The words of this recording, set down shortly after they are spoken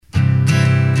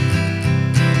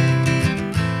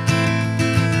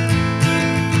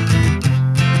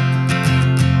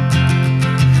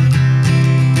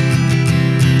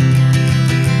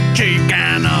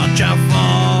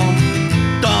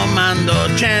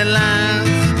chelas,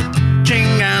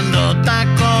 chingando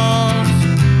tacos,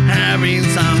 having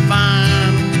some fun.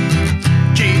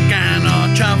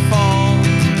 Chicano shuffle,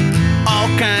 all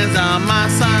kinds of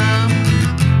masa.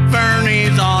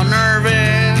 Bernie's all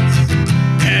nervous,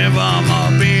 give him a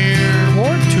beer.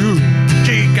 Or two.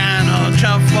 Chicano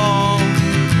shuffle,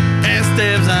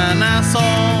 Esteve's an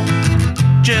asshole,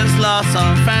 just lost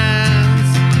some fans.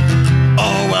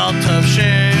 Oh well, tough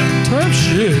shit. Tough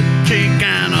shit.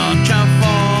 Chicano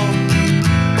shuffle,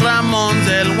 Ramon's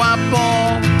el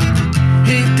guapo,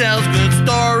 he tells good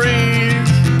stories.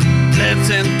 Let's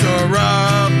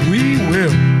interrupt. We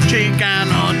will.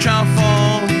 Chicano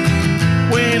shuffle,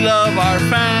 we love our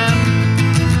fan.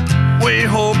 We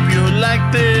hope you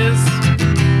like this.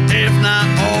 If not,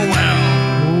 oh well.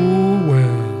 Oh,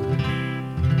 well.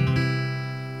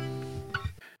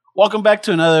 Welcome back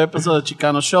to another episode of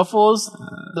Chicano Shuffles,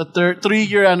 the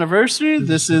 3-year anniversary.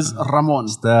 This is Ramon.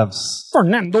 Stabs.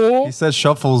 Fernando. He says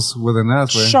shuffles with an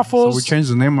S, right? Shuffles. So we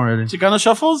changed the name already. Chicano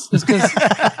Shuffles? It's because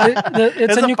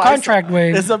it's a new contract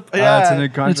way. It's a It's a new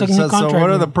contract. It's a new So contract, what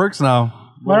are man. the perks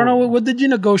now? Well, I don't know. What did you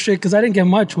negotiate? Because I didn't get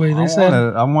much way. They said,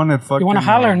 I wanted fucking... you want to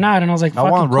holler or not? And I was like, I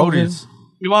want fucking roadies.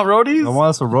 You want roadies? I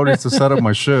want some roadies to set up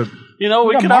my shit. You know,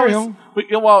 we got could Mario.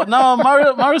 always... no,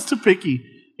 Mario's too picky.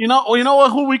 You know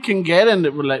what? Who we can get and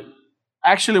it would like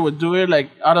actually would do it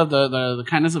like out of the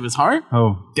kindness of his heart?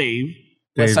 Oh. Dave.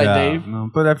 Westside Dave.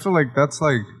 No, but I feel like that's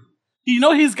like... You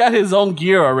know he's got his own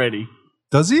gear already.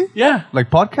 Does he? Yeah. Like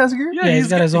podcast gear? Yeah, he's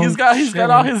got his own He's got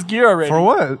all his gear already. For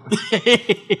what?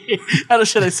 I don't,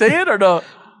 should I say it or no? If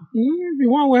you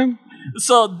want, way.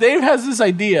 So Dave has this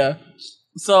idea.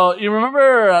 So you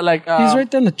remember He's right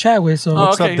there in the chat way. So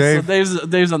What's up, okay, Dave? so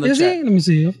Dave's on the is chat. he? Let me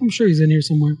see. I'm sure he's in here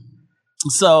somewhere.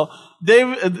 So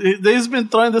Dave's been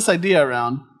throwing this idea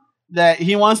around that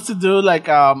he wants to do like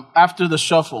after the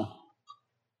shuffle.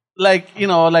 Like, you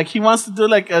know, like he wants to do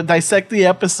like a dissect the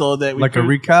episode that we Like a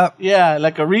recap? Yeah,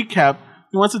 like a recap.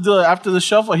 He wants to do it after the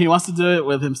shuffle. He wants to do it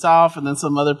with himself and then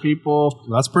some other people.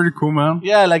 That's pretty cool, man.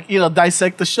 Yeah, like, you know,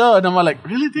 dissect the show. And I'm like,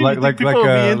 really? Do you think people will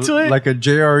be into it? Like a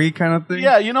JRE kind of thing?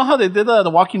 Yeah, you know how they did the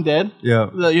Walking Dead? Yeah.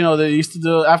 You know, they used to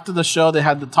do, after the show, they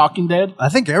had the Talking Dead. I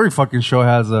think every fucking show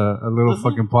has a little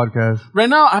fucking podcast. Right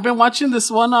now, I've been watching this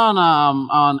one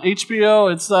on HBO.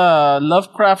 It's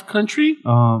Lovecraft Country.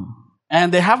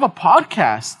 And they have a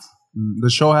podcast. The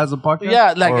show has a podcast?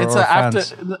 Yeah, like Or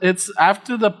fans?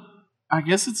 after the, I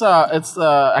guess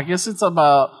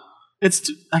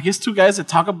two guys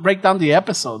that break down the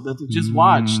episode that they just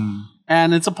watched.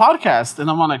 And it's a podcast. And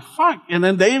I'm like, fuck. And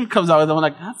then Dave comes out and I'm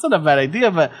like, that's not a bad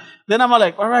idea. But then I'm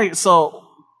like, all right, so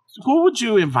who would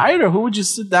you invite or who would you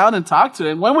sit down and talk to?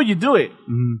 And when would you do it?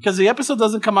 Because the episode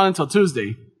doesn't come out until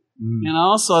Tuesday. You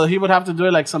know, so he would have to do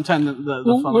it like sometime the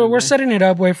following We're day. setting it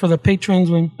up way for the patrons.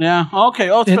 When Yeah.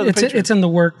 Okay. Oh, it's for the Patreon. it's in the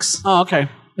works. Oh, okay.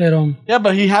 But, Yeah,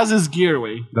 but he has his gear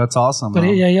way. That's awesome. but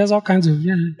man. he has all kinds of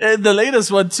And the latest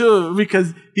one too,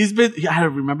 because he's been. I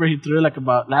remember he threw it like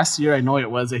about last year. I know it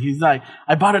was. He's like,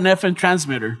 I bought an FM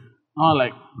transmitter. I'm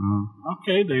like,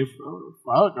 okay, Dave.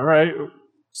 Fuck, all right.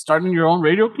 Starting your own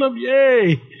radio club,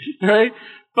 yay! Right?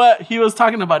 But he was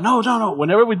talking about no.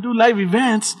 Whenever we do live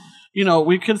events, you know,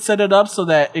 we could set it up so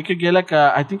that it could get like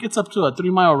I think it's up to a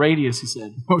 3-mile radius, he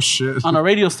said. Oh, shit. On a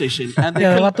radio station. And they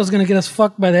the could- Vato's gonna get us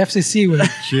fucked by the FCC with.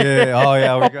 Shit. Oh,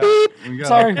 yeah. We got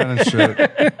Sorry. that kind of shit.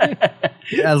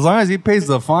 Yeah, as long as he pays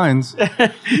the fines.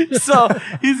 So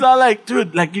he's all like,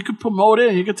 dude, like you could promote it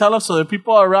and you could tell them so that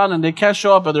people are around and they can't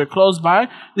show up but they're close by,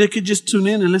 they could just tune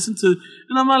in and listen to.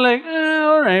 And I'm all like,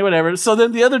 all right, whatever. So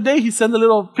then the other day he sent a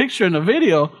little picture and a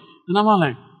video and I'm all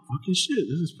like, fucking shit,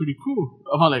 this is pretty cool.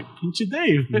 I'm all like, pinche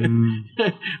Dave.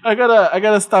 I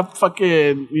gotta stop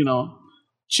fucking, you know,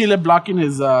 Chile blocking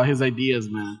his ideas,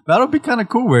 man. That'll be kind of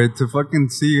cool, way to fucking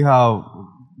see how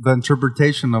the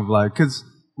interpretation of like, because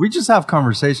we just have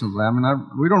conversations. I mean,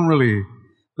 we don't really.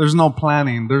 There's no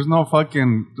planning. There's no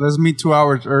fucking. Let's meet 2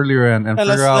 hours earlier and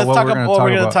figure out what we're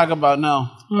going to talk about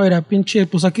now. Ahora, pinche,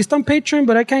 pues aquí está on Patreon,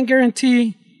 but I can't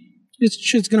guarantee this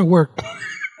shit's gonna work.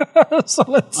 So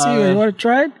let's see. You want to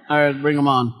try it? All right, bring them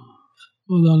on.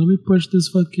 Hold on, let me push this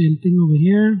fucking thing over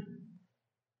here.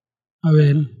 A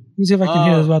ver, let me see if I can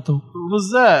hear this vato. Who's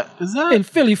that? Is that? El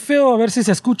Philly Phil, a ver si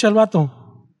se escucha el vato.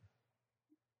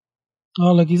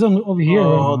 Oh, look, he's over here.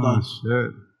 Oh, right? hold on.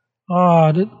 Shit. Oh,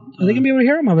 are they gonna be able to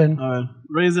hear him? I bet. All right,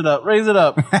 raise it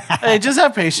up. Hey, just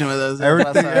have patience with us.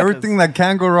 Everything that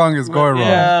can go wrong is going wrong.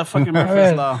 Yeah, fucking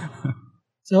Murphy's Law.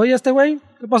 So, oye, este güey,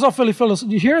 ¿qué pasó, Philly Phil? Do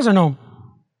you hear us or no?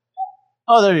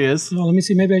 Oh, there he is. No, let me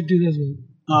see. Maybe I do this way.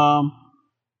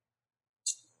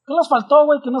 ¿Qué les faltó,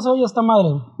 güey? Que no se oye esta madre.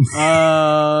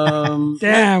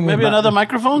 Damn. Maybe another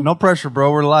microphone? No pressure,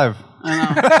 bro. We're live.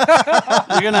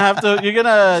 I know. You're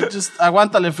gonna just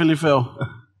aguántale, Filifeo.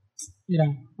 Mira,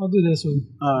 I'll do this one.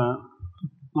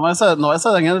 No vas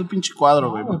a dañar el pinche cuadro,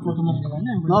 güey. Porque me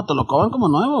regañan, güey. No, te lo cobran como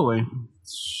nuevo, güey.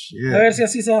 Shit. A ver si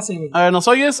así se hace, güey. A ver, ¿nos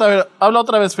oyes? A ver, habla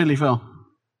otra vez, Filifeo.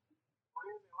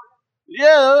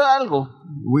 Yeah, algo.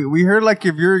 We heard like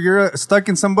if you're stuck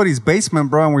in somebody's basement,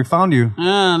 bro, and we found you.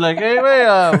 Yeah, like, hey,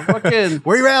 güey, fucking...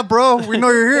 Where you at, bro? We know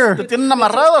you're ¿Te here. tienen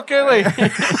amarrado o qué, güey?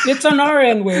 It's on our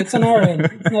end, güey. It's on our end.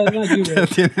 It's not you, güey.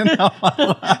 ¿Te tienen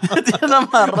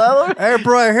amarrado, güey? Hey,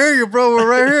 bro, I hear you, bro. We're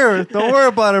right here. Don't worry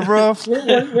about it, bro.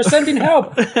 We're sending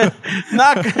help.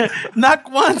 Knock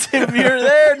once if you're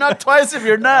there, knock twice if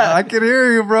you're not. I can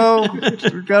hear you, bro.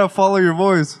 We gotta follow your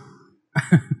voice.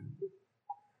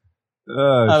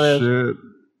 A ver. Shit.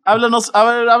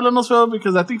 Háblanos, Phil,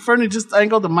 because I think Fernie just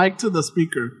angled the mic to the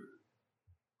speaker.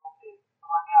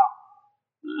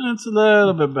 It's a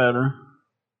little bit better.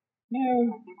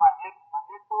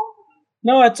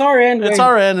 No, it's our end, It's güey.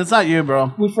 our end. It's not you,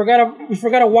 bro. We forgot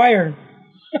a wire.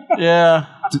 Yeah.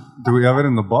 Do we have it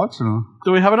in the box or no?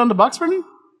 Do we have it on the box, Fernie?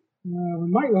 We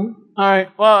might, güey. All right.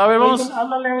 Well, a ver, vamos.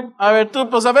 Háblale. A ver, tú,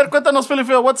 pues, a ver, cuéntanos,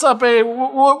 Filifeo. What's up, eh?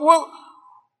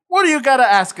 What do you gotta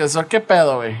ask us? ¿O qué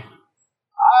pedo, güey? Nothing. I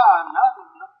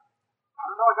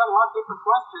don't know. I got a lot of different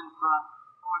questions, but I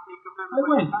don't want to take up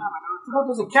everybody's time. I know it's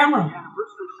There's a camera. the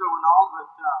anniversary show and all, but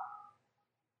I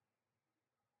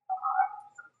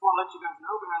just want to let you guys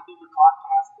know, man, I think your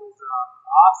podcast is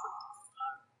awesome.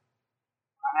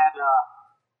 I had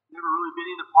never really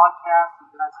been into podcasts,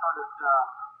 and then I started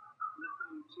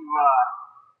listening to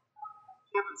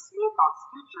Kevin Smith on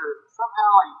Stitcher.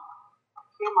 Somehow I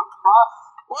came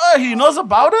across. What? He knows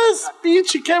about us?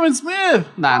 Pinche Kevin Smith.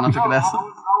 Nah, no te I creas.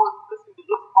 was listening to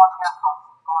his podcast on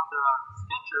the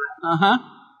Stitcher, Uh-huh.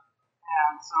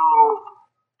 and so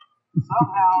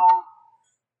somehow,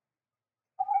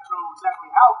 I don't know exactly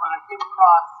how, but I came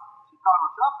across Chicano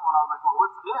Shuffle, and I was like, well,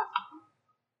 what's this?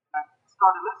 And I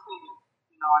started listening,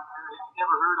 and, I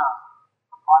never heard a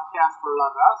podcast for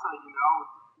La Raza,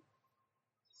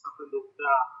 something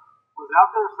that was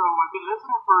out there, so I've been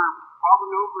listening for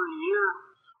probably over a year.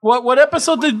 What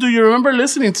episode do you remember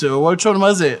listening to? Which one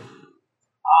was it? It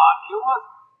was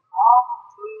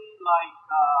probably like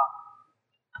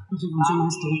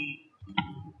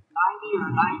 90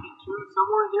 or 92,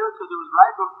 somewhere in there, because it was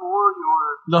right before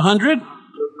The 100?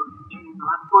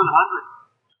 right before the 100.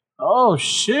 Oh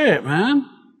shit, man.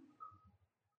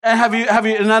 And have you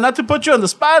not to put you on the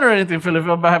spot or anything, Philip,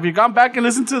 but have you gone back and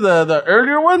listened to the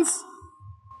earlier ones?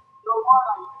 You know what?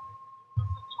 I listen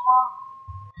to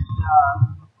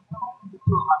them,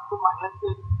 and I put my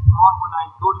headset on when I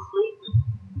go to sleep, and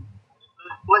let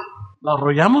it play. Lo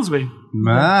arrollamos, güey.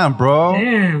 Man, bro.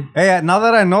 Damn. Hey, now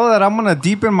that I know that, I'm gonna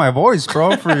deepen my voice,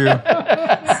 bro, for you.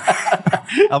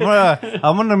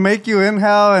 I'm gonna make you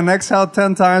inhale and exhale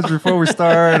 10 times before we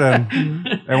start, and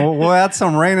we'll add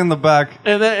some rain in the back.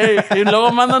 And then, y luego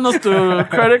mándanos tu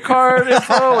credit card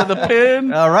info with a pin.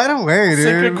 Right away, dude.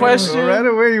 Secret question. Right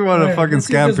away, you want to Alright, fucking let's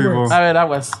see scam if this people. works. A ver,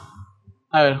 aguas.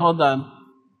 A ver, hold on. A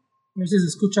ver si se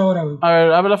escucha ahora, güey. A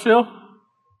ver, habla, Phil.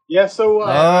 Yeah, so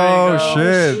Oh,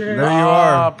 shit. shit. There you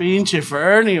are. Pinche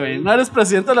Fernie, güey. No eres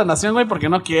presidente de la nación, güey, porque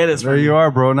no quieres, There güey. you are,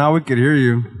 bro. Now we could hear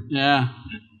you. Yeah.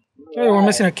 Hey, we're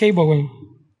missing a cable, güey.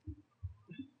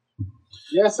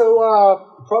 yeah, so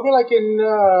probably like in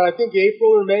I think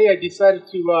April or May, I decided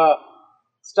to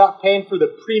stop paying for the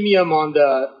premium on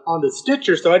the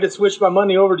Stitcher, so I just switched my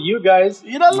money over to you guys.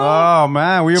 Míralo. Oh,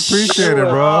 man. We appreciate it,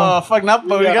 bro. Oh, fuck, not,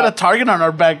 but we got a target on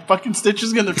our back. Fucking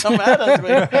Stitcher's gonna come at us,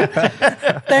 güey.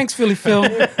 Thanks, Philly Phil.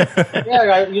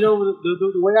 Yeah,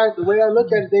 the way I look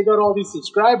at it, they got all these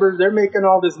subscribers, they're making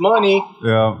all this money,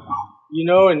 Yeah.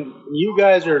 and you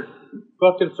guys are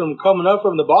fucking from coming up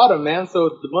from the bottom, man. So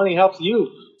the money helps you.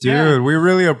 Dude, we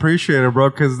really appreciate it, bro,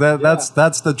 because that's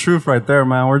the truth right there,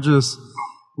 man.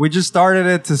 We just started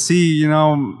it to see,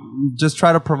 just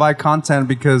try to provide content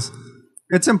because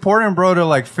it's important, bro, to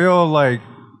like feel like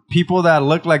people that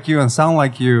look like you and sound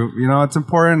like you. It's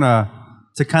important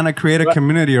to kind of create a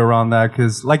community around that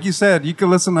because, like you said, you can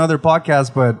listen to other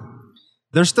podcasts, but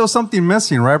there's still something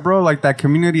missing, right, bro? Like that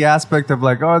community aspect of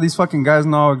like, oh, these fucking guys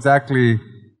know exactly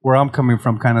where I'm coming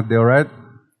from kind of deal, right?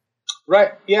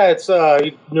 Right. Yeah, it's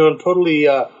totally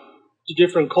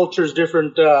different cultures,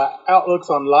 different outlooks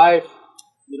on life.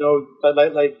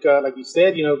 Like you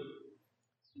said,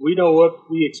 we know what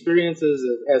we experience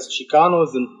as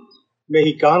Chicanos and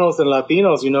Mexicanos and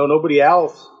Latinos. Nobody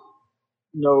else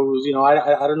knows.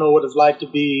 I don't know what it's like to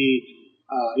be,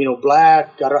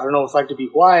 black. I don't know what it's like to be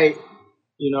white.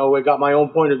 I got my own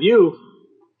point of view,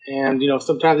 and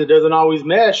sometimes it doesn't always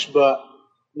mesh. But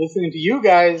listening to you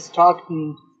guys talk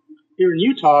and hearing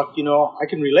you talk, I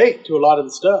can relate to a lot of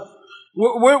the stuff.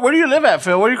 Where do you live at,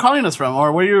 Phil? Where are you calling us from,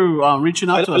 or where are you reaching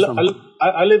out to us from?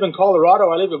 I live in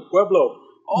Colorado. I live in Pueblo.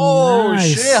 Oh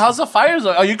Nice. shit! How's the fires?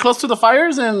 Are you close to the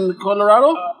fires in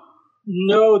Colorado?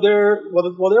 No, there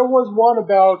was one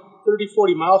about 30,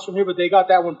 40 miles from here, but they got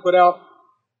that one put out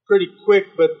pretty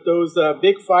quick. But those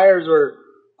big fires were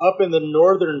up in the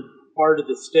northern part of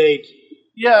the state.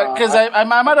 Yeah, because I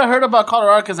might have heard about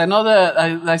Colorado because I know that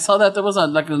I saw that there was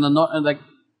in the north,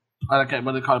 okay,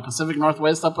 what do they call it, Pacific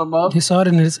Northwest up above. He saw it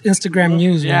in his Instagram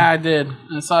news. Yeah, I did.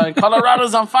 I saw it.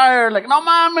 Colorado's on fire. Like, no,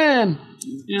 man.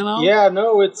 Yeah,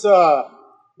 no, it's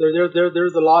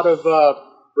there's a lot of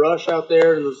brush out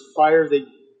there, and those fires they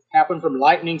happen from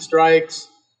lightning strikes.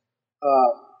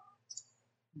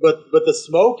 But the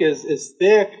smoke is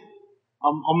thick.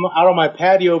 I'm out on my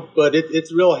patio, but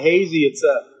it's real hazy. It's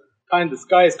the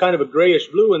sky is kind of a grayish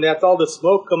blue, and that's all the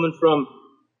smoke coming from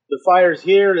the fires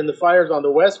here and the fires on the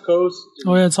west coast.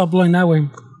 Oh yeah, it's all blowing that way.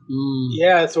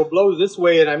 Yeah, so it blows this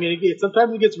way, and I mean,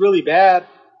 sometimes it gets really bad.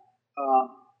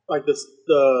 Like the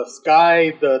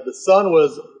sky, the sun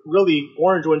was really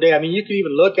orange one day. I mean, you could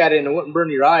even look at it and it wouldn't burn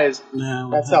your eyes. Yeah,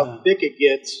 that's how thick it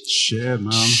gets. Shit,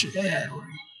 man. Shit.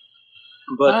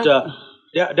 But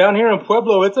down here in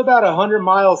Pueblo, it's about 100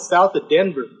 miles south of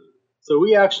Denver. So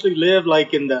we actually live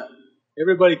like in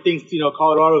everybody thinks,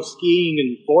 Colorado skiing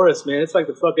and forest, man. It's like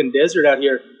the fucking desert out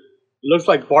here. It looks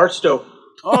like Barstow.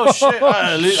 Oh, shit.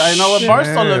 I know what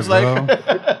Barstow looks like.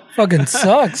 Fucking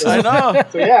sucks. I know.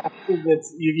 So, yeah,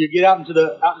 you get out into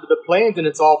the plains and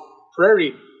it's all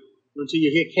prairie. Until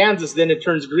you hit Kansas, then it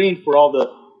turns green for all the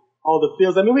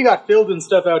fields. I mean, we got fields and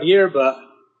stuff out here, but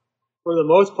for the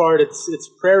most part, it's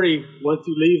prairie. Once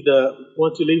you leave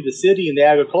the city and the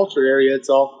agriculture area, it's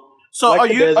all. So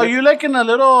like are you like in a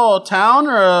little town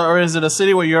or is it a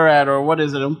city where you're at, or what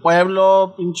is it? Un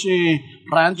pueblo, pinche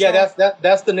rancho? Yeah,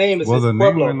 that's the name. It's The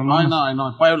Pueblo. name, I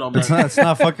know, Pueblo. But it's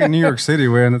not fucking New York City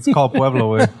way, and it's called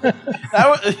Pueblo way. Fuck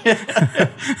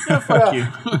you.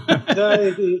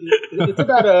 It's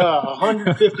about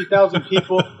 150,000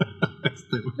 people.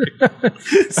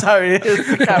 Sorry,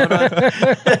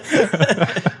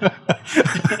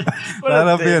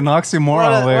 That'll be an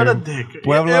oxymoron. What a dick.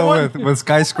 Pueblo with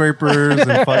skyscrapers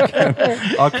and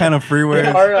fucking all kind of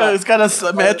freeways. It's got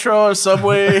a metro or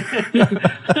subway.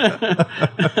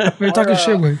 We're talking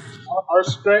shit, way.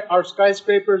 Our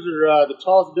skyscrapers are the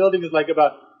tallest building is like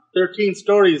about 13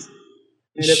 stories,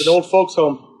 and it's an old folks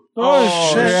home.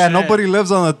 Oh, shit. Yeah, nobody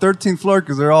lives on the 13th floor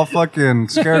because they're all fucking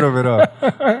scared of it up.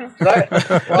 Right?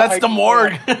 That's the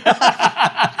morgue.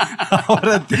 What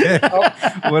a dick.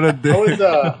 What a dick. I was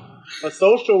a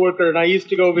social worker, and I used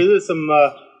to go visit some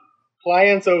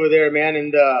clients over there, man,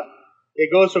 and it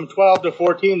goes from 12 to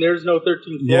 14. There's no 13th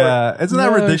floor. Yeah, isn't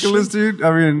that ridiculous, dude?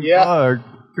 I mean,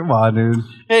 come on, dude.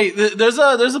 Hey, there's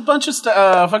a bunch of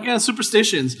fucking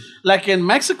superstitions. Like in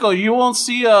Mexico, you won't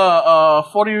see a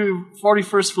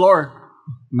 41st floor.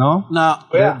 No? No.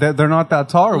 They're not that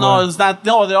tall, or No, what? it's not.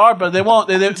 No, they are, but they won't.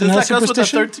 It's like us with the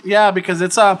 13. Yeah, because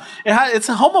it's a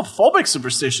homophobic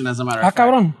superstition, as a matter of fact.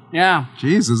 Cabrón. Yeah.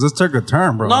 Jesus, this took a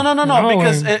turn, bro. No, No,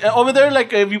 because over there,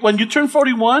 like when you turn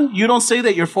 41, you don't say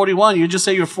that you're 41. You just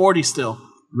say you're 40 still.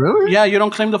 Really? Yeah, you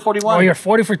don't claim the 41. Oh, you're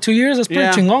 40 for 2 years? That's pretty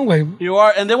Yeah. chingón, way. You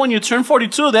are, and then when you turn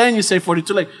 42, then you say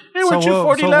 42. Like, hey, weren't you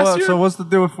 40 last year? So what's the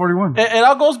deal with 41? It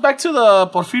all goes back to the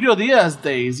Porfirio Diaz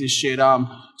days and shit.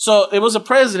 So it was a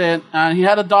president, and he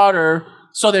had a daughter.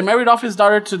 So they married off his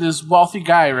daughter to this wealthy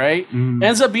guy, right?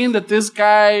 Ends up being that this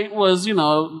guy was,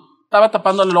 estaba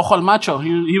tapando el ojo al macho.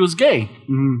 He was gay,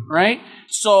 right?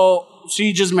 So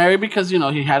she just married because,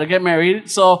 he had to get married.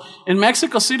 So in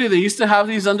Mexico City, they used to have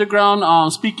these underground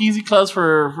speakeasy clubs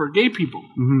for gay people.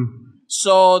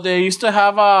 So they used to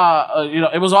have,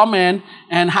 it was all men,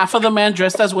 and half of the men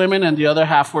dressed as women, and the other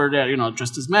half were,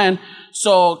 dressed as men.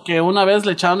 So que una vez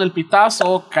le echaron el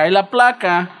pitazo, cae la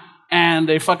placa, and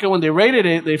they fucking, when they raided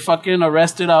it, they fucking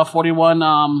arrested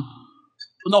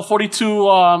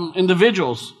 42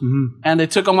 individuals. And they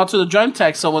took them out to the joint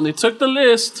tax. So when they took the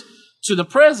list to the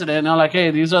president, they're like, hey,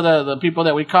 these are the people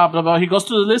that we caught, blah, blah. He goes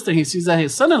to the list and he sees that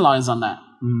his son-in-law is on that.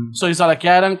 So he's like,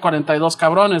 ya eran 42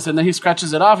 cabrones. And then he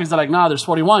scratches it off. He's like, no, there's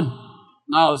 41.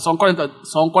 No, son 41.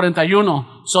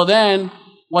 So then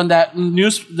when that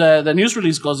the news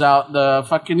release goes out, the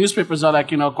fucking newspapers are like,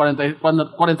 41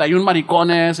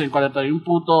 maricones and 41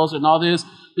 putos and all this.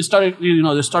 They started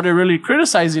really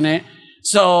criticizing it.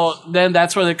 So then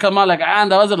that's where they come out like, that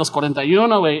was de los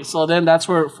 41, wait. So then that's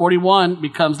where 41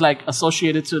 becomes like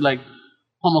associated to like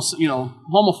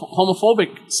homophobic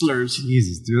slurs.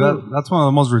 Jesus, dude, that's one of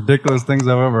the most ridiculous things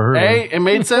I've ever heard. Hey, it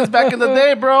made sense back in the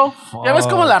day, bro. Ya ves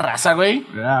como la raza, güey.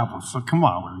 Yeah, but come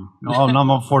on, man. No,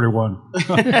 I'm 41.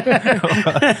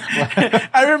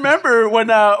 I remember when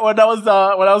I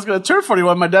was gonna turn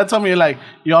 41, my dad told me like,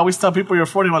 you always tell people you're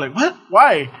 41. Like, what?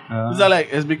 Why? He's like,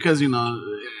 it's because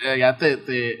ya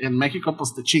en Mexico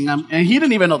pues te chingan, and he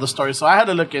didn't even know the story, so I had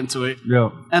to look into it. Yeah.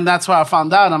 And that's why I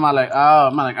found out. I'm like,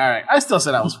 all right. I still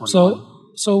said I was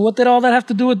 41. So what did all that have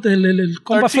to do with the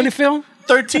compa Philly film?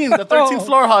 13, the 13th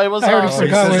floor, how it was. I already He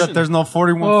forgot. says that there's no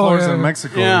 41 floors in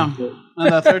Mexico. Yeah.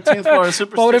 And the 13th floor is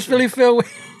super. Pobre Philly Phil.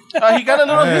 He got a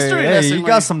little history Hey, lesson. you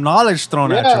got some knowledge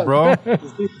thrown at you, bro.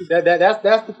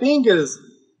 That's the thing is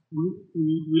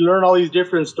we learn all these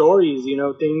different stories,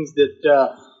 things that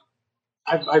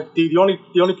the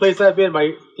only place I've been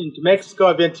into Mexico,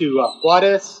 I've been to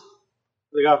Juarez.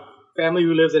 I got family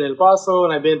who lives in El Paso,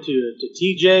 and I've been to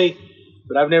TJ,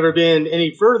 but I've never been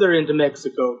any further into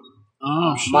Mexico.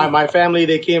 Oh shit! My family,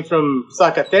 they came from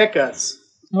Zacatecas.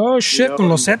 Oh shit, con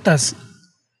los Zetas.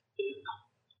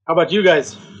 How about you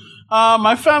guys?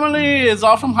 My family is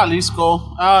all from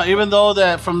Jalisco. Even though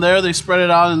that from there they spread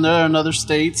it out in other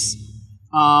states.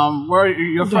 Where are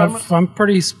your family? I'm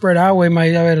pretty spread out. Way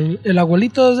el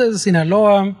abuelito es de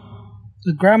Sinaloa.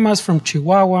 The grandma's from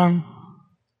Chihuahua,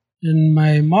 and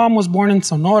my mom was born in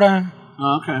Sonora.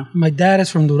 Oh, okay. My dad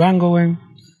is from Durango. Way.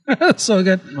 So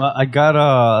I got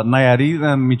Nayarit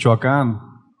and Michoacan.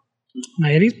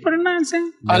 Nayarit's pretty nice.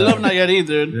 I love Nayarit,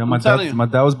 dude. Yeah, I'm telling you. my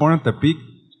dad was born in Tepic.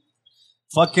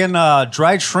 Fucking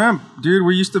dried shrimp, dude.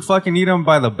 We used to fucking eat them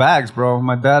by the bags, bro.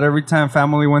 My dad, every time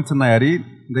family went to Nayarit,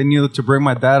 they needed to bring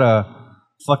my dad a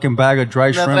fucking bag of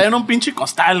dried Le shrimp. traían un pinche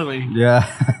costal, güey. Yeah.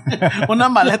 Una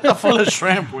maleta full of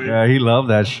shrimp, güey. Yeah, he loved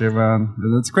that shit, man.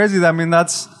 It's crazy.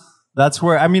 That's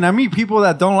where I meet people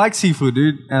that don't like seafood,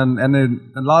 dude, and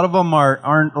a lot of them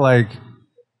aren't like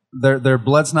their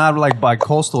blood's not like by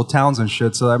coastal towns and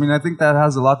shit. So I think that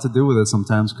has a lot to do with it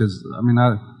sometimes. Because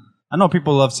I know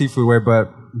people love seafood way,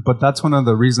 but that's one of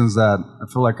the reasons that I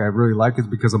feel like I really like it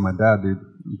because of my dad, dude.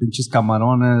 Pinches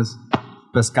camarones,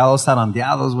 pescados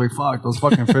zarandeados, way, fuck those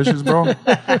fucking fishes, bro.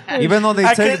 Even though they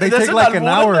take like an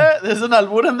hour. There's an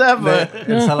albur in there, but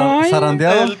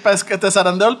Zarandeado. te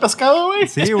zarandeo el pescado, güey.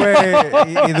 Sí, güey.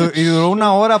 Y duró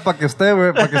una hora para que esté,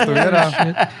 güey, para que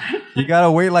estuviera. You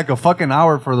gotta wait like a fucking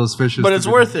hour for those fishes. But it's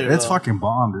worth it. It's fucking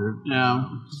bomb, dude. Yeah.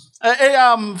 Hey,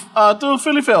 to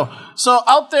Philly Phil. So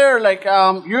out there, like,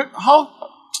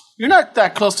 you're not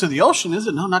that close to the ocean, is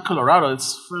it? No, not Colorado.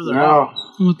 It's further out.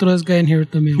 Otro guy in here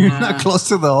también. You're not close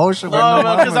to the ocean.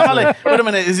 No, because I'm like, wait a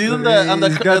minute. Is he on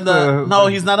the no,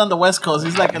 he's not on the West Coast.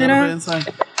 He's like a little bit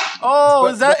inside. Oh,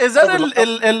 is that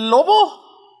el Lobo?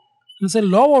 It's a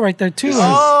Lobo right there too.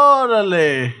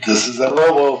 Órale. This is El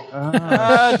Lobo.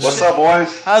 What's up,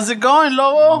 boys? How's it going,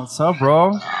 Lobo? What's up,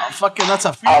 bro? Oh, fucking, that's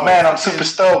a Oh, man, I'm super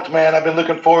stoked, man. I've been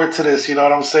looking forward to this, you know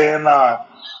what I'm saying?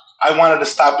 I wanted to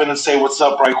stop in and say what's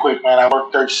up right quick, man. I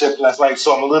worked third shift last night,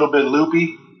 so I'm a little bit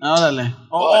loopy. Órale.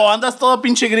 Andas todo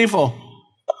pinche grifo.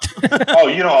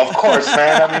 Oh, of course,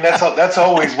 man. That's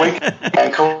always waking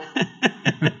and cool.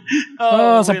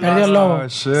 Se perdió el Lobo. Oh,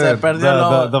 shit. Se perdió el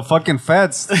Lobo. The fucking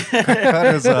feds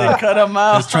cut his, cut him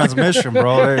out. his transmission,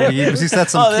 bro. He said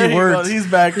some there key you words. go. He's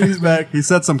back. He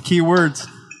said some key words.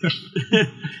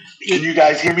 Can you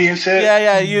guys hear me and shit?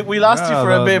 Yeah. We lost you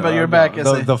for a bit, but you're back.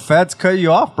 The feds cut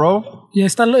you off, bro. Yeah,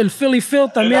 está el Philly Phil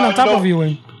también on top of you,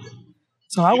 güey.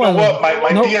 So I You know what?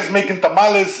 My tia's making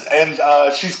tamales, and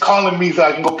she's calling me so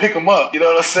I can go pick them up. You know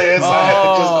what I'm saying? So I had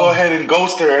to just go ahead and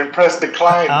ghost her and press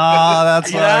decline. That's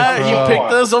yeah, nice, you bro.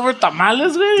 picked us over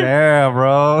tamales, güey? Yeah,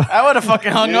 bro. I would have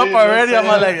fucking hung up already. I'm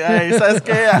like, hey, ¿sabes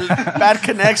qué? Bad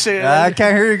connection. I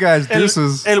can't hear you guys.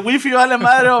 Deuces. El Wi-Fi vale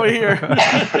madre over here.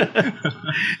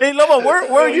 Hey, Lobo,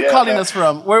 where are you calling us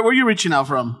from? Where are you reaching out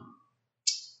from?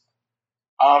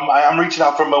 I'm reaching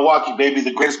out from Milwaukee, baby,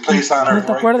 the greatest place on earth.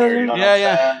 ¿No te acuerdas, you know what I'm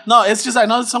Yeah. saying? No, it's just I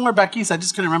know it's somewhere back east. I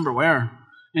just couldn't remember where.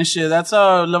 And shit, that's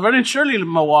Laverne and Shirley,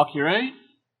 Milwaukee, right?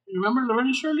 You remember Laverne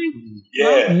and Shirley?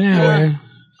 Yeah. Yeah.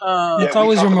 It's we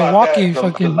always your talked about Milwaukee that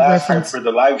fucking the last time reference. for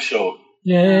the live show.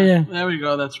 Yeah. There we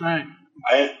go. That's right.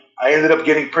 I ended up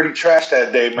getting pretty trashed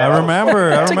that day, man. I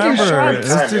remember. Taking shots.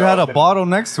 This dude had a bottle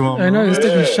next to him. I know, he's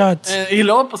taking shots. Y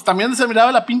luego, pues también se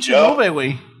miraba la pinche nube,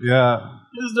 güey. Yeah.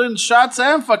 He was doing shots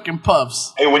and fucking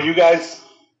puffs. Hey, when you guys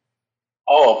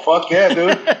Oh, fuck yeah,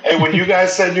 dude. Hey, when you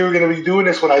guys said you were going to be doing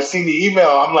this, when I seen the email,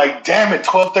 I'm like, damn it,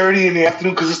 12:30 in the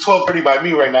afternoon, because it's 12:30 by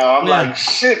me right now. I'm like,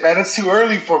 shit, man, it's too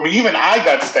early for me. Even I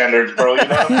got standards, bro. You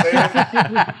know what I'm saying?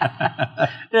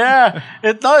 Yeah.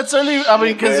 It's early. I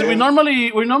mean, because we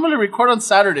normally record on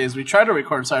Saturdays. We try to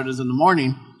record on Saturdays in the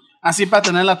morning. Así para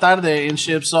tener la tarde and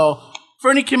shit. So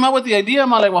Fernie came up with the idea.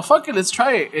 I'm like, well, fuck it, let's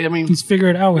try it. I mean, Let's figure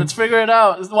it out. let's figure it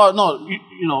out. Well, no,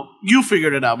 you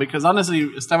figured it out because honestly,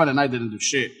 Esteban and I didn't do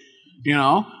shit,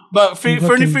 But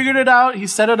Fernie figured it out. He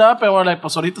set it up, and we're like,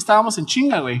 pues ahorita estábamos en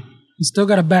chinga, güey. You still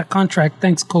got a bad contract.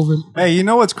 Thanks, COVID. Hey, you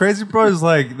know what's crazy, bro? Is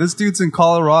like this dude's in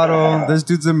Colorado, this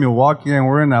dude's in Milwaukee, and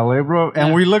we're in LA, bro.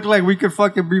 And we look like we could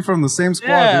fucking be from the same squad.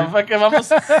 Yeah, dude. fucking vamos.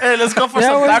 Hey, let's go for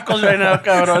some tacos right now,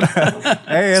 cabrón.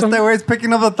 Hey, este güey's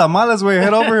picking up the tamales, way.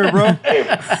 Head over here, bro.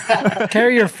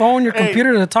 Carry your phone, your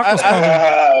computer to the taco spot.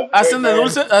 ¿Hacen de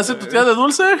dulce? ¿Hacen tu tía de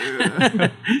dulce?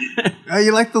 Hey,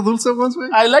 you like the dulce ones, way?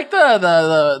 I like the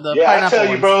Yeah, pineapple I tell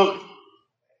you, ones. bro.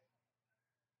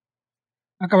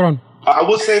 Ah, cabrón. I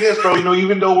will say this, bro.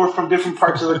 Even though we're from different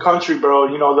parts of the country, bro,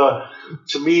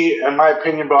 to me, in my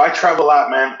opinion, bro, I travel a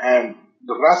lot, man, and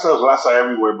the raza is raza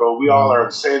everywhere, bro. We all are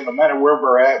the same, no matter where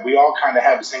we're at. We all kind of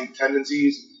have the same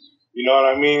tendencies. You know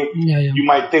what I mean? Yeah. You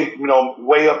might think,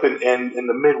 way up in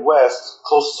the Midwest,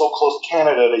 so close to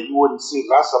Canada, that you wouldn't see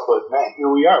raza, but man,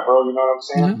 here we are, bro. You know what I'm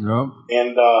saying? Yep.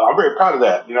 And I'm very proud of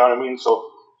that. You know what I mean? So.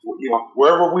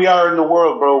 Wherever we are in the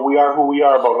world, bro, we are who we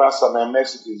are about raza, man,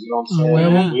 Mexicans, you know what I'm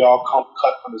saying? We all come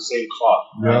cut from the same cloth.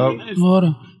 Yep. Hold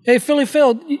on. Hey, Philly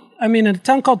Phil, I mean, in a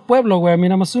town called Pueblo, where, I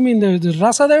mean, I'm assuming there's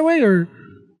raza that way, or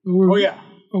Oh, yeah.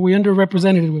 are we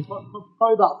underrepresented with?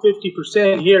 Probably about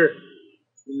 50% here.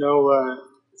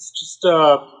 It's just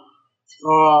our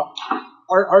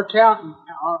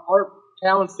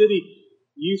town city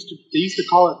they used to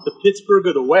call it the Pittsburgh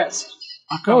of the West.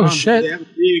 Oh, shit. They have a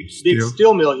big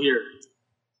steel mill here.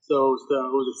 So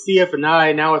it was a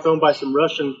CF&I. Now it's owned by some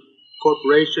Russian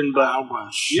corporation. But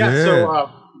so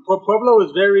Pueblo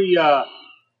is very a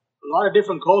lot of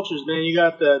different cultures, man. You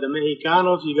got the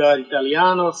Mexicanos, you got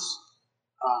Italianos.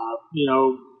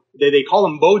 They call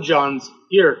them Bojans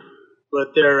here,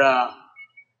 but they're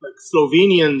like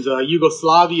Slovenians,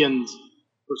 Yugoslavians.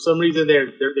 For some reason, they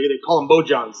call them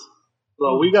Bojans.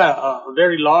 Well, we got a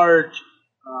very large.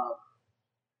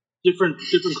 Different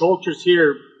cultures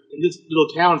here in this little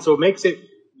town, so it makes it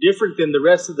different than the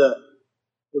rest of the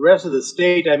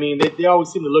state. I mean, they always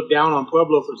seem to look down on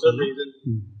Pueblo for some reason,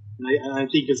 and I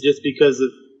think it's just because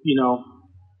of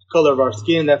color of our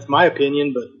skin. That's my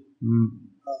opinion, but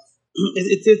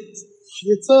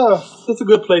it's a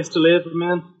good place to live,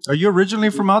 man. Are you originally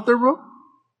from out there, bro?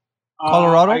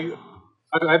 Colorado?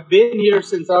 I've been here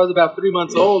since I was about 3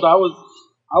 months old. I was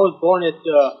born at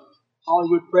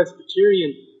Hollywood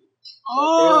Presbyterian.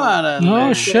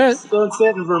 Oh, shit.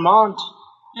 Sunset in Vermont.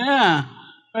 Yeah.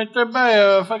 Right there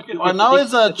by fucking... Well, now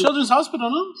it's a children's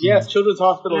hospital, no? Yes, Children's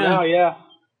Hospital now, yeah.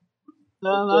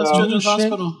 No, that's Children's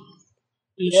Hospital.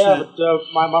 Yeah, but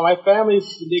my family,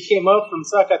 they came up from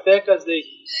Zacatecas. They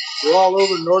were all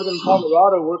over northern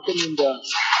Colorado working in the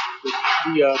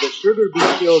sugar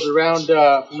beet fields around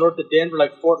north of Denver,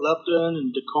 like Fort Lupton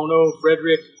and Dacono,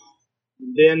 Frederick.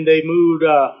 And then they moved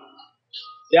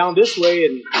down this way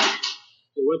and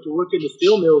they went to work in the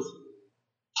steel mills.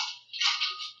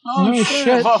 Oh,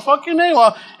 shit. Fucking A.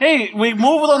 Well, hey, we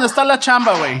move donde está la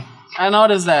chamba, güey. I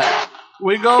noticed that.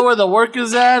 We go where the work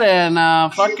is at, and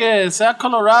sea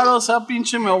Colorado, sea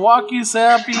pinche Milwaukee,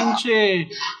 sea pinche...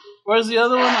 Where's the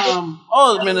other one?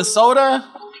 Minnesota.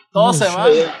 Todo se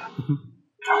va.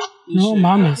 No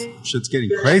mames. Shit's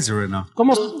getting crazy right now.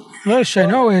 ¿Cómo? No, shit,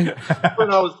 no, güey.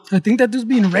 I think that dude's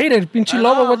being raided. Pinche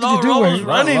Lobo, what did you do, güey?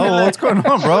 Running. What's going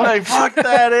on, bro? Like, fuck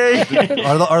that, eh?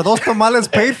 Are those tamales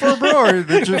paid for, bro? Or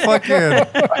did you you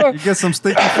get some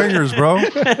sticky fingers, bro?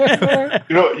 I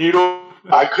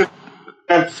could.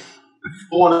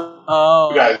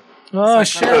 Oh, guys. Oh,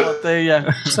 shit.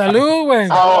 Salud, güey.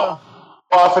 How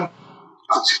often?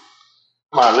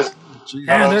 Come on, let's.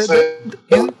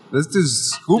 This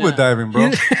is scuba diving, bro.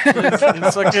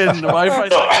 It's fucking Wi-Fi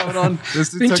coming on.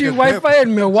 Pinche Wi-Fi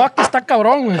in Milwaukee está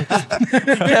cabrón, güey.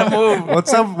 Can't move.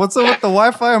 What's up with the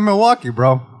Wi-Fi in Milwaukee,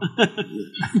 bro?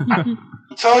 I'm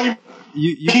telling you.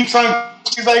 You keeps on.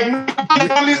 She's like,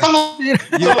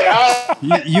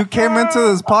 you came into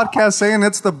this podcast saying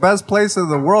it's the best place in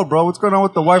the world, bro. What's going on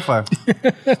with the Wi-Fi?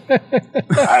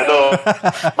 I know.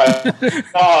 My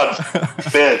God,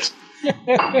 bitch.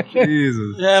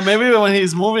 Jesus. Yeah, maybe when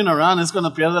he's moving around, it's gonna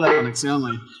pierde la conexión,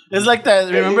 like. It's like that.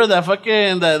 Remember that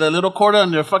fucking the little cord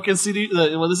on your fucking CD?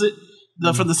 What is it?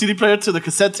 From the CD player to the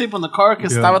cassette tape on the car, que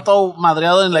estaba todo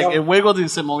madreado en like el juego y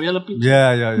se movía la pinche.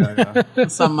 Yeah.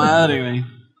 Esa madre, güey.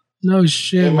 No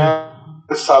shit, Hey, man. man.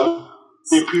 Salud.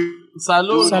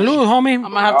 Salud. Salud, homie. I'm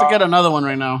gonna have to get another one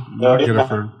right now. I'll get it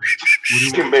for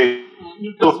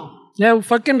Yeah,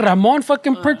 fucking Ramon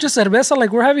fucking purchased cerveza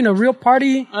like we're having a real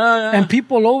party and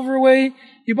people over, way.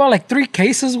 He bought like 3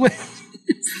 cases, way.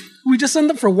 We just send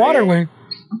them for water, way.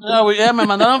 Yeah, me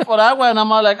mandaron por agua, and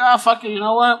I'm all like, fuck it, you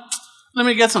know what? Let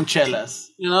me get some chelas.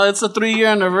 You know, it's a 3-year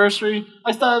anniversary.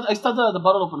 I started the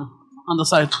bottle opener on the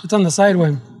side. It's on the side,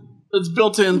 way. It's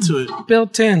built into it.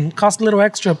 Built in. Cost a little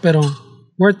extra, pero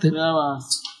worth it.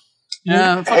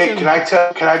 Yeah, Hey,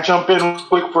 can I jump in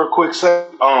quick for a quick sec?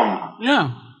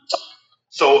 Yeah.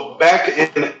 So back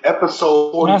in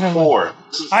episode 44,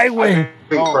 Ay, güey.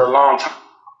 for a long time.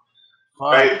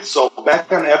 Right, so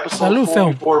back in episode Salud,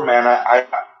 44, man, I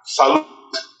salute.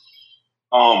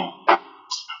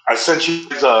 I sent you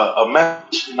guys a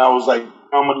message, and I was like,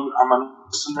 I'm a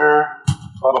listener,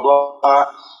 blah blah blah.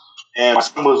 And my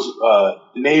son was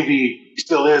Navy, he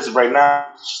still is right now,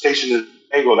 stationed in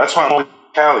Diego. That's why I'm in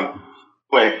Cali.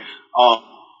 Anyway,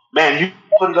 man, you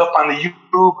put it up on the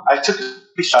YouTube. I took a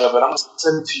screenshot of it. I'm gonna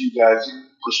send it to you guys. You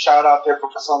put a shout out there for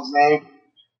my son's name.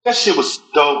 That shit was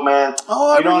dope, man.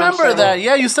 Oh, You know I what I'm remember saying? that.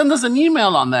 Yeah, you sent us an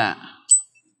email on that.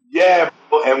 Yeah,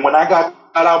 bro. And when I got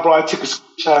that out, bro, I took a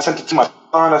screenshot. I sent it to my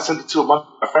son. I sent it to a bunch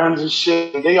of my friends and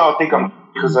shit. And they all think I'm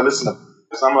because I listen to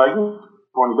this. I'm like,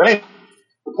 corny. But anyway,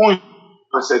 the point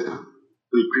I said,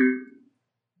 really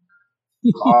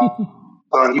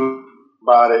telling you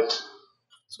about it.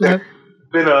 So,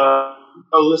 Been a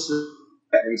listen,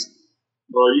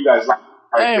 bro. You guys like.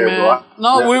 Hey, there, man. bro.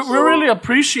 No, we really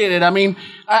appreciate it. I mean,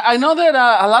 I know that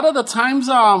a lot of the times,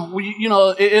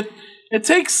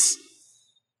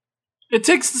 it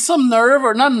takes some nerve,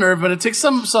 or not nerve, but it takes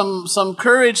some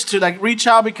courage to like reach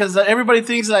out, because everybody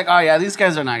thinks like, oh yeah, these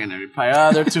guys are not gonna reply.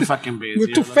 Oh, they're too fucking busy. we're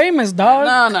too famous, dog.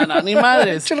 No, ni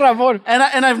madres. Che Ramon. And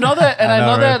I know that, and I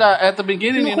know right? that at the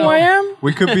beginning, You know who I am?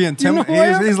 We could be You know intimidating. who I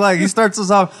am? He's like, he starts us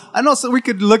off. I know, so we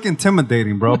could look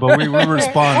intimidating, bro, but we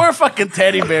respond. We're fucking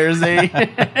teddy bears, eh?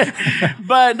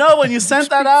 But no, when you sent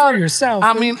that out, yourself.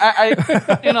 I mean,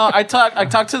 I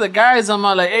talked to the guys. I'm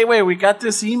like, hey, wait, we got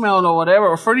this email or whatever.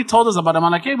 Or Freddie told us about it.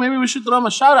 I'm like, hey, maybe we should throw him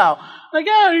a shout out. Like,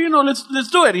 yeah, let's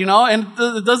do it, And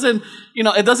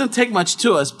it doesn't take much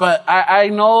to us. But I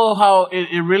know how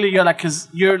it really, you're like, because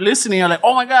you're listening, you're like,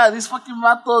 oh my God, these fucking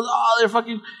vatos, oh, they're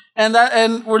fucking.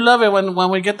 And we love it when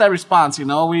we get that response,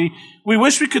 We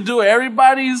wish we could do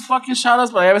everybody's fucking shout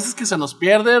outs, but hay veces que se nos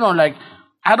pierden, or like,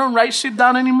 I don't write shit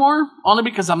down anymore, only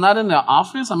because I'm not in the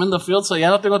office, I'm in the field, so ya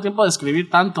no tengo tiempo de escribir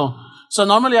tanto. So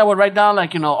normally I would write down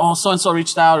like, oh, so-and-so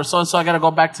reached out, or so-and-so I gotta go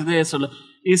back to this, or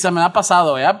y se me ha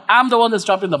pasado, I'm the one that's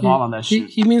dropping the ball on that shit.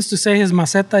 He means to say his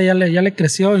maceta ya le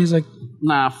creció. He's like,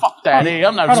 Nah, fuck that,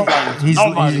 I'm not responding to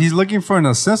nobody. He's looking for an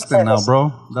assistant now,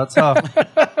 bro. That's how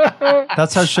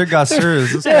shit got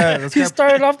serious. This guy, he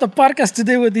started off the podcast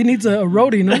today with he needs a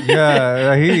roadie, no?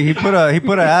 yeah, he put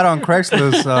an ad on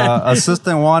Craigslist.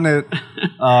 Assistant wanted,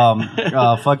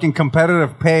 fucking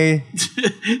competitive pay.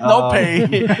 No pay.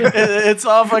 It's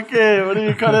all fucking, what do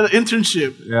you call it?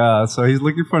 Internship. Yeah, so he's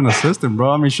looking for an assistant, bro.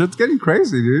 I mean, shit's getting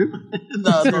crazy, dude.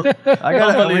 No.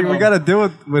 We gotta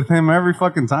deal with him every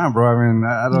fucking time, bro. I mean,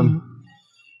 I don't.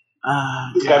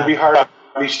 It's got to be hard on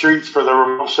these streets for the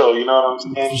remote show. You know what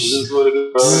I'm saying? This is what it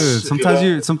is, bro.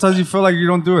 Dude, sometimes you feel like you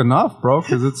don't do enough, bro,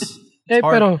 because it's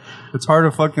hard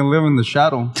to fucking live in the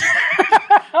shadow.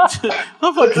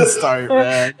 Don't fucking start,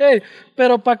 man. Hey,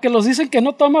 pero pa' que los dicen que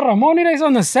no toma Ramón, he's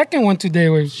on the second one today,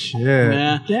 güey. Shit.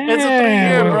 Yeah. Damn. It's a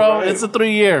 3-year, bro. It's a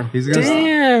 3-year.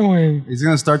 Damn, güey. He's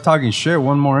gonna start talking shit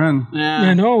one more in. Yeah.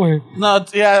 I know, güey. No,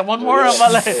 yeah, one more.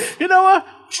 I'm like, you know what?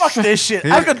 Fuck this shit.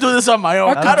 I could do this on my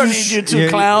own. I don't need you two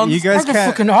clowns. You guys I got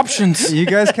can't. fucking options. You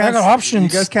guys can't. I got options. You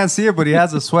guys can't see it, but he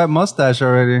has a sweat mustache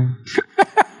already.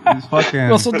 He's fucking.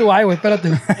 Well, so do I, güey.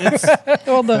 Espérate.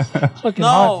 All the fucking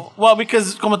hot. No, well,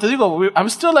 because, como te digo, I'm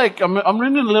still like, I'm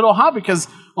running a little hot, because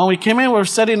when we came in, we're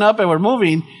setting up and we're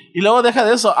moving. Y luego deja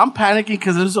de eso, I'm panicking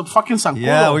because there's a fucking zancudo.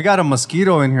 Yeah, we got a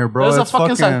mosquito in here, bro. There's a It's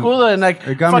fucking zancudo, and like,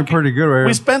 it got me pretty good right here.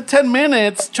 We spent 10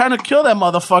 minutes trying to kill that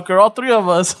motherfucker, all 3 of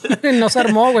us. No se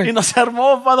armó, güey. Y nos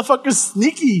armó, motherfucker,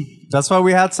 sneaky. That's why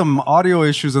we had some audio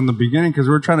issues in the beginning, because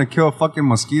we were trying to kill a fucking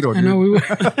mosquito, dude. I know,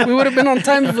 we would have been on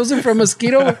time if it wasn't for a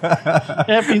mosquito.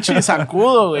 Yeah, pinche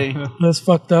zancudo, güey. That's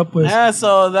fucked up, pues. Yeah,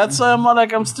 so that's why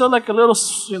I'm still like a little,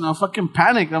 fucking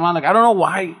panicked. I'm like, I don't know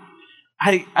why.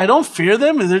 I don't fear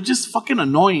them. They're just fucking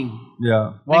annoying.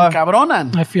 Yeah. Well,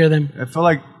 cabronan. I fear them. I feel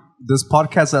like this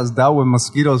podcast has dealt with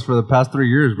mosquitoes for the past 3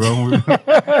 years, bro.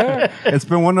 It's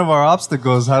been one of our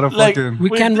obstacles. How to Like, fucking We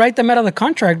can't write them out of the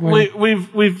contract. When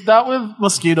We've dealt with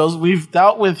mosquitoes. We've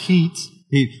dealt with heat.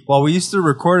 heat. Well, we used to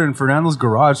record in Fernando's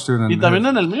garage, dude. Y también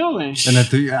en el mío, güey.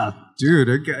 Yeah, dude,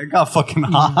 it got fucking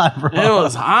hot, bro. It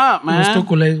was hot, Los man.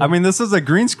 tucules. I mean, this is a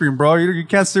green screen, bro. You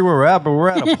can't see where we're at, but we're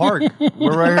at a park.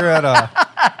 We're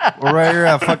right here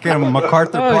at fucking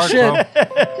MacArthur Oh, Park, shit.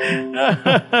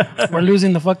 bro. We're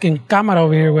losing the fucking camera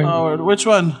over here. When Oh, which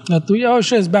one? La tuya, oh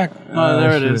shit, it's back. Oh,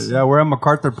 there it Shit. is. Yeah, we're at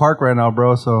MacArthur Park right now,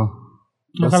 bro. So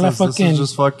Ojalá this fucking is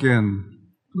just fucking.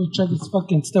 go check. It's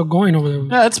fucking still going over there.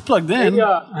 Yeah, it's plugged in. Hey,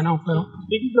 I know, pero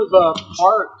speaking of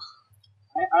parks,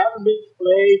 I haven't been to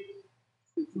play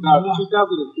since about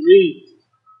 2003.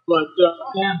 But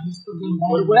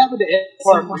what happened to Ed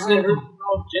Park? I heard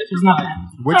about it's not.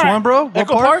 Which one, bro? What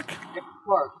Echo Park?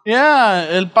 Park. Yeah,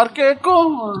 El Parque Echo.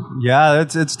 Or- Yeah,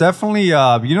 it's definitely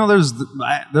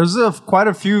there's quite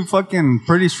a few fucking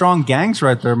pretty strong gangs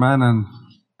right there, man,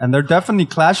 and they're definitely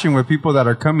clashing with people that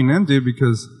are coming in, dude.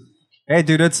 Because hey,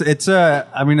 dude, it's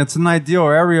an ideal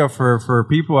area for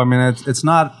people. I mean, it's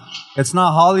not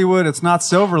Hollywood, it's not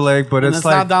Silver Lake, but and it's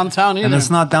not like downtown either. and it's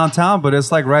not downtown, but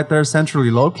it's like right there,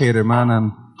 centrally located, man,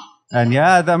 and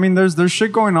yeah, I mean, there's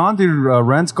shit going on, dude.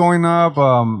 Rent's going up.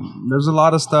 There's a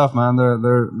lot of stuff, man.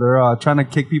 They're trying to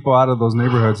kick people out of those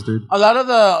neighborhoods, dude. a lot of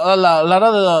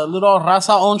the little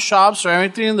raza owned shops or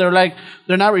everything, they're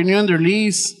not renewing their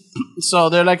lease. So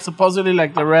they're like supposedly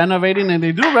like they're renovating, and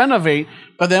they do renovate,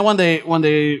 but then when they want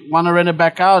to rent it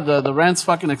back out, the rent's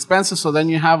fucking expensive. So then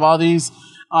you have all these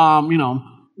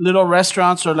little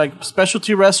restaurants or like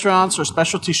specialty restaurants or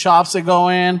specialty shops that go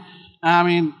in. I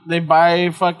mean, they buy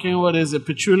fucking, what is it,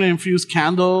 patchouli infused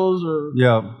candles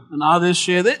Yeah. and all this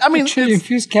shit. Chili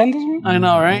infused candles, man? I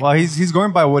know, right? Well, he's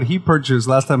going by what he purchased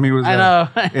last time he was I know.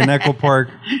 in Echo Park.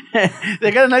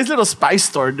 They got a nice little spice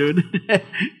store, dude.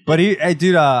 But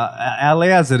LA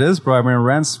as it is, bro. I mean,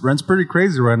 rent's pretty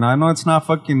crazy right now. I know it's not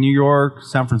fucking New York,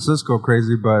 San Francisco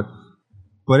crazy, but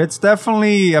it's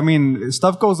definitely. I mean,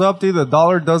 stuff goes up, dude. The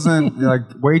dollar doesn't like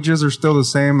wages are still the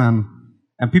same, and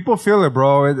people feel it,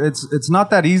 bro. It's not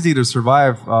that easy to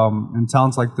survive in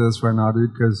towns like this right now,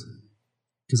 dude. Because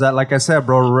like I said,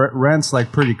 bro, rent's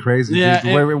like pretty crazy. Yeah,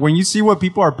 dude. When you see what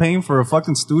people are paying for a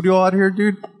fucking studio out here,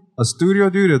 dude, a studio,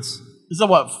 dude, it's It's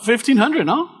what, 1,500,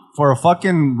 no? for a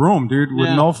fucking room, dude, with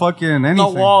Yeah. no fucking anything.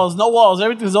 No walls.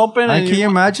 Everything's open. Like, And can you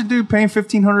imagine, dude, paying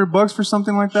 $1,500 for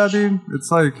something like that, dude?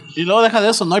 It's like, y luego deja de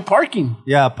eso, no hay parking.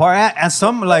 yeah, and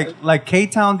some like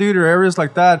K-Town, dude, or areas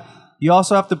like that, you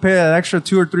also have to pay an extra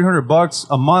 $200 or $300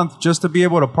 a month just to be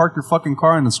able to park your fucking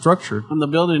car in the structure. In the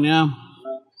building, yeah.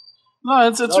 No,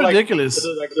 it's ridiculous.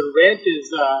 Like the rent is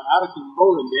out of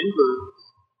control in Denver.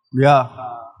 Yeah,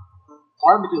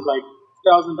 Apartment is like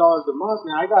 $1,000 a month,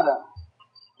 and I got a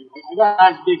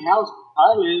nice big house where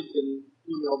I live, and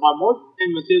my mortgage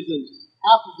payment isn't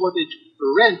half of what they charge for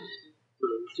rent.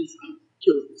 It's just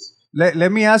ridiculous.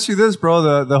 Let me ask you this, bro.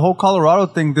 The whole Colorado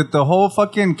thing, did the whole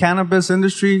fucking cannabis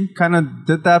industry kind of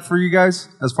did that for you guys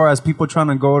as far as people trying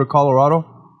to go to Colorado?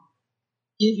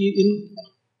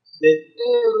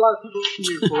 There's a lot of people in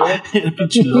here for it.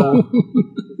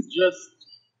 It's just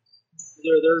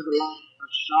there's a lot of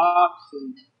shops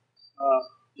and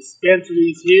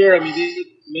dispensaries here. I mean, they did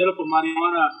medical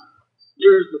marijuana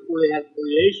years before they had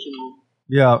recreational.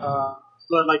 Yeah.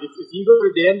 But like if you go to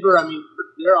Denver, I mean,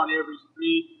 they're on every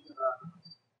street.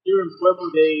 Here in Pueblo,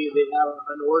 they have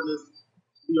an ordinance.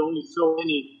 We only so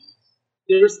many.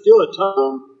 There's still a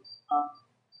ton.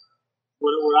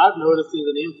 What I've noticed is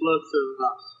an influx of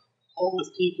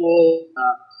homeless people,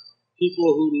 people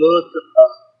who look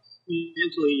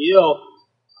mentally ill.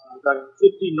 Like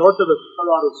 50 north of the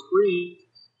Colorado Springs,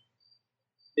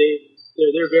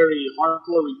 they're very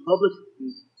hardcore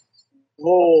Republican. The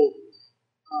whole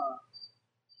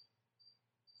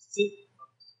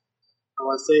I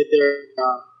want to say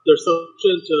their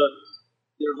solution to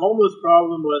their homeless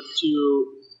problem was to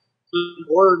put an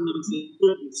ordinance and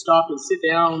couldn't stop and sit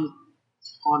down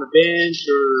on a bench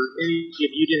or if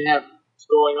you didn't have what's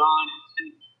going on.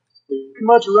 And they pretty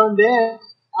much run down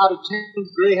out of town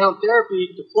Greyhound therapy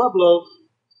to Pueblo,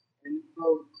 and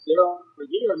they're on for a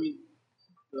year. I mean,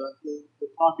 the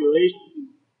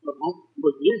population of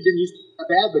homeless here didn't used to be that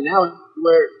bad, but now it's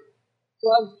where a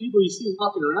lot of people you see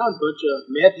walking around, a bunch of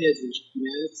meth heads and shit,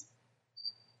 man.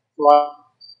 So I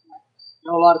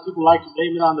know a lot of people like to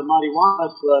blame it on the marijuana,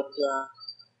 but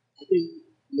I think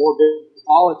more big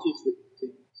politics.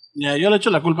 Yeah, yo le echo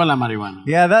la culpa a la marihuana.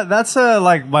 Yeah, that's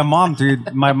like my mom, dude.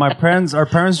 Our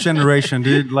parents' generation,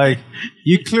 dude. Like,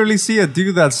 you clearly see a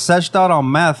dude that's setched out on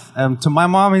meth, and to my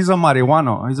mom, he's a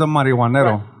marihuano. He's a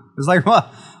marihuanero. Right. It's like,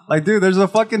 what? Like, dude, there's a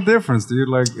fucking difference, dude.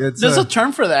 Like, there's a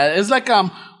term for that. It's like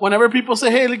whenever people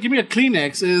say, "Hey, give me a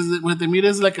Kleenex," is what they mean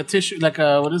is like a tissue, like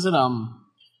a what is it?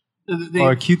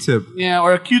 Or a Q-tip. Yeah,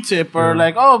 or a Q-tip, or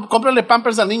like, oh, cómprale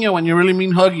Pampers al niño when you really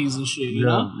mean Huggies and shit. You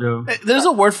know? Yeah. There's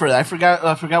a word for that.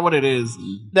 I forgot what it is.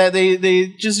 That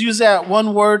they just use that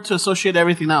one word to associate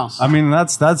everything else. I mean,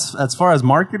 that's as far as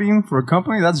marketing for a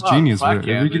company, that's genius. Fuck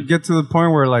yeah, if you could get to the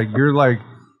point where like you're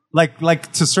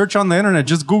like to search on the internet,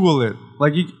 just Google it.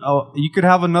 Like you could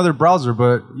have another browser,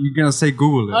 but you're gonna say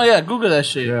Google it. Oh yeah, Google that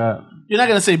shit. Yeah. You're not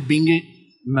gonna say Bing it.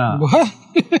 Nah. What?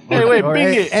 Hey, wait,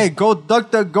 Bing it. Hey, go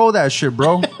DuckDuckGo that shit,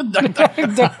 bro.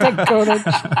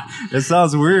 It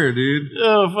sounds weird, dude.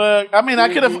 Oh fuck! I mean,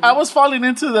 I was falling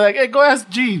into the like, hey, go ask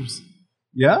Jeeves.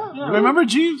 Yeah? Remember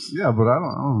Jeeves? Yeah, but I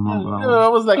don't know. Yeah, I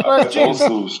was like, go ask Jeeves.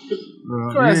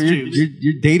 Go ask Jeeves.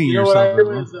 You're dating You know yourself. what I do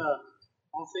bro. is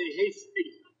I'll say, hey,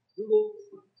 Google.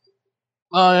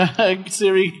 Oh yeah,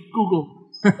 Siri, Google.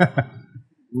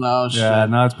 No shit. Yeah,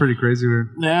 no, it's pretty crazy, dude.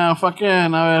 Yeah, fucking. A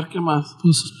ver, ¿qué más?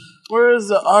 Where is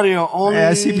the audio? Only. Hey,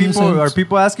 I see people. Are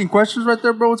people asking questions right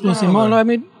there, bro? What's going Simón, on? I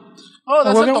mean, Oh,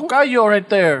 that's We're a gonna- tocayo right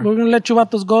there. we're gonna let you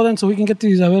vatos go then so we can get to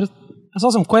these. A ver, I saw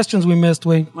some questions we missed,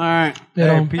 way. All right.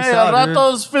 Pero, Hey, peace Hey, al out, dude.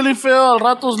 ratos Philly Phil, al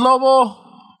ratos Lobo.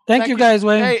 thank you guys,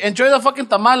 way. Hey, enjoy the fucking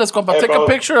tamales, compa. Hey, Take bro. a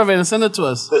picture of it and send it to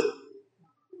us.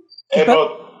 Hey,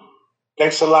 bro.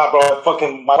 Thanks a lot, bro.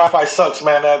 Fucking my Wi-Fi sucks,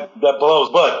 man. That blows.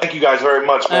 But thank you guys very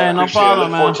much, man. Hey, no Appreciate problem,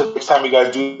 it. Look forward to the next time you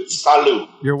guys do. Salud.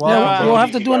 You're Yeah, welcome. we'll bro.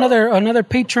 have to do another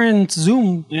Patreon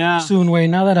Zoom Yeah. soon, way.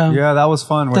 Now that Yeah, that was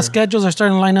fun. the schedules are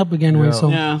starting to line up again, way. Yeah. So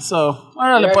Yeah, so.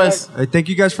 Órale, pues. Hey, thank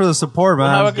you guys for the support, man.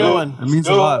 Have a good one. It means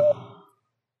a lot.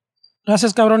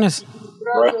 gracias, cabrones.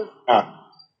 Right?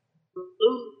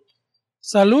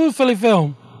 Salud, Philly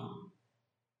Film.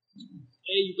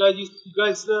 Hey, you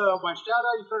guys, my shout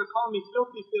out, you started calling me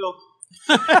Filthy Phil.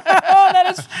 Oh,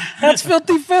 that's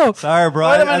Filthy Phil. Sorry, bro.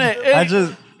 Wait a minute. I Hey,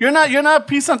 just. You're not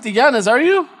P. Santillanes, are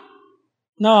you?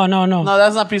 No. No,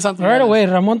 that's not P. Santillanes. Right away,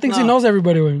 Ramon thinks he No. knows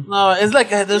everybody, way. No, it's like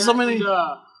there's so many. And,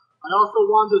 I also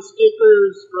won the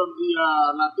stickers from the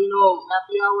Latino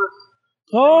Happy Hour.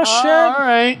 Oh shit! All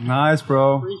right. Nice,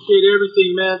 bro. Appreciate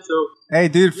everything, man. So, Hey,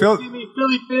 dude, see me,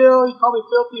 Philly Phil. You call me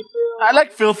Filthy Phil. I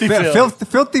like Filthy Phil.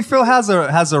 Filthy Phil has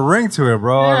a ring to it,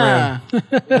 bro. Yeah. You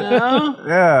know?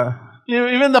 Yeah.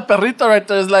 Even the perrito right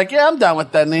there is like, yeah, I'm down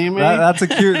with that name, man. That's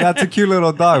a cute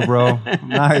little dog, bro.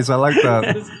 Nice, I like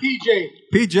that. It's PJ.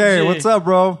 PJ, what's up,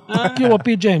 bro? You what,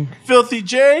 PJ? Filthy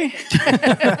J. All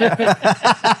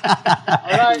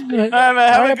right. All right, man.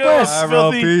 Have All a right, good one. pues. All right,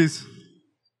 bro, Filthy. peace.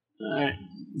 All right.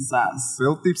 Zaz.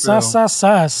 Filthy Phil.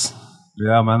 Sas.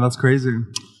 Yeah, man, that's crazy.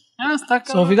 Yeah, está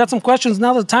So if you got some questions,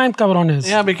 now's the time, cabrones.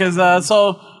 Yeah, because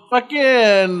so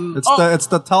fucking. It's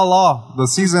the tell law, the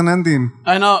season ending.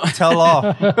 I know. Tell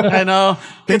law. I know.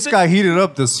 Things got heated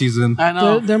up this season. I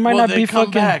know. There might Will not they be come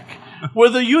fucking- back?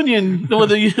 Will the union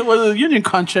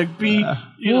contract be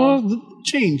Well,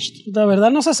 changed? La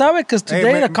verdad no se sabe because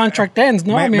today the contract ends.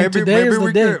 No, I mean today is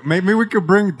the day. Maybe we could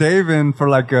bring Dave in for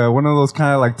like one of those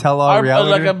kind of like tell law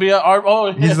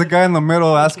reality. He's the guy in the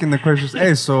middle asking the questions.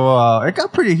 Hey, so it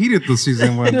got pretty heated this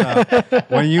season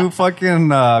when you fucking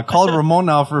called Ramon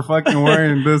out for fucking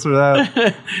wearing this or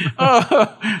that.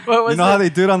 You know how they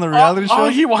do it on the reality show? All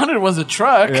he wanted was a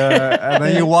truck. Yeah, and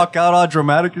then you walk out all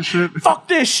dramatic and shit. Fuck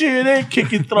this shit, they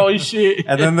kick and throw shit.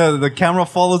 And then the camera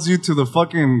follows you to the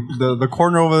fucking the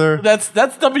corner over there. That's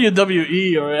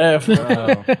WWE or F.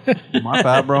 My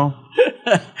bad, bro.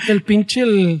 El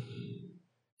pinche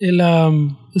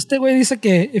este güey dice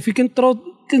que if you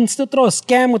can still throw a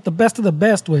scam with the best of the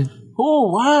best, güey.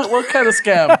 Oh, what kind of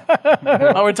scam?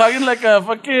 Are we talking like a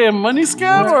fucking money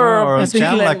scam Or a or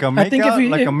scam like a I think if makeout, you-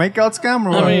 like a makeout scam, or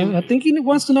what? I think he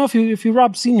wants to know if you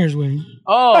rob seniors, güey.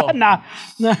 Oh, Nah,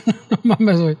 no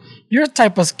mames, güey. You're a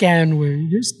type of scam, güey.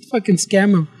 You're fucking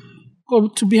scam. Go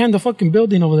to behind the fucking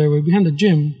building over there, güey, behind the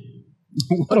gym.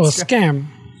 Throw a scam.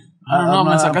 I don't know,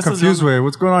 man. I'm Sacaste confused, de- way.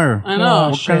 What's going on here? I know.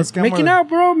 What kind of scam? Making are- out,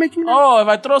 bro. Making out. Oh, if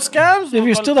I throw scams? If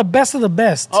you're still the best of the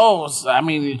best. Oh, I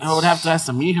mean, I would have to ask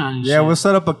the mija and Yeah, shit. we'll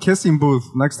set up a kissing booth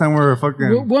next time we're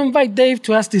fucking. We'll invite Dave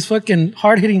to ask these fucking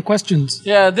hard-hitting questions.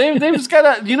 Yeah, Dave's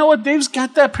got you know what? Dave's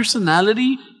got that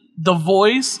personality, the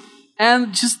voice,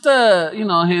 and just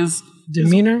his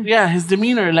Demeanor? his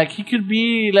demeanor. Like he could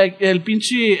be like el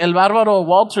bárbaro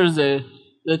Walters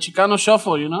the Chicano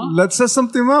Shuffle, you know? Let's set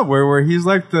something up where he's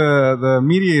like the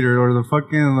mediator or the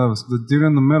fucking the dude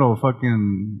in the middle,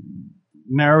 fucking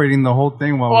narrating the whole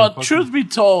thing while Well, we're truth be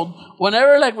told,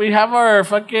 whenever like we have our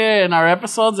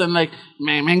episodes and like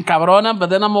me encabrona, but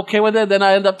then I'm okay with it. Then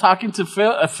I end up talking to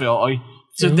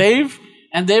Dave,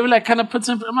 and Dave like kind of puts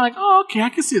in. I'm like, oh, okay, I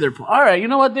can see their point. All right, you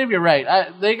know what, Dave, you're right.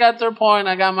 They got their point.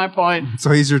 I got my point.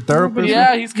 So he's your therapist?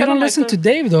 Yeah, he's You kind of don't listen to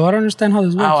Dave, though. I don't understand how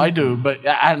this works. Oh, I do, but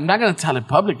I'm not gonna tell it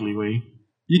publicly, way.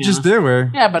 You just did, way.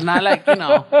 Yeah, but not like I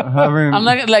mean, I'm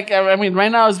not like. I mean, right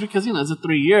now it's because it's a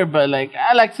 3-year, but like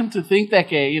I like him to think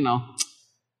that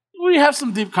we have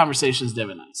some deep conversations, Dave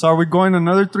and I. so are we going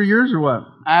another 3 years or what?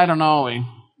 I don't know, way.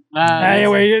 Hey,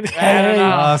 wait, I don't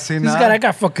know. See, this now, guy, I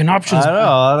got fucking options. I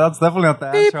know. That's definitely not the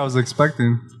answer I was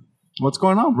expecting. What's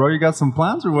going on, bro? You got some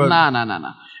plans or what?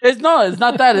 Nah. It's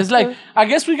not that. It's like I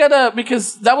guess we gotta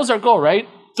because that was our goal, right?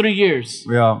 3 years.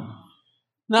 Yeah.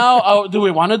 Now, do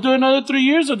we want to do another 3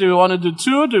 years, or do we want to do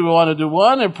 2? Do we want to do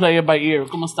 1, or play it by ear?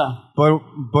 ¿Cómo está?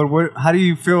 But what, how do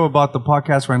you feel about the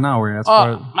podcast right now? Way?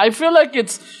 I feel like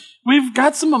we've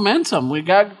got some momentum. We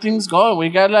got things going. We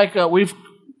got like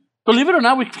believe it or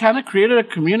not, we kind of created a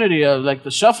community of like the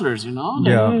shufflers,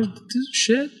 Yeah.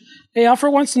 Shit. Hey,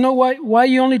 Alfred wants to know why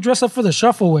you only dress up for the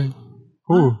shuffle way.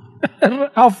 Who?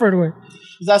 Alfred way.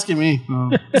 He's asking me.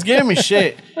 He's giving me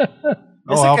shit.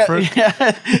 Oh, Alfred?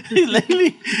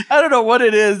 Lately, I don't know what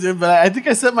it is, dude, but I think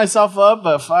I set myself up,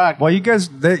 but fuck. Well,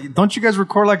 don't you guys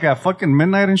record like at fucking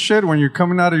midnight and shit when you're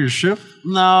coming out of your shift?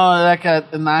 No, like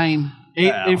at 9.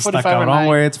 8:45 or 9.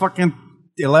 Way. It's fucking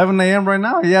 11 a.m. right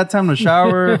now. You had time to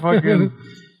shower, fucking.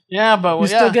 Yeah, but You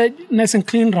still get nice and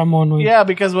clean, Ramon. Way. Yeah,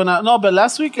 because but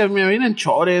last week me vine en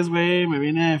chores, güey. Me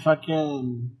vine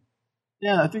fucking.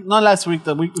 Yeah, I think not last week,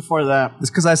 the week before that.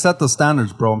 It's because I set the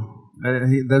standards, bro.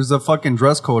 There's a fucking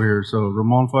dress code here, so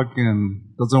Ramon fucking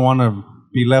doesn't want to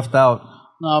be left out.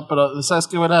 No, pero ¿sabes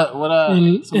qué?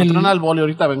 Se me trona el boli,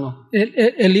 ahorita vengo.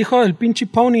 El hijo del pinche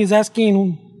pony is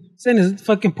asking, saying his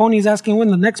fucking pony is asking when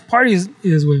the next party is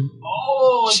way.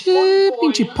 Oh, Shit,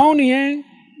 pinche pony, eh?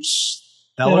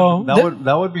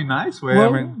 That would be nice, way.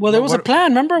 Well, there was a plan.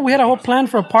 Remember, we had a whole plan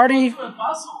for a party.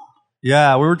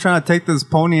 Yeah, we were trying to take this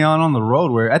pony out on the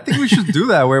road. Where I think we should do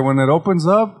that. Where when it opens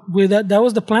up, That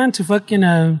was the plan to fucking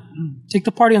take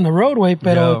the party on the roadway,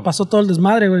 pero pasó todo el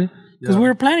desmadre, güey. Because we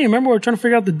were planning. Remember, we were trying to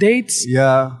figure out the dates.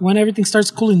 Yeah. When everything starts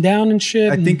cooling down and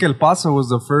shit. I think El Paso was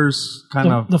the first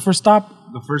the first stop.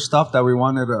 The first stop that we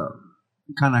wanted to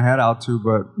kind of head out to,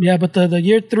 but yeah, but the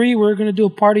year 3 we're gonna do a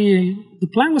party. The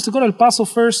plan was to go to El Paso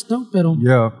first, no, pero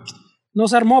yeah, no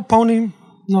se armó, pony.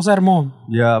 No se armó.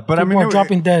 Yeah, but People are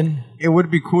dropping dead. It would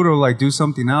be cool to like do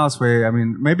something else. Where I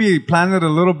mean, maybe plan it a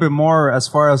little bit more as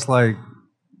far as like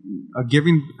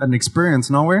giving an experience.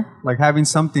 No way, like having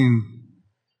something.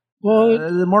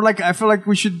 Well, more like I feel like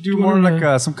we should do more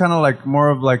like some kind of like more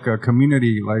of like a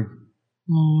community, like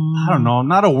I don't know,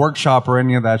 not a workshop or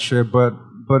any of that shit, but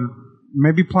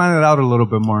maybe plan it out a little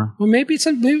bit more. Well,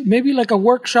 maybe like a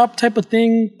workshop type of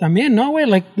thing. También, no way.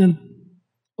 Like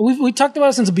we talked about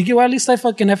it since the beginning. Well, at least I've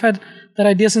had that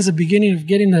idea since the beginning of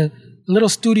getting a little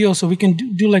studio so we can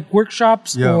do like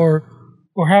workshops or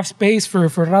have space for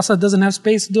Raza doesn't have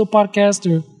space to do a podcast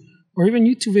or even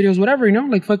YouTube videos, whatever, you know,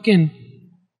 like fucking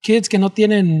kids que no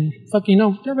tienen fucking, you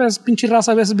know, ya ves, pinche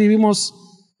Raza, a veces vivimos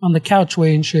on the couch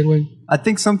way and shit way. I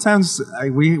think sometimes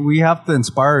we have to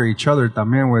inspire each other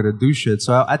también way to do shit.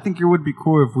 So I think it would be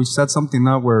cool if we set something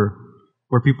up where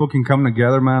people can come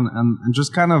together, man, and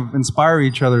just kind of inspire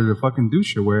each other to fucking do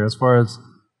shit. Where as far as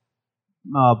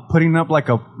putting up like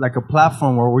a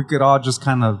platform where we could all just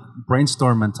kind of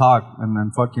brainstorm and talk and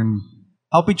then fucking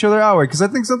help each other out. Because I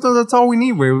think sometimes that's all we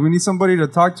need. We need somebody to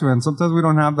talk to, and sometimes we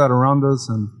don't have that around us.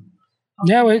 And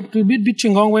yeah, it would be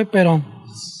chingón, way, pero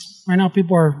right now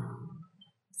people are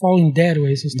falling dead,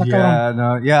 way. So está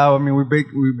cabrón. I mean, we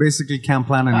basically can't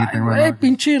plan anything right now.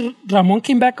 Pinche Ramon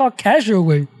came back all casual,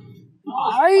 way.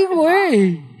 Ay,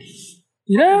 güey.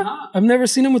 Yeah, I've never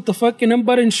seen him with the fucking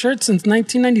unbuttoned shirt since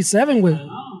 1997, güey.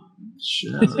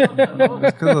 Shit. It's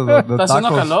because of the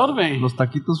tacos. Calor, los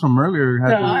taquitos from earlier.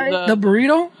 The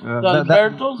burrito?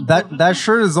 That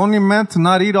shirt is only meant to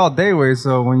not eat all day, way.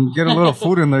 So when you get a little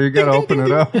food in there, you gotta open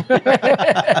it up.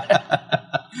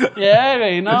 Yeah,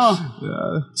 güey, no.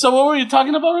 Yeah. So what were you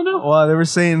talking about right now? Well, they were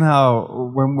saying how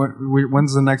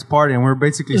when's the next party, and we're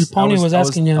basically. The pony was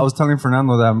asking you. I was telling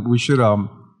Fernando that we should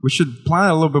plan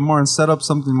it a little bit more and set up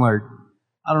something like,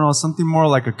 I don't know, something more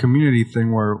like a community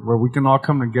thing where we can all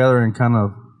come together and kind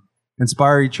of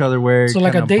inspire each other way. So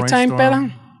like a daytime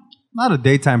peda? Not a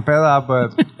daytime peda,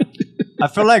 but I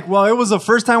feel like, well, it was the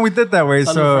first time we did that way,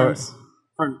 so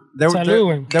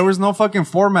there was no fucking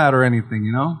format or anything,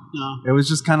 you know? No. It was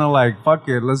just kind of like, fuck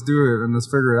it, let's do it and let's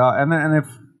figure it out. And if,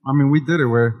 I mean, we did it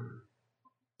where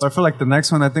But I feel like the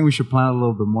next one, I think we should plan a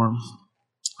little bit more.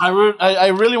 I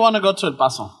really want to go to El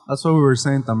Paso. That's what we were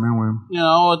saying también, güey. You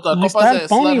know, with the Least Copas that de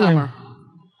pony, Sledgehammer.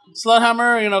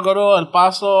 Sledgehammer, you know, go to El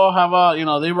Paso, have a, you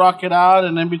know, they rock it out,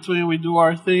 and in between we do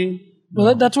our thing.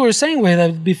 Well, that's what we're saying, way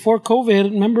that before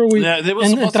COVID, remember we Yeah, they were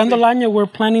supposed to entrando be- el año, we're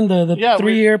planning the Yeah,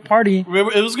 3-year party,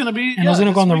 It was going to be... and it was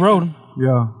gonna go on the road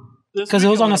Yeah. because it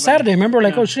was on a Saturday. Remember,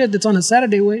 like, oh shit, it's on a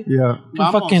Saturday, way. Yeah.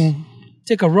 Can fucking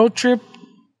take a road trip,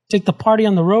 take the party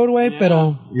on the roadway,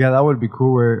 pero Yeah, that would be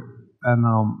cool. Where and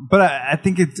but I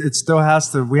think it still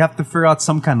has to. We have to figure out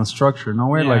some kind of structure. No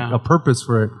way, Yeah. like a purpose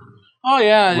for it. Oh,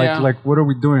 yeah, yeah. Like what are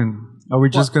we doing? Are we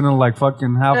just gonna like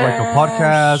fucking have like a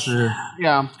podcast or?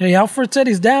 Yeah. hey, Alfred said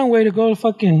he's down, way to go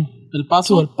fucking El to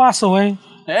Paso. El Paso, eh?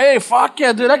 Hey, fuck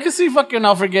yeah, dude. I can see fucking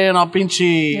Alfred getting all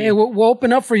pinchy. Hey, we'll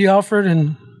open up for you, Alfred,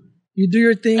 and you do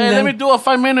your thing. Hey, then. let me do a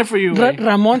 5-minute for you.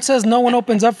 Ramon says no one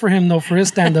opens up for him though for his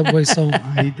stand-up way, so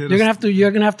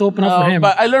you're gonna have to open up for him.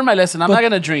 But I learned my lesson. I'm not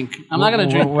gonna drink. I'm not gonna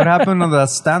drink. What happened to the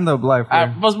stand-up life? Where?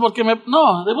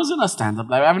 No, it wasn't a stand-up.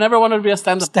 Like, I've never wanted to be a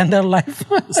stand-up. Stand-up life.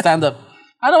 Stand-up.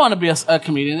 I don't want to be a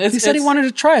comedian. He said he wanted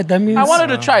to try it. That means I wanted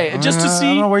to try it just to I see.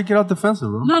 don't know why you get out defensive,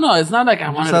 bro. No, it's not like I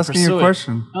wanted to asking pursue you a it.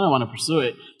 question. I don't want to pursue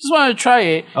it. Just wanted to try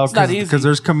it. It's not easy. Because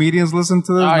there's comedians listening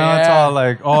to this. Oh, Now it's yeah. all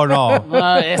like, oh no.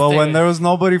 But when there was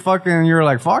nobody fucking, you were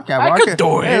like, fuck yeah, bro. I could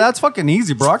do Hey, it. that's fucking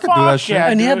easy, bro. I could do Fuck that shit.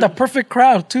 yeah. and he had the perfect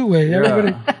crowd too, way.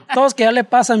 Everybody, todos que ya le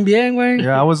pasan bien, güey.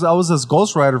 Yeah, I was his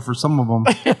ghostwriter for some of them.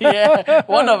 Yeah,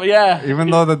 one of yeah.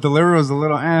 Even though the delivery was a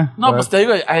little No, but te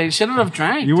digo, I shouldn't have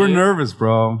drank. you were dude. nervous,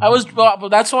 bro. I was, but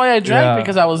that's why I drank Yeah.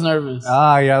 because I was nervous.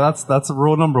 Yeah, that's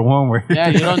rule number one. Where Yeah,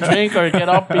 you don't drink or get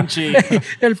up, pinchy.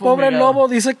 El pobre Fumigado. Lobo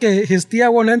dice que his tía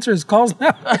won't answer his calls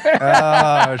now.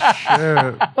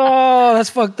 shit. Oh, that's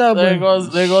fucked up, There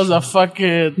güey. goes a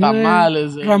fucking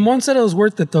tamales. eh. Ramon said it was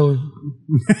worth it though.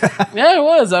 Yeah, it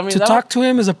was. I mean, To talk to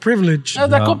him is a privilege. that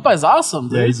compa is awesome,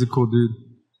 dude. Yeah, he's a cool dude.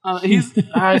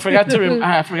 I forgot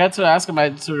to ask him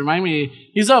to remind me.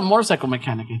 He's a motorcycle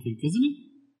mechanic, I think, isn't he?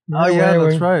 Oh yeah, way,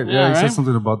 that's way. right. Yeah, Yeah, he said right?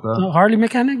 something about that. A Harley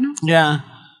mechanic, no? Yeah,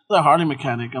 he's a Harley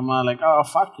mechanic. I'm like, oh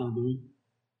fuck yeah, dude.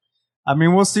 I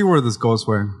mean, we'll see where this goes.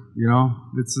 Where you know,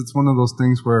 it's one of those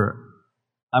things where,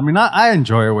 I mean, I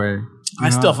enjoy it. Way I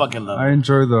still fucking love I it.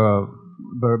 enjoy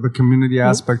the community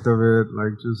aspect of it,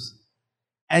 like just,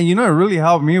 and you know, it really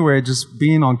helped me. Way just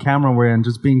being on camera, way and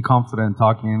just being confident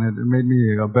talking, and it made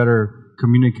me a better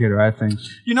communicator. I think.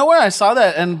 You know where I saw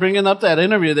that and bringing up that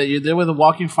interview that you did with the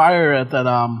Walking Fire at that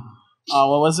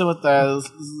what was it with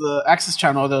the Access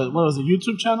channel, what was it,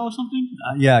 YouTube channel or something?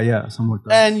 Yeah, something like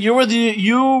that. And you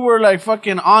were like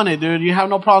fucking on it, dude. You have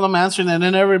no problem answering it. And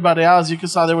then everybody else, you could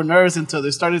saw they were nervous until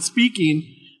they started speaking.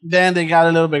 Then they got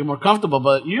a little bit more comfortable.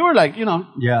 But you were like,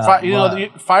 Yeah,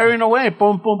 firing away,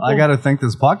 boom, boom, boom. I got to thank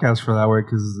this podcast for that way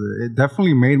because it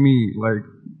definitely made me like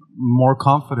more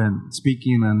confident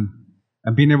speaking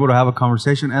and being able to have a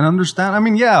conversation and understand. I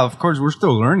mean, yeah, of course, we're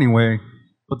still learning way,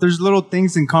 but there's little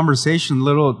things in conversation,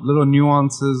 little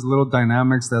nuances, little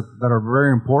dynamics that are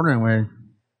very important way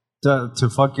to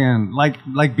fucking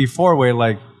like before way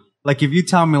like if you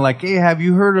tell me like, hey, have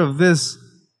you heard of this?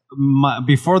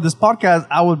 Before this podcast,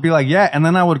 I would be like, yeah, and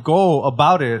then I would go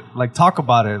about it, like talk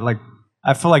about it. Like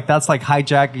I feel like that's like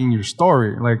hijacking your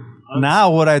story. Like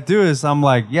now, what I do is I'm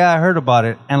like, yeah, I heard about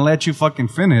it, and let you fucking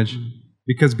finish.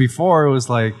 Because before it was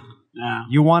like, Yeah.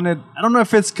 you wanted. I don't know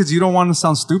if it's because you don't want to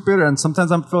sound stupid, and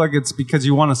sometimes I feel like it's because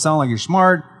you want to sound like you're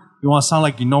smart. You want to sound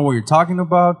like you know what you're talking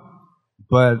about,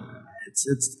 but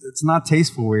it's not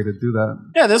tasteful way to do that.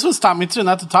 Yeah, this was taught me too,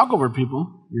 not to talk over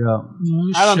people. Yeah.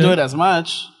 I don't do it as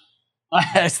much.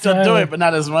 I still do it, but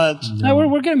not as much. Yeah,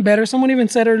 we're getting better. Someone even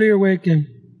said earlier, güey, que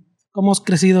como hemos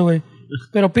crecido, güey.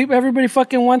 Pero everybody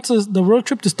fucking wants the road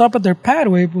trip to stop at their pad,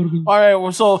 güey. All right,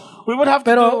 well, so we would have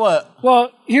to do what? Well,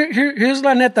 here's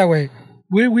la neta, güey.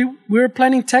 We were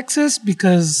planning Texas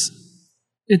because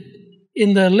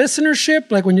in the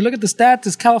listenership, like when you look at the stats,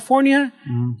 it's California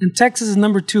and Texas is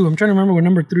number 2. I'm trying to remember what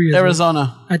number 3 is.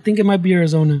 Arizona. I think it might be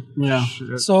Arizona. Yeah.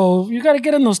 So you got to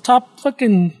get in those top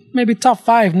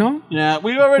 5, no? Yeah,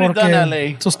 we've already done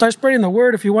LA. So start spreading the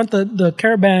word if you want the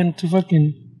caravan to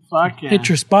fucking Fuck yeah. hit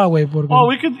your spot, way. Well,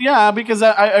 we could, yeah, because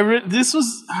this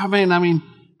was, I mean,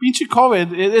 pinchy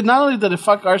COVID, it not only did it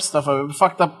fuck our stuff up, it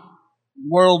fucked up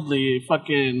worldly,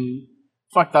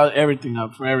 fucked out everything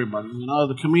up for everybody. You know,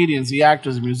 the comedians, the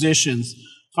actors, the musicians,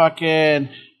 fucking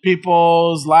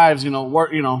people's lives,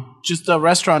 work, just the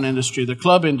restaurant industry, the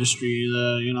club industry,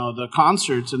 the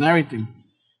concerts and everything.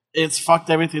 It's fucked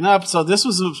everything up. So this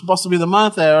was supposed to be the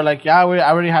month that, like, yeah, I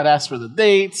already had asked for the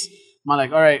dates. I'm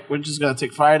like, all right, we're just gonna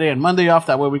take Friday and Monday off.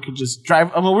 That way we could just drive.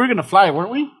 I mean, we were gonna fly,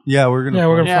 weren't we? Yeah, we're gonna. Yeah,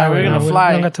 we're gonna Yeah, fly. we're right gonna now. fly.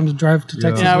 We don't got time to drive to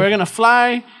Texas. Yeah, we're gonna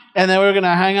fly, and then we're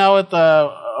gonna hang out with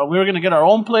we were gonna get our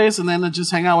own place, and then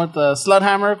just hang out with the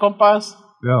Sludhammer compas.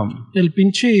 Yeah. El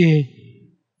pinche.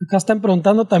 Acá están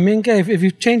preguntando también que if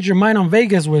you change your mind on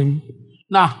Vegas, güey.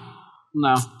 Nah,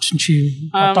 no. Pinche.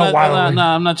 I'm está wild, güey.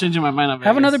 I'm not changing my mind on Vegas.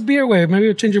 Have another beer, güey. Maybe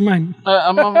you'll change your mind.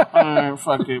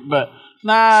 Fuck it, but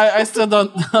nah, I still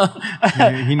don't.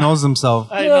 He knows himself.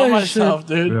 I know Oh, myself,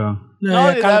 dude. Yeah.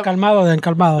 No, that- calmado, then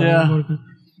calmado. Yeah. güey.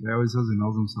 He always says he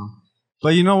knows himself.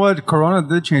 But you know what? Corona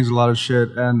did change a lot of shit,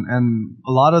 and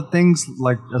a lot of things,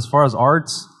 like as far as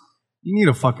arts, you need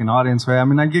a fucking audience, right? I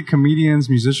mean, I get comedians,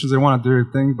 musicians, they want to do their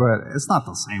thing, but it's not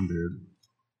the same, dude.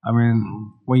 I mean,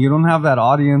 when you don't have that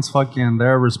audience fucking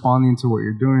there responding to what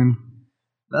you're doing,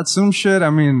 that's some shit. I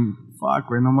mean, fuck,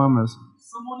 güey, no mames.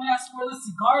 Someone asked where the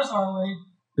cigars are, güey.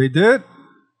 They did?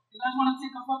 You guys want to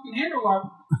take a fucking hit or what?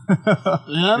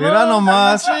 Era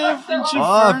nomás.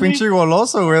 Ah, pinche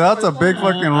goloso, güey. That's a big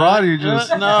fucking rod you just.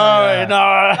 No.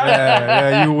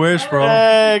 Yeah, you wish, bro.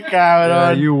 Hey, Yeah,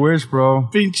 cabrón. you wish, bro.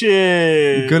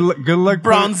 Pinche. Good luck.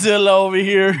 Bronzilla over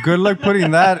here. Good luck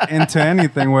putting that into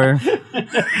anything, way.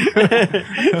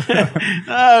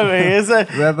 Oh, man, it's a,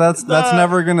 That's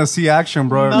never gonna see action,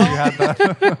 bro. If you had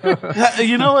that.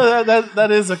 you know what?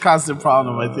 That is a constant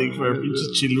problem, I think, for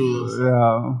pinche chiludos.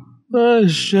 Yeah. Oh,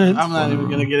 shit. I'm not even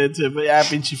gonna get into it, but yeah,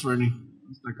 pinche Fernie.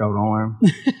 Está cabrón,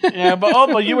 güey. Yeah,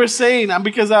 but you were saying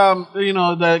because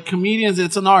the comedians,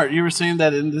 it's an art. You were saying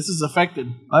that this is affected.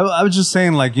 I was just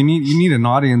saying, like, you need an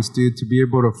audience, dude, to be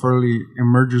able to fully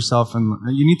immerse yourself, and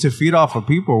you need to feed off of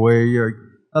people.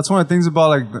 That's one of the things about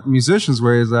like the musicians,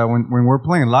 where is that when we're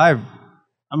playing live,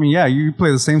 I mean, yeah, you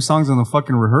play the same songs in the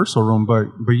fucking rehearsal room, but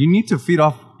you need to feed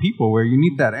off people, where you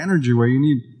need that energy, where you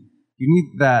need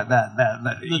that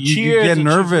you cheers get that you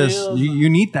nervous. feel. You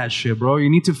need that shit, bro. You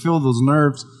need to feel those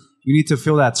nerves. You need to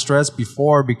feel that stress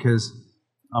before, because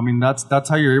I mean that's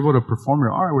how you're able to perform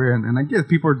your art. And I get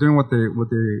people are doing what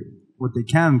they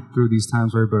can through these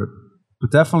times, right? But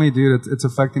definitely, dude, it's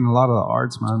affecting a lot of the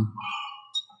arts, man.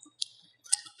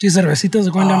 These cervecitas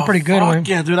are going down pretty good, Fuck güey.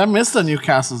 yeah, dude, I miss the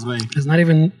Newcastles, way. It's not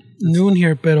even noon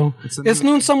here, pero it's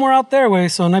noon somewhere out there,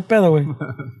 güey, so no hay pedo, güey.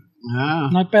 Yeah.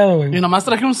 No hay pedo, güey. Y nomás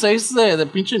traje un 6 de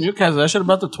pinche Newcastle. I should have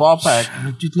brought the 12-pack.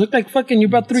 You look like fucking, you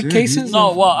brought 3 cases.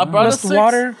 No, well, I brought a less 6.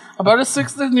 water. I brought a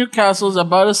 6 de Newcastles. I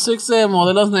brought a 6 de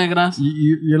Modelos Negras.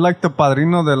 You're like the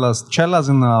padrino de las chelas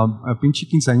in a pinche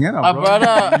quinceañera, I bro. brought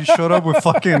a- You showed up with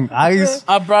fucking ice.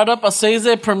 I brought up a 6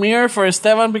 de Premier for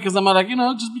Esteban because I'm like,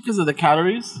 just because of the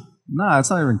calories. Nah, it's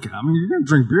not even. I mean, you're gonna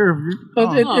drink beer.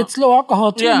 But it's low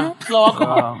alcohol, too, Yeah, no? low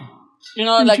alcohol.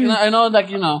 I'm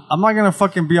not gonna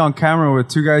fucking be on camera with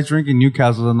 2 guys drinking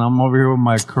Newcastle and I'm over here with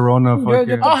my Corona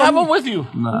fucking. I'll have them with you.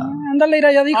 Nah. Ándale,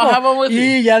 mira, ya dijo. I'll have one with you.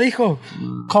 Y ya dijo.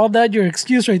 Call that your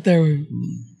excuse right there, güey.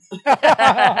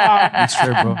 It's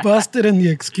straight, bro. Busted in the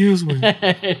excuse, güey.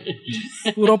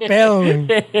 Puro pedo,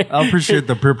 güey. I appreciate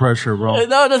the peer pressure, bro.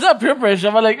 No, that's not peer pressure.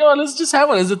 I'm like, let's just have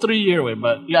one. It's a 3-year way,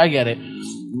 but yeah, I get it.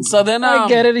 So then I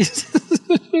get it.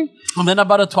 And then I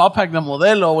bought a 12-pack de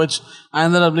Modelo, which I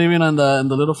ended up leaving in the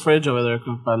little fridge over there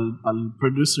para el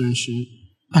producer and shit.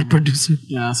 My producer.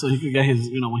 Yeah, so he could get his,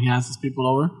 when he has his people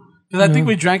over. Because I think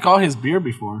we drank all his beer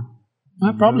before.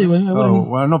 I probably will. Oh,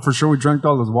 well, I know for sure we drank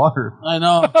all this water. I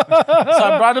know. So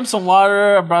I brought him some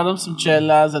water, I brought him some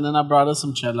chelas, and then I brought us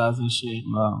some chelas and shit.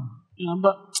 Wow.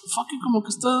 But fucking como que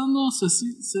está dando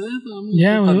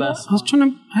Yeah, güey. I was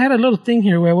trying to. I had a little thing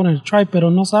here where I wanted to try, pero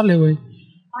no sale, güey.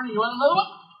 You want another one?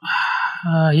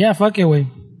 Yeah, fuck it, güey.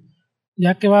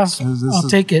 Ya que vas, I'll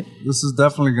take it. This is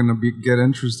definitely gonna get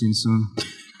interesting soon.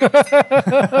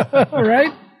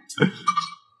 Right?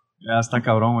 Yeah, está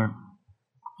cabrón, güey.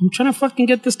 I'm trying to fucking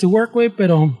get this to work, güey,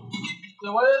 pero. Te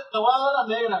voy a dar la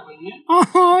negra, güey.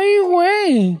 Ay,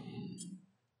 güey.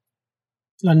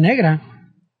 La negra.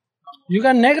 You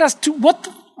got negras too. What?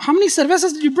 How many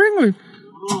cervezas did you bring, güey?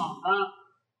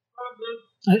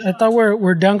 I thought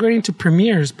we're downgrading to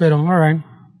premieres, pero all right.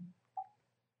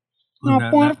 La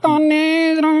puerta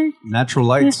negra. Natural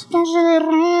lights. Está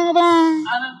cerrada.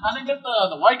 I didn't get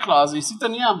the White Claws. Y sí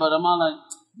tenían, but I'm not like...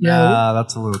 Yeah,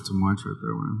 that's a little too much right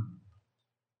there, man.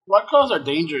 White Claws are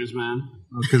dangerous, man.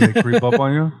 Because they creep up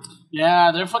on you?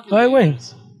 Yeah, they're fucking Wait.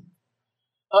 dangerous.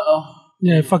 Uh-oh.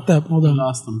 Yeah, I fucked up. Hold on.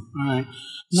 Lost them. All right.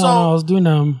 No, I was doing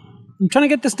I'm trying to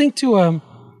get this thing to let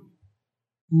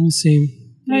me see.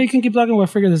 No, you can keep talking. We'll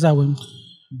figure this out. When.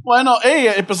 Bueno,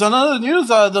 hey, pues another news.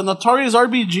 The notorious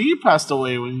RBG passed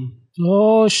away. When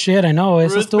Oh shit! I know.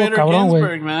 Eso Ruth estuvo Bader cabrón, güey.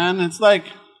 Ginsburg, man. It's like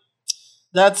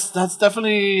that's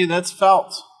definitely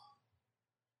felt.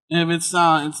 If it's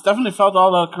definitely felt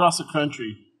all across the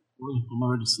country. Wait, I'm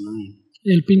already slurring.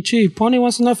 El pinche Pony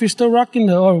wants to know if you're still rocking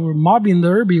or mobbing the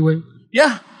Irby way.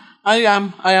 Yeah, I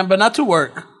am, but not to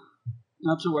work.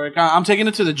 Not to work. I'm taking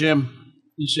it to the gym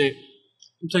and shit.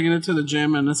 I'm taking it to the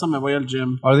gym, and that's on my way al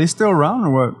gym. Are they still around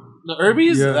or what? The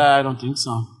Irbies? Yeah. I don't think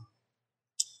so.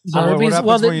 The what Irby's, happens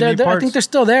well, when you need I parts? think they're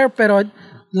still there, but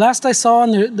last I saw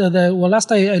on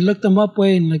last I looked them up,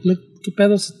 way and like look, ¿qué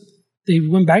pedos? They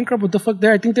went bankrupt. What the fuck?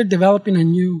 There, I think they're developing a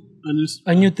new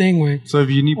thing, way. So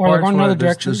if you need Or parts, going what, another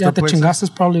there's direction. still Yeah, the places?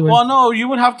 Chingasas probably, way. Well, no, you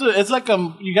would have to. It's like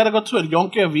you got to go to El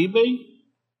Yonke of eBay.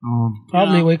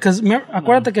 Probably, way. Because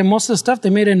acuérdate que most of the stuff they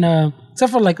made in,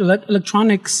 except for like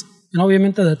electronics and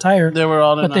obviamente the tire. They were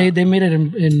all in. But they made it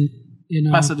in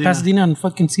Pasadena on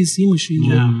fucking CC machines.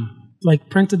 Yeah. Like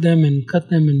printed them and cut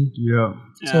them and Yeah.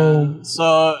 so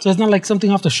it's not like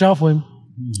something off the shelf, way.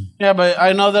 Yeah, but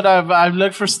I know that I've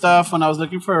looked for stuff when I was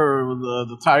looking for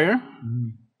the tire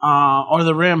or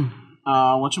the rim.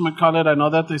 Whatchamacallit, I know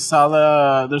that they sell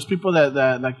there's people that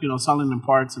like, you know, selling them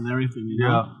parts and everything, you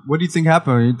know? Yeah. What do you think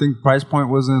happened? You think price point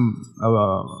wasn't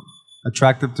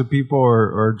attractive to people,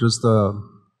 or just the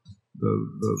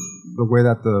way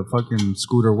that the fucking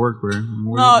scooter worked, right?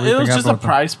 No, it was just the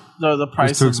price. The price.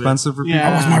 It was too of expensive for people. Yeah.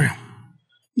 That was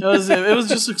Mario. It was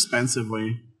just expensive,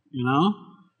 way, you know.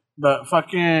 But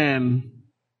fucking,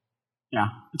 yeah,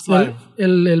 it's like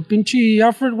El pinche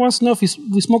Alfred wants to know if we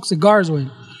smoke cigars, way.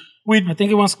 I think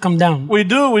he wants to come down. we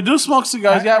do smoke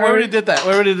cigars. Yeah, we already did that.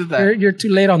 You're too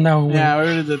late on that one. Yeah, we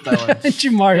already did that one.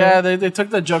 Pinche Mario. Yeah, they took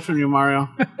that joke from you, Mario.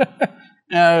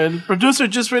 Yeah, the producer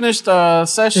just finished a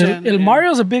session. El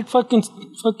Mario's a big fucking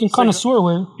connoisseur,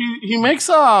 way. He makes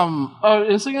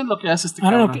enseña lo que hace este I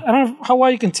don't know how well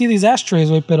you can see these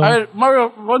ashtrays, way, pero A ver,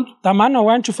 Mario, ta mano,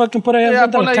 why don't you fucking put it yeah,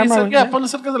 frente a la ponle cámara, güey? ponle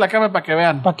cerca de la cámara para que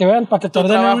vean. Para que vean, para que te Tu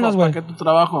ordenen trabajo, unas, para güey. que tu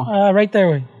trabajo. Right there,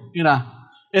 way. Mira,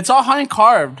 it's all hand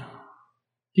carved.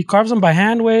 He carves them by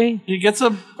hand, way. He gets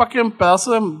a fucking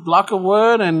pedazo de block of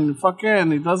wood and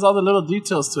fucking he does all the little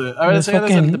details to it. A ver, Yes, enseña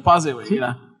fucking- el deposit, güey.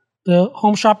 Mira. The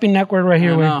home shopping network right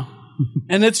here, I way. know.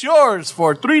 And it's yours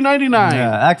for $3.99.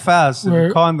 Yeah, act fast.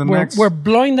 We're calling the next. We're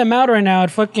blowing them out right now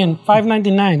at fucking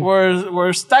 $5.99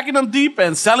 We're stacking them deep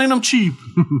and selling them cheap.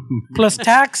 plus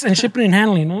tax and shipping and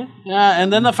handling, no? Yeah,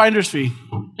 and then the finder's fee.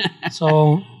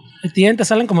 So at the end te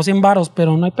salen como 100 baros,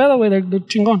 pero no hay pedo, güey. They're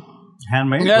chingón.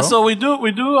 Handmade, Yeah, bro. so we do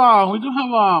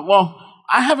have well,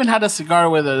 I haven't had a cigar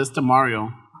with it. It's the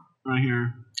Mario right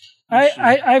here.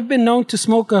 I've been known to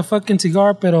smoke a fucking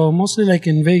cigar, pero mostly like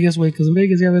in Vegas, güey, because in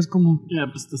Vegas ya ves como Yeah,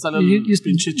 pues te sale you, el you,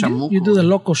 pinche chamuco. you do the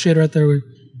local shit right there, güey.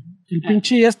 El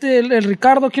pinche el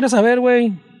Ricardo quiere saber,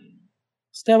 güey.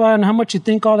 Esteban, how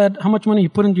much money you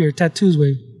put into your tattoos,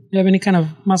 güey? You have any kind of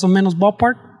más o menos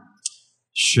ballpark?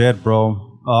 Shit, bro.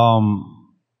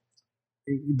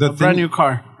 The Brand new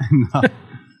car.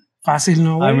 Fácil,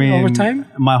 no, güey. I mean, Over time?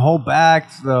 my whole back,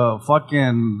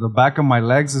 the back of my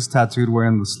legs is tattooed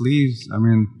wearing the sleeves. I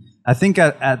mean, I think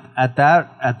at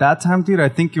that time, dude, I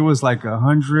think it was like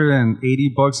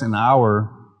 $180 an hour.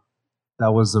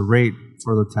 That was the rate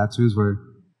for the tattoos. Where,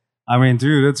 I mean,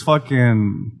 dude, it's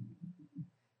fucking.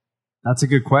 That's a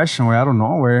good question. Where I don't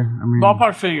know where. I mean,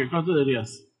 Ballpark figure. ¿Cuánto dirías?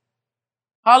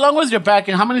 How long was your back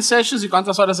and how many sessions? ¿Y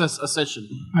cuántas horas a session?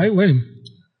 Right, wait.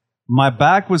 my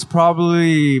back was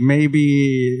probably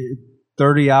maybe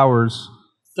 30 hours.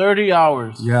 30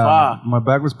 hours. Yeah, Fuck. my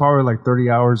back was probably like 30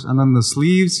 hours. And then the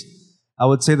sleeves, I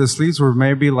would say the sleeves were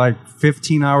maybe like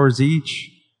 15 hours each.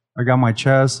 I got my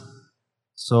chest.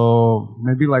 So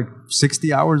maybe like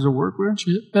 60 hours of work with.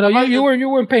 But you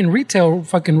weren't paying retail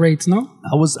fucking rates, no?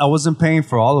 I wasn't paying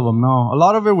for all of them. No, a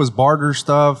lot of it was barter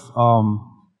stuff.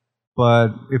 But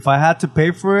if I had to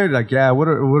pay for it, like yeah, it would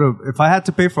have. If I had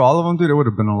to pay for all of them, dude, it would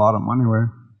have been a lot of money.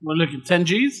 Where We're looking 10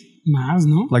 G's? Mas,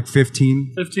 no? like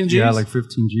 15. 15 G's? Yeah, like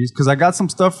 15 G's. Because I got some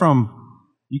stuff from.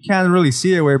 You can't really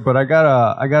see it, but I got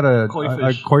a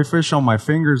koi fish on my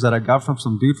fingers that I got from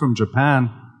some dude from Japan.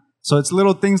 So it's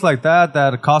little things like that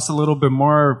cost a little bit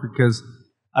more because,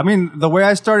 I mean, the way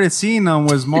I started seeing them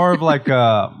was more of like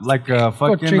a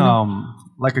fucking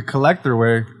like a collector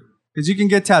way, because you can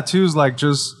get tattoos like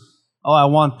just I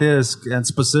want this and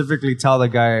specifically tell the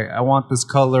guy I want this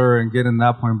color and get in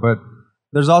that point, but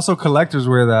there's also collectors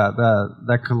where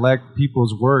that collect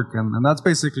people's work and that's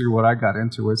basically what I got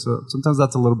into it. So sometimes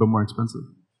that's a little bit more expensive.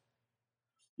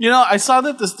 You know, I saw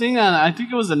that this thing, and I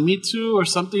think it was in Me Too or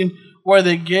something, where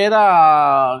they get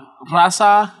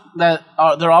raza that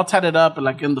they're all tatted up,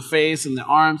 like in the face and the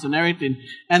arms and everything,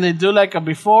 and they do like a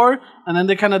before, and then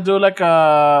they kind of do like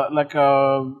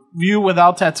a view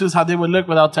without tattoos, how they would look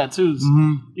without tattoos,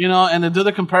 you know, and they do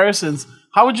the comparisons.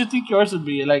 How would you think yours would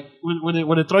be? Like,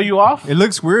 would it throw you off? It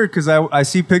looks weird because I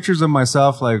see pictures of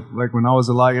myself like when I was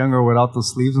a lot younger without the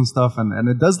sleeves and stuff, and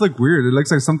it does look weird. It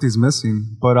looks like something's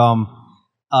missing. But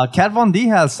Kat Von D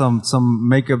has some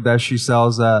makeup that she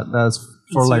sells that's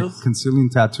for like concealing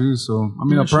tattoos. So I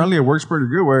mean, apparently it works pretty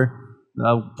good. Where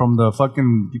from the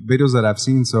fucking videos that I've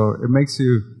seen, so it makes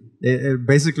you. It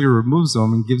basically removes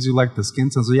them and gives you like the skin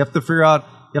tone. So you have to figure out,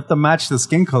 you have to match the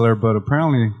skin color. But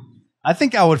apparently, I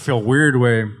think I would feel weird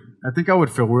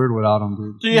without them,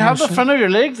 dude. Do you have the front of your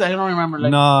legs? I don't remember.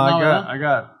 Like, no, I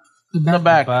got the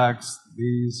back. Backs,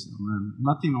 these, and then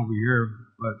nothing over here.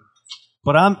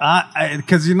 But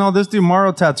because this dude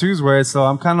Mario tattoos, right? So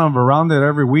I'm kind of around it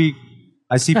every week.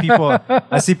 I see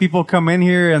people come in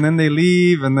here and then they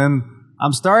leave, and then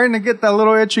I'm starting to get that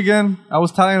little itch again. I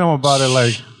was telling them about it,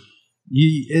 like.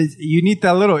 You need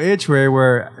that little itch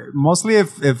where mostly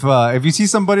if you see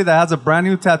somebody that has a brand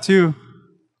new tattoo,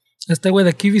 that's the way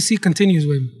the QVC continues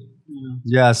with.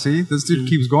 Yeah, see, this dude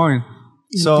keeps going.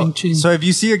 So if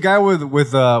you see a guy with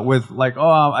like,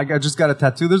 oh, I just got a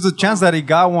tattoo, there's a chance that he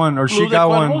got one or she got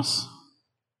one. El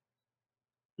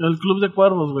Club de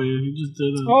Cuervos, güey. He just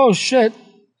did it. Oh shit.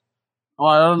 Oh,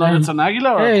 I don't know if it's an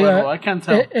águila or a cuervo. I can't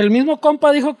tell. El mismo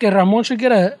compa dijo que Ramón should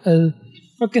get a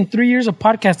fucking 3 years of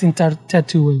podcasting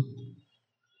tattoo, güey.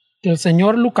 El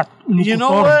señor Locutor. You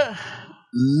know what?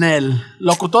 Nel.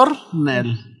 Locutor?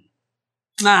 Nel.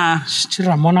 Nah.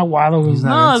 Ramón Aguado, güey.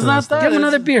 No, it's not that. Give him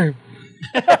another beer.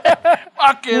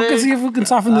 Fuck it. We can see if we can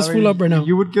soften this fool up right now.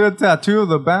 You would get a tattoo of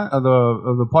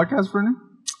the podcast for him?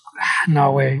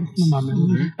 No way. No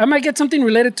mames. I might get something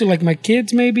related to like my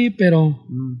kids, maybe, pero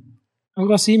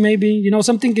algo así, maybe.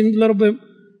 Something a little bit,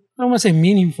 I don't want to say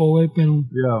meaningful, way, pero.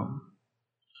 Yeah.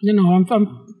 I'm kind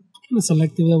of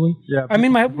selective that way. Yeah, I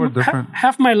mean,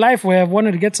 half my life, way I've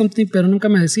wanted to get something, pero nunca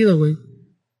me decido, way.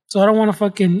 So I don't want to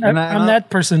fucking. I'm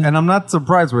that person. And I'm not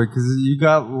surprised, way, because you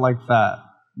got like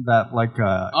that like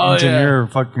engineer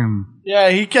fucking. Yeah,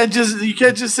 you can't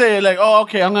just say like, oh,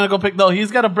 okay, I'm gonna go pick. No, he's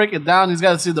got to break it down. He's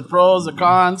got to see the pros, the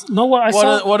cons. No,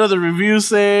 what do the reviews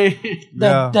say?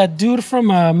 That dude from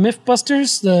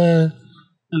MythBusters, El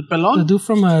pelón, the dude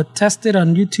from Tested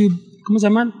on YouTube. ¿Cómo se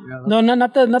llama? No,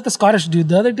 not the Scottish dude.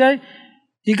 The other guy,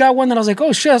 he got one that I was like,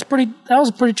 oh shit, that was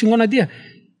a pretty chingon idea.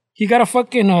 He got a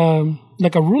fucking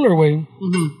like a ruler, way.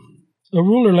 Mm-hmm. A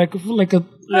ruler, like a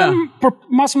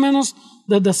más o menos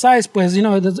the size, pues,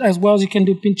 as well as you can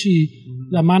do pinche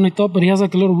la mano y todo, but he has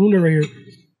like a little ruler right here.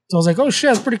 So I was like, oh shit,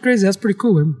 that's pretty crazy. That's pretty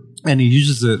cool, man. And he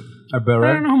uses it, I bet,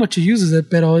 right? I don't know how much he uses it,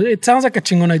 pero it sounds like a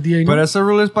chingon idea. Pero ese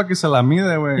ruler es para que se la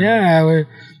mide, güey. Yeah, güey.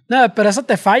 No, pero eso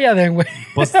te falla, güey.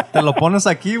 Pues te lo pones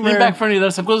aquí, güey. Lean back, Fernie.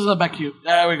 There's some clothes in the back here.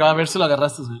 There we go. A ver si lo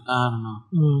agarraste, güey. I don't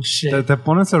know. Oh, shit. Te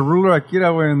pones el ruler aquí,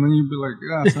 güey, and then you'd be like,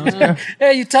 yeah, sounds good.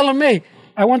 Hey, you tell him, hey,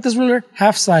 I want this ruler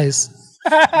half size.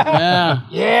 Yeah.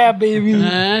 Yeah, baby.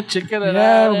 Check it out.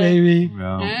 Yeah, baby.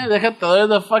 Yeah, déjate doy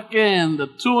the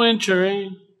 2-incher, eh?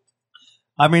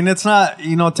 I mean, it's not,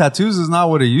 tattoos is not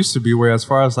what it used to be, where as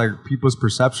far as like people's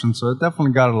perception, so it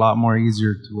definitely got a lot more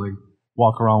easier to like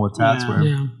walk around with tats.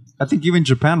 Yeah. I think even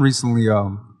Japan recently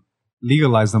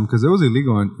legalized them because it was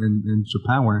illegal in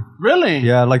Japan. Where really?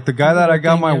 Yeah, like the guy that I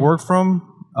got my work from,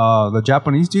 the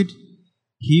Japanese dude,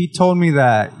 he told me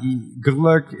that good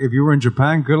luck if you were in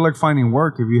Japan, good luck finding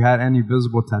work if you had any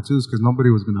visible tattoos because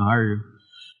nobody was going to hire you.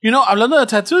 Hablando de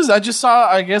tattoos, I just saw,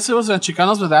 I guess it was a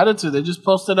Chicanos with Attitude. They just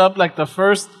posted up like the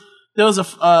first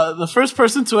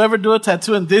person to ever do a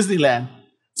tattoo in Disneyland.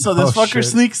 So this fucker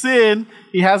sneaks in,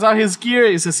 he has out his gear,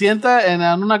 y se sienta,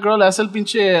 and una girl le hace el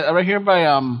pinche, right here by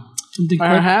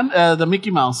her hand, the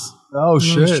Mickey Mouse. Oh,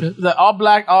 shit. The all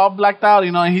blacked out,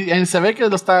 and se ve que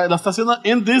lo está haciendo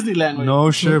in Disneyland. Güey. No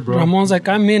shit, bro. Ramon's like,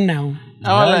 I'm in now.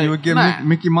 You would get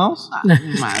Mickey Mouse?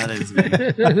 Madres,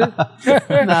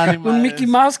 güey. Un Mickey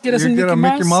Mouse, ¿quieres un Mickey Mouse? ¿Quieres un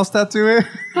Mickey Mouse tattoo, eh?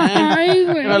 Ay,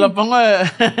 güey. Me lo pongo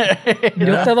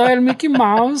Yo te doy el Mickey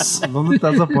Mouse. ¿Dónde te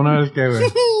vas a poner el qué, güey?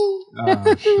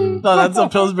 Oh, shit. No, that's a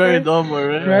Pillsbury Doughboy,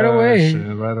 right? Right away.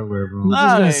 Shit, right away, bro. This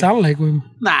is gonna sound like, güey.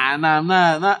 Nah.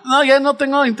 No, ya no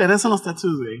tengo interés en los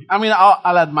tattoos, güey. I mean,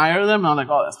 I'll admire them. I'm like,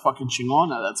 oh, that's fucking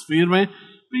chingona. That's firme.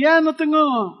 But yeah, no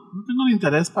tengo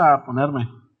interés para ponerme.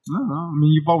 No. I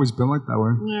mean, you've always been like that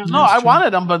way. Yeah. No, I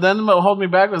wanted them, but then what hold me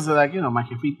back was like, my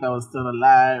jefita was still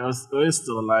alive, or is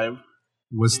still alive.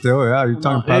 Was still, yeah. You're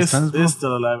talking past tense, bro? It's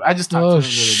still alive. I just talked to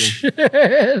him the other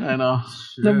day. I know.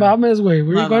 The mames, way.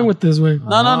 Where are you going with this, way?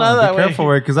 No, that way. Be careful,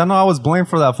 way, because I know I was blamed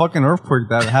for that fucking earthquake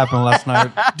that happened last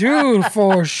night. Dude,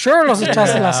 for sure los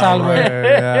echaste la sal, way.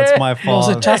 Yeah, it's my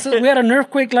fault. We had an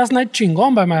earthquake last night,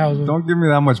 chingón by my house. Wey. Don't give me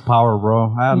that much power,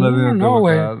 bro. I had nothing to do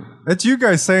with that. It's you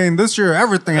guys saying this year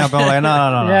everything happened. Like, no.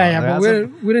 Yeah, but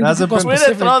we didn't hasn't go been- We didn't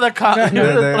specific. throw the we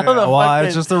didn't throw the Well, fucking-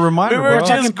 it's just a reminder, We were bro.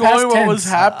 just Talking past going what was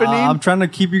tense. happening. I'm trying to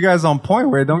keep you guys on point.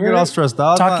 Wait, don't get all stressed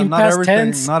out. Talking Not past everything.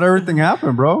 tense. Not everything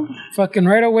happened, bro. Fucking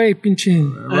right away, pinche.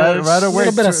 Right A away.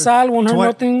 little bit of sal won't hurt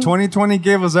nothing. 2020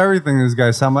 gave us everything. This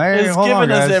guy, so I'm like, hey, It's hold on,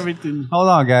 giving us guys. everything. Hold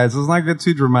on, guys. Let's not get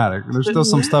too dramatic. There's still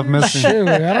some stuff missing. Shit,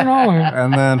 güey, I don't know, güey.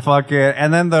 And then fuck it.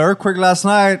 And then the earthquake last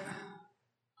night.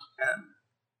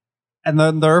 And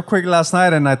then the earthquake last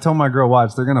night, and I told my girl,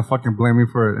 watch, they're gonna fucking blame me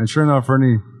for it. And sure enough,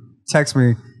 Ernie texted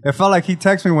me. It felt like he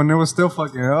texted me when it was still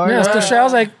fucking. Oh, Yeah, still shit. I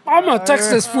was like, I'm gonna text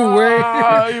this fool, you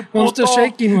güey. I'm still puto.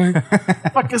 shaking,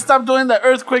 güey. Fucking stop doing the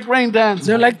earthquake rain dance.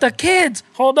 They're like, the kids.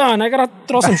 Hold on, I gotta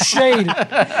throw some shade.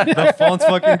 the phone's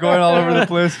fucking going all over the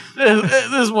place.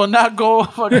 This will not go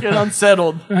fucking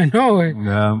unsettled. I know, güey.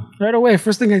 Yeah. Right away,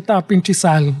 first thing I thought, pinche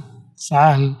sal.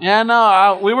 Sal. Yeah,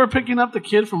 no, we were picking up the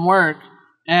kid from work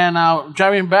and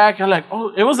driving back. I'm like,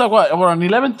 oh, it was like what? Around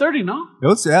 11:30, no? It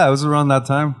was around that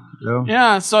time. Yeah.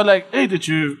 Yeah. So like, hey, did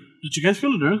you guys feel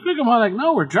an earthquake? I'm like,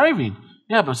 no, we're driving.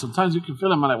 Yeah, but sometimes you can feel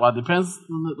it. I'm like, well, it depends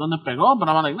on the pegón. But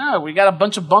I'm like, no, we got a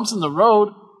bunch of bumps in the road.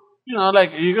 You know,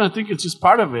 like you're gonna think it's just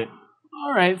part of it.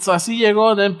 All right. So así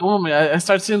llegó, then boom, I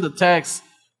start seeing the text.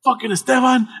 Fucking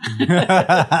Esteban.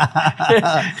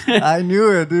 I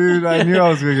knew it, dude. I knew I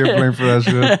was gonna get blamed for that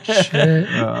shit. Shit.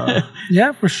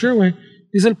 Yeah, for sure, güey.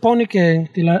 Dice el Pony que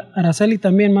la Araceli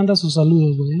también manda sus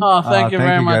saludos, güey. Oh, thank you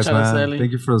very much, guys, man. Araceli.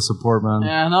 Thank you for the support, man.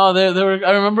 Yeah, no, they were.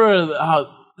 I remember how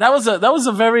that was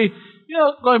a very,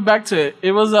 going back to it.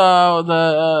 It was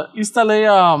the East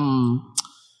LA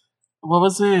what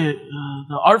was it,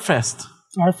 the Art Fest.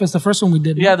 Art Fest, the first one we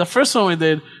did. Yeah, the first one we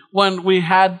did when we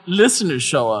had listeners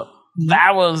show up.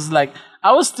 That was like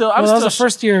I was still Well, that was the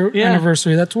first year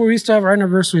anniversary. That's where we used to have our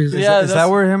anniversaries. Yeah. Is that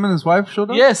where him and his wife showed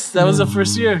up? Yes, that was the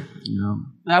first year. Yeah.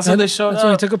 That's when they showed That's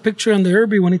when I up. took a picture on the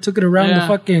Irby when he took it around Yeah.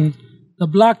 the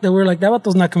block that we were like, that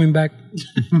vato's not coming back.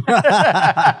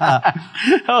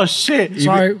 Oh shit!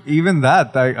 Sorry. Even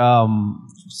that,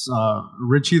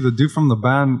 Richie, the dude from the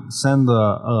band, sent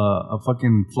a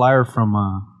fucking flyer from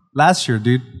last year,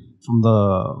 dude, from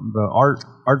the art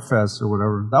fest or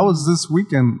whatever. That was this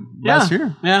weekend last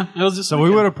year. Yeah, it was just. So we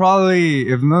would have probably,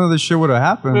 if none of this shit would have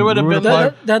happened, We would have been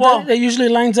probably- there. That usually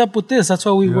lines up with this. That's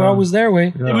why we were always there,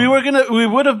 way. Yeah. We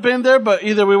would have been there, but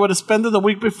either we would have spent it the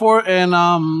week before in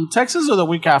Texas or the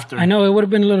week after. I know it would have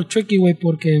been a little tricky, way,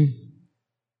 porque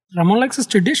Ramon likes his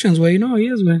traditions, way. You know he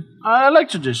is, way. I like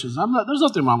traditions. There's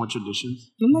nothing wrong with traditions.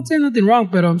 I'm not saying nothing wrong,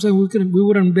 but I'm saying we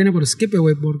wouldn't have been able to skip it,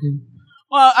 way, porque.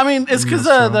 Well, I mean, it's because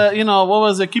the what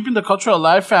was it? Keeping the culture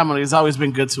alive family has always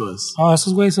been good to us. Oh,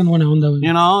 esos güeyes son buena onda, güey.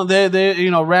 You know, they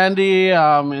Randy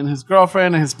and his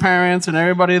girlfriend and his parents and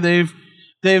everybody,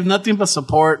 they've nothing but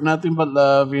support, nothing but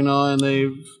love, and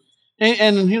they've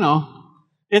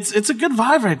it's a good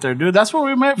vibe right there, dude. That's where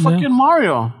we met fucking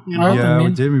Mario, Mario Yeah, también.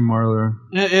 we did meet Marler.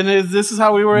 and this is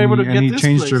how we were able to And get he this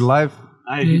changed place. your life.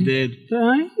 He did.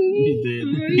 Ay, He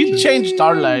did. He changed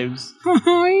our lives.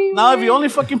 ay, Now, if you only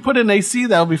fucking put in AC,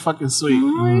 that would be fucking sweet.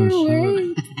 ay,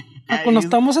 güey. Cuando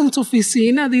estamos en su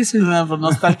oficina, dice. But no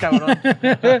está el cabrón.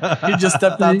 He just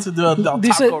stepped out to do a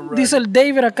taco run. Dice el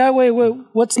David acá, güey,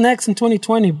 what's next in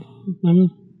 2020?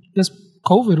 That's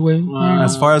COVID, güey.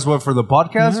 As far as what, for the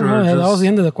podcast? No, Or that just, was the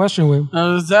end of the question,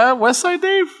 güey. Is that Westside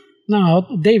Dave? No,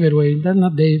 David, güey. That's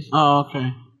not Dave. Oh,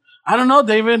 okay. I don't know,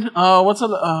 David. What's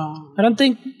I don't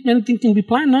think anything can be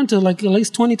planned until like at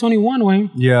least 2021, güey.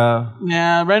 yeah.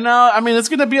 yeah, right now, I mean, it's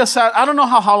going to be a sad. I don't know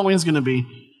how Halloween's going to be.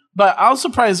 But I was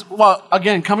surprised. Well,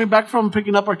 again, coming back from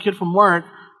picking up our kid from work,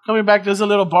 coming back, there's a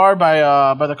little bar by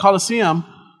the Coliseum.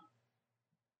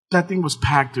 That thing was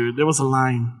packed, dude. There was a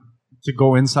line. To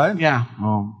go inside? Yeah.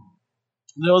 Oh.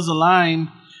 There was a line.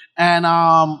 And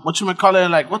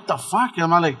like, what the fuck? And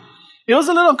I'm like, it was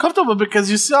a little uncomfortable because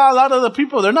you saw a lot of the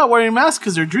people, they're not wearing masks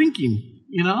because they're drinking,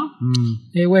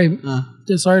 Hey, güey.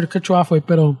 Sorry to cut you off, güey,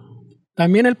 pero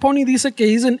también el Pony dice que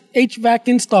he's an HVAC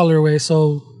installer, güey.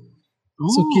 So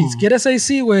si quieres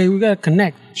AC, güey, we gotta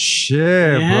connect.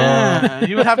 Shit, Yeah.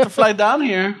 You would have to fly down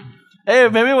here. Hey,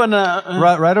 maybe when...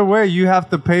 bro. Right away, you have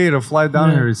to pay to fly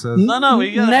down here, he says. No,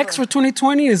 we got Next for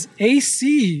 2020 is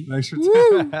AC. Make sure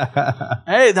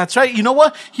Hey, that's right. You know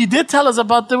what? He did tell us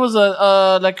about there was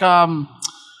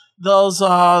those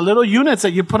little units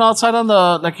that you put outside on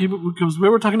the because we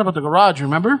were talking about the garage.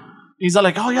 Remember? He's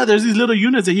like, oh yeah, there's these little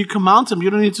units that you can mount them.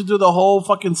 You don't need to do the whole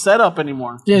fucking setup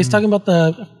anymore. Yeah, he's talking about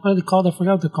what are they called? I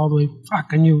forgot what they're called, güey. Fuck,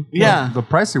 I knew. Yeah. The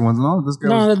pricey ones, no? This guy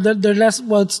No, was, they're less,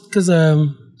 well, it's because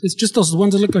it's just those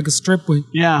ones that look like a strip, güey.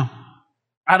 Yeah.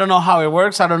 I don't know how it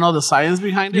works. I don't know the science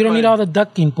behind it. You don't but- need all the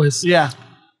ducking, pues. Yeah.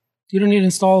 You don't need to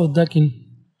install the ducking.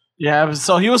 Yeah,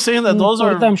 so he was saying that those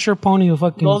are I'm sure Pony will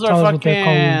fucking those tell are us what they're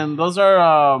calling. fucking those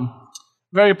are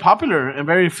very popular and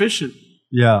very efficient.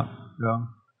 Yeah, yeah.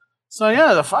 So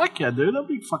yeah, the fuck yeah, dude, that'd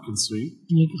be fucking sweet.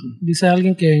 Dice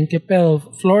alguien que en qué pedo,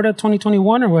 Florida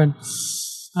 2021 or what?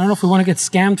 I don't know if we want to get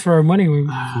scammed for our money.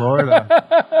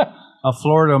 Florida. A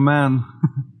Florida man.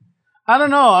 I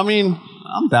don't know. I mean,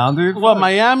 I'm down, dude. what,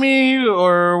 Miami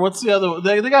or what's the other?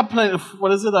 They got plenty.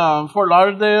 What is it? Fort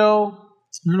Lauderdale.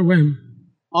 Not away.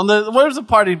 Where's the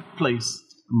party place?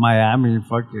 Miami,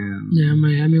 fucking Yeah,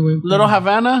 Miami. Little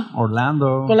Havana.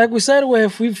 Orlando. But like we said,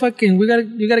 if we fucking you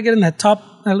gotta get in that top,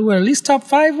 at least top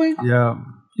 5 way. Yeah.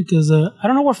 Because I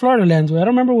don't know where Florida lands. Way. I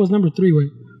don't remember what was number 3 way.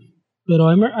 But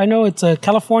I know it's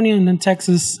California and then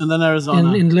Texas And then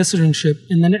Arizona. and listenership,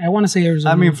 and then I want to say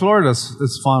Arizona. I mean, Florida's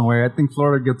it's fun way. I think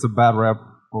Florida gets a bad rep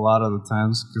a lot of the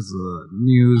times because of the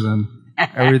news and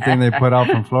everything they put out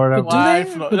from Florida. Why, they?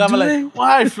 Florida? But I'm do like, they?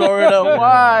 why Florida?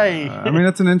 Why? I mean,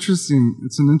 it's an interesting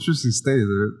state.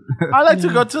 Dude. I like to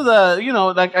go to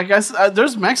the, like I guess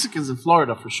there's Mexicans in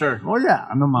Florida for sure. Oh yeah,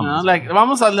 no mames. Like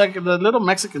vamos a like the little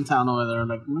Mexican town over there,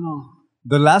 like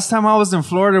The last time I was in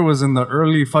Florida was in the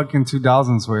early fucking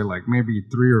 2000s, way like maybe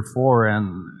 3 or 4, and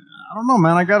I don't know,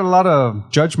 man. I got a lot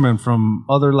of judgment from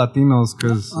other Latinos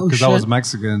because I was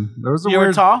Mexican. There was a You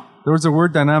were tall? There was a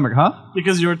weird dynamic, huh?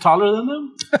 Because you were taller than them.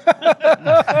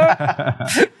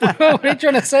 What are you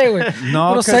trying to say?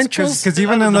 No, because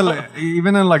even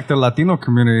in like the Latino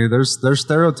community, there's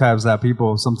stereotypes that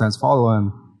people sometimes follow,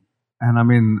 and I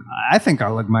mean, I think I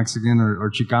look Mexican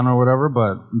or Chicano or whatever,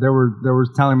 but they were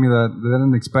telling me that they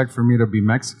didn't expect for me to be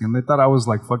Mexican. They thought I was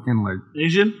like fucking like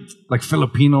Asian, like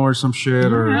Filipino or some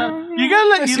shit or. You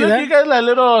got like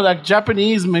little like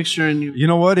Japanese mixture in you. You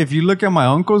know what? If you look at my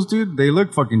uncles, dude, they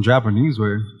look fucking Japanese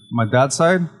way. My dad's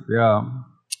side, yeah.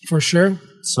 For sure.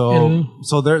 So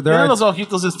Tiene los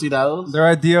ojitos estirados. their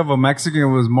idea of a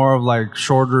Mexican was more of like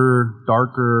shorter,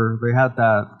 darker. They had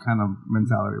that kind of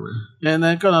mentality way. And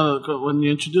then when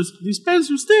you introduce, dispense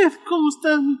usted, ¿cómo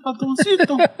está mi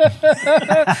patroncito?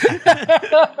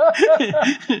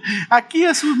 Aquí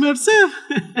es su merced.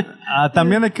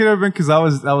 También it could have been because I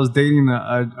was dating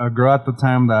a girl at the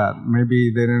time that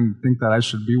maybe they didn't think that I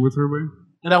should be with her way.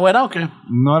 ¿Era güera o qué?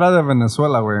 No era de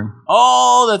Venezuela way.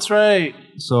 Oh, that's right.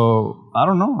 So I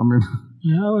don't know. I mean,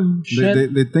 Yeah,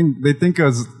 they think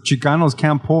as Chicanos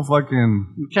can't pull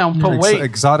fucking You can't put weight.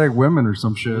 exotic women or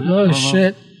some shit. Oh,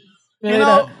 shit. You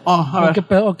know, a ¿Qué ver.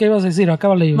 pedo? ¿Qué ibas a decir?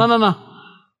 Acábale yo. No. I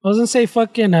was gonna say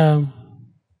fucking.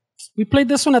 We played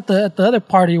this one at the other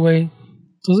party, way.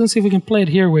 So I was gonna see if we can play it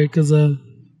here, way, because no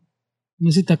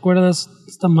sé si te acuerdas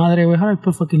esta madre, way. How do I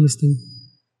put fucking this thing?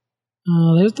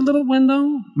 There's the little window.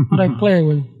 How do I play,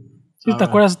 way? Si te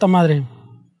acuerdas esta madre.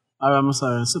 A ver, vamos a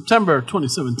ver. September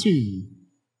 2017.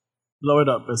 Blow it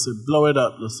up. I said, blow it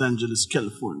up, Los Angeles,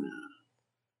 California.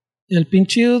 El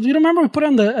pinche. You remember we put it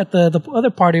on at the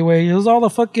other party, way? It was all the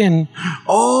fucking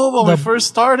Oh, when we first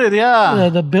started, yeah.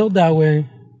 the build that way.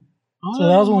 So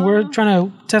that was when we were trying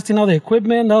to testing all the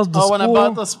equipment. That was the when I spool.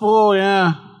 bought the spool,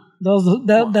 yeah.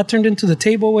 That turned into the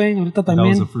table, way. Ahorita That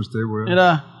was también. the first day where.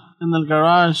 Era en el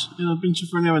garage. Era el pinche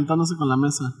Fernie aventándose con la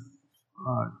mesa.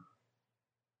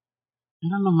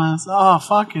 Era nomás. Oh,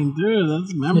 fucking dude,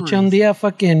 that's memories. Eché un día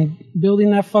fucking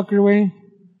building that fucker, way.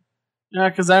 Yeah,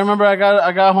 because I remember I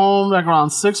got home like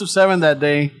around 6 or 7 that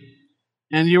day,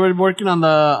 and you were working on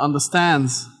the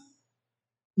stands.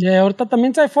 Yeah, ahorita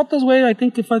también hay fotos, way. I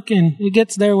think it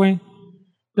gets there, way.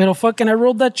 Pero fucking, I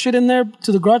rolled that shit in there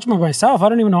to the garage by myself. I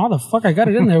don't even know how the fuck I got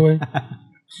it in there, way.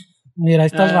 Mira, ahí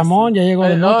está el Ramón, ya llegó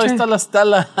de noche. Ahí está la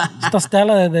Stella. Esta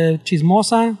Stella de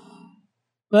chismosa.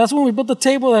 But that's when we built the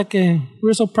table that we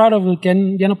were so proud of que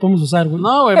ya no podemos usar, güey.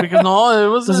 No, way, because it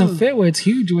wasn't. Doesn't fit, güey. It's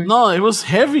huge, güey. No, it was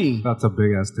heavy. That's a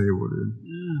big ass table, dude.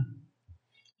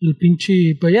 El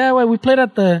pinche. But yeah, güey, we played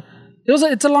at the.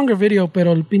 It's a longer video,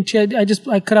 pero el pinche.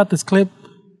 I cut out this clip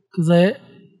because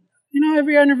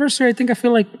every anniversary I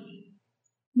feel like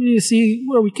we need to see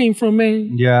where we came from,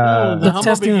 man. Yeah. The The humble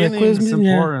testing of the beginnings. quiz, It's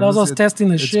yeah. important. That was us testing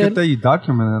the it's shit. good that you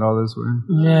documented all this way.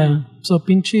 Yeah. So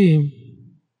pinche.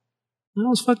 That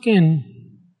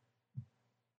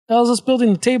was us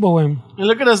building the table, güey. And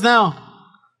look at us now.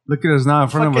 Look at us now in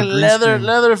front of a Fucking green screen.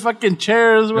 leather fucking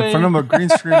chairs, In way. front of a green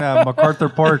screen at MacArthur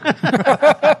Park.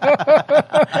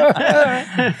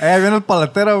 Ahí viene el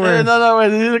paletero, güey. No, güey.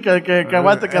 Dice que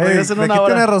aguante, que regresen ¿De una qué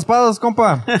hora. tiene raspados,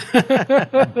 compa?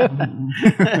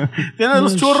 ¿Tienes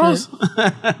los churros?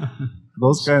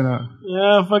 Those kind of.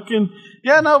 Yeah, fucking.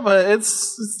 Yeah, no, but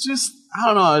it's just, I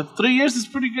don't know. 3 years is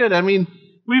pretty good. I mean,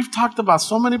 we've talked about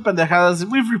so many pendejadas.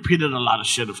 We've repeated a lot of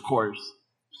shit, of course.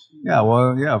 Yeah,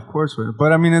 well, yeah, of course.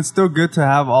 But I mean, it's still good to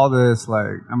have all this.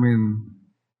 Like, I mean,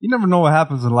 you never know what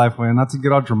happens in life, man. Not to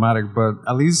get all dramatic, but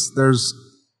at least there's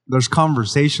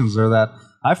conversations there that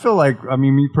I feel like. I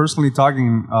mean, me personally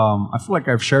talking, I feel like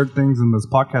I've shared things in this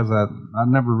podcast that I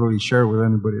never really shared with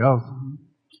anybody else,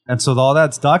 and so all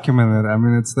that's documented. I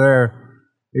mean, it's there.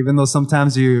 Even though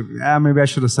sometimes maybe I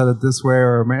should have said it this way,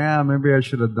 or maybe I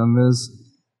should have done this,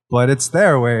 but it's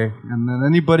their way, and then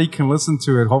anybody can listen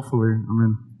to it. Hopefully, I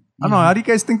mean. I don't know. How do you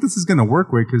guys think this is going to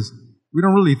work, Wade? Because we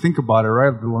don't really think about it,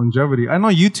 right? The longevity. I know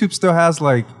YouTube still has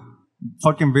like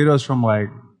fucking videos from like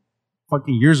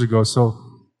fucking years ago. So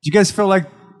do you guys feel like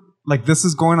this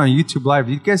is going on YouTube Live?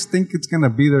 Do you guys think it's going to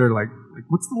be there? Like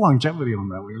what's the longevity on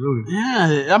that, Wade? Really?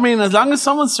 Yeah. I mean, as long as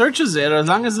someone searches it, or as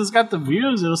long as it's got the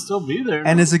views, it'll still be there.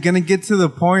 And is it going to get to the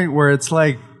point where it's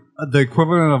like the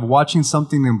equivalent of watching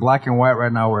something in black and white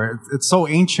right now, where it's so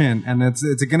ancient, and it's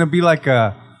going to be like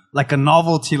a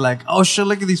novelty, like, oh shit,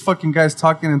 look at these fucking guys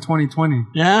talking in 2020.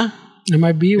 Yeah. It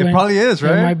might be. It probably is,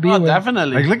 right? It might be.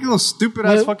 Definitely. Like, look at those stupid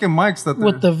ass fucking mics that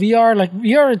with the VR. Like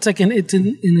VR, it's like in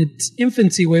its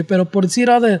infancy way. Pero por decir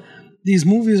all these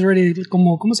movies already,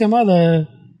 como ¿cómo se llama?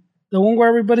 The one where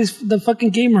everybody's the fucking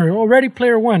gamer, Ready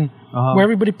Player One, where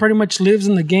everybody pretty much lives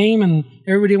in the game and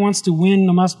everybody wants to win,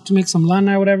 nomás to make some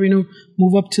lana or whatever,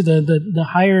 move up to the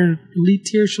higher elite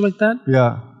tier, shit like that.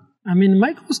 Yeah. I mean,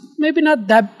 Michael's maybe not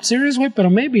that serious way, but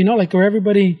maybe, like where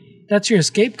everybody, that's your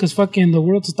escape because fucking the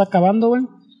world se está acabando, güey.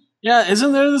 Yeah,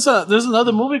 isn't there there's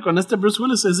another movie con Bruce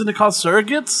Willis, isn't it called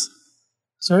Surrogates?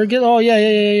 Surrogate? Oh, yeah.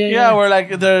 Yeah, where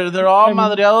like they're all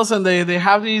madreados and they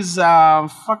have these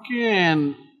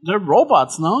fucking, they're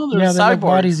robots, no? They're cyborgs. Like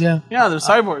bodies, yeah. Yeah, they're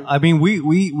cyborgs. I mean, we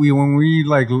when we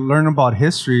like learn about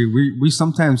history, we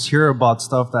sometimes hear about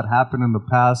stuff that happened in the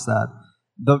past that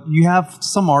you have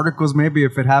some articles, maybe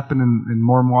if it happened in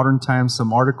more modern times,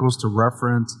 some articles to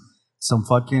reference, some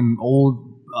fucking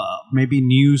old, maybe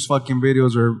news fucking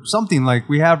videos or something. Like,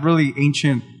 we have really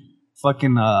ancient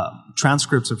fucking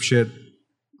transcripts of shit.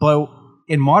 But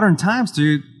in modern times,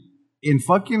 dude, in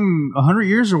fucking 100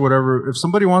 years or whatever, if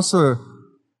somebody wants to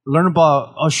learn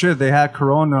about, oh shit, they had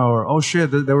corona, or oh shit,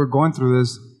 they were going through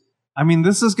this. I mean,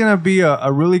 this is going to be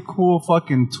a really cool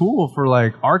fucking tool for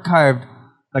like archived.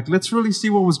 Like, let's really see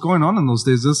what was going on in those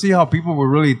days. Let's see how people were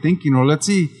really thinking. Or let's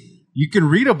see, you can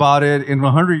read about it in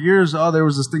 100 years. Oh, there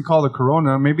was this thing called the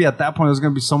corona. Maybe at that point there's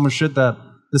going to be so much shit that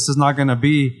this is not going to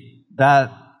be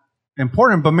that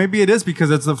important. But maybe it is, because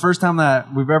it's the first time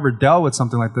that we've ever dealt with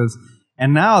something like this.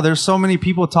 And now there's so many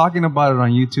people talking about it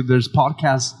on YouTube. There's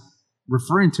podcasts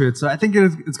referring to it. So I think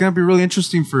it's going to be really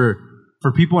interesting for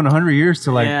people in 100 years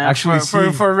to actually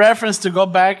see. For reference, to go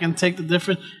back and take the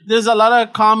different. There's a lot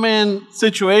of common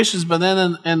situations, but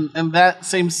then in that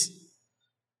same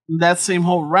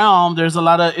whole realm, there's a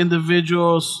lot of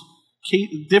individuals,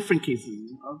 different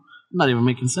cases. I'm not even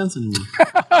making sense anymore.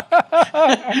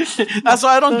 That's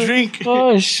why I don't drink.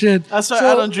 Oh shit! That's why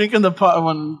I don't drink in the pot.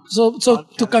 So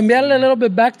to cambiarle a little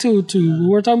bit back to what we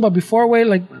were talking about before, way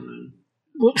like.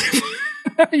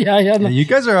 Yeah, no. You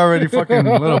guys are already fucking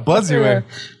a little buzzy, way.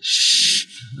 Shh.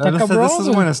 This is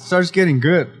when it starts getting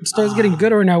good. It starts getting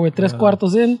good right now, with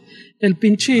 3/4 in. El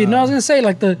pinche. No, I was gonna say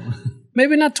like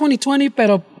maybe not 2020,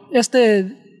 pero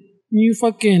new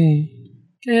fucking,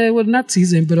 well, not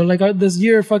season, but like this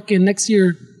year, fucking next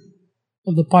year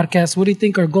of the podcast. What do you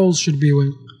think our goals should be?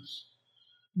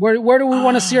 Where do we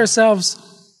want to see ourselves?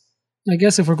 I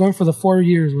guess if we're going for the 4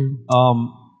 years.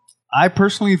 I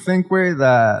personally think, Way,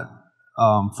 that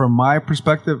from my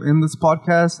perspective in this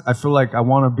podcast, I feel like I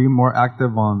want to be more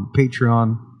active on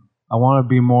Patreon. I want to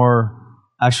be more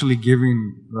actually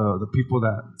giving the people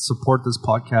that support this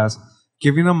podcast,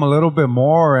 giving them a little bit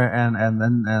more, and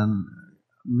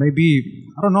maybe,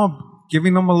 I don't know,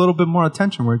 giving them a little bit more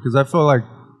attention, because I feel like,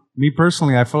 me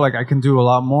personally, I feel like I can do a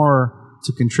lot more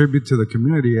to contribute to the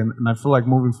community, and I feel like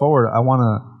moving forward, I want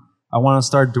to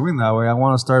start doing that way. I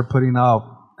want to start putting out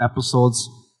episodes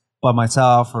by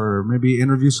myself, or maybe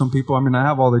interview some people. I mean, I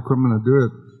have all the equipment to do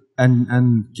it,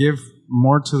 and give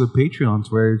more to the Patreons,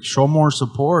 where show more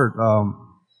support,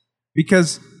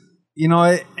 because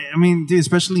I mean, dude,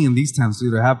 especially in these times,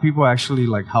 dude, to have people actually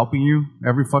like helping you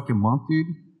every fucking month, dude,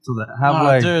 so that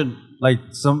have dude. Like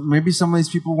maybe some of these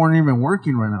people weren't even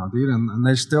working right now, dude, and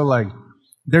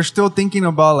they're still thinking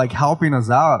about like helping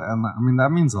us out, and I mean, that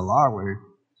means a lot, way.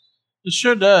 It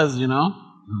sure does, There's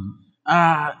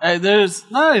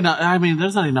not enough. I mean,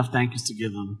 there's not enough thank yous to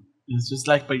give them. It's just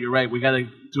like, but you're right. We got to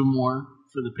do more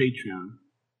for the Patreon,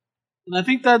 and I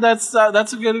think that's a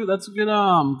good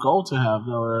goal to have,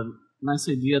 or a nice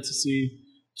idea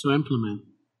to implement.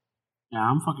 Yeah,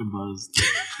 I'm fucking buzzed.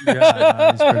 Yeah,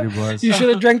 nah, he's pretty buzzed. You should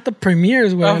have drank the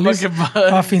premieres, güey. At I'm least fucking buzzed.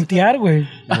 a fintear, güey.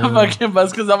 I'm fucking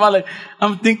buzzed because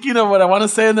I'm thinking of what I want to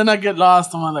say and then I get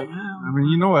lost. I'm like, I mean,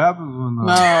 you know what happens when no.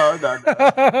 Yeah,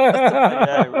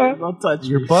 bro, don't touch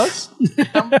you're me. buzzed?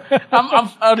 I'm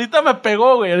ahorita me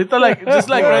pegó, güey. Ahorita just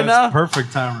like right It's now.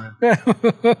 perfect time, right?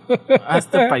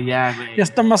 Hazte pa' allá, güey. Ya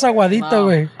está más aguadito, No.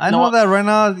 güey. I know that right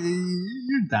now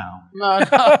you're down. No,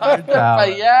 hazte pa'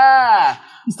 allá.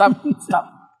 Stop.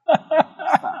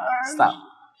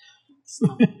 Just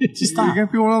You're stop. gonna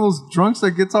be one of those drunks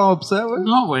that gets all upset with?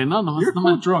 No, güey, no You're no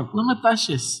cool me drunk. No me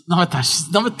touches. No me touches.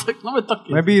 No me toques.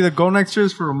 Maybe the goal next year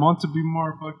is for Ramon to be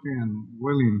more fucking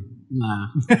willing. Nah.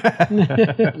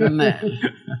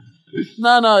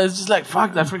 No, it's just like,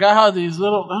 fuck, I forgot how these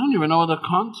little, I don't even know what the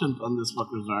content on these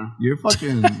fuckers are. You're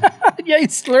fucking... Yeah,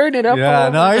 he's slurring it up. yeah,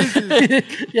 all no, over.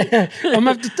 he's- Yeah, I'm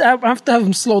gonna have to have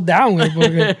him slow down, güey,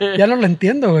 porque ya no lo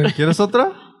entiendo, güey. ¿Quieres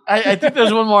otra? I think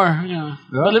there's one more. Yeah.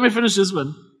 Yeah? But let me finish this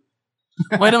one.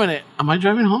 Wait a minute. Am I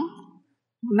driving home?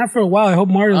 Not for a while. I hope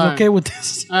Mario's All right. okay with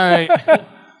this. All right.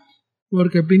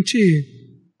 Porque pinche...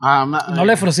 I'm not, No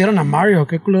le ofrecieron a Mario.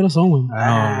 Qué culeros son, güey. I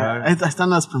know, right? I están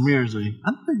las premieres, güey.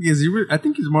 I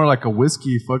think he's more like a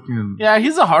whiskey fucking... Yeah,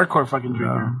 he's a hardcore fucking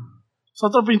drinker. Yeah. So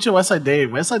otro pinche Westside Dave.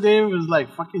 Westside Dave is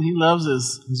like fucking, he loves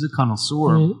his. He's a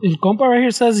connoisseur. El compa right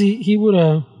here says he would...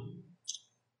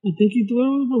 I think he...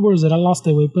 Where is it? I lost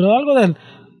it, güey. Pero algo del...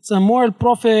 Some more El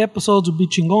Profe episodes would be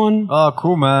chingón. Oh,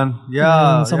 cool, man.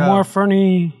 Yeah, And some yeah. more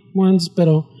Fernie ones.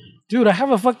 Pero... Dude, I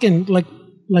have a fucking...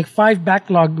 Like 5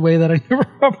 backlogged way that I never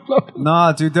uploaded.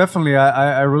 Nah, dude, definitely.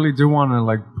 I really do want to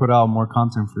like put out more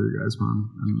content for you guys, man.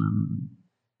 And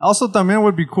also, también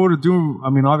would be cool to do. I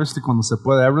mean, obviously, cuando se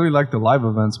puede. I really like the live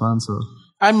events, man. So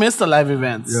I miss the live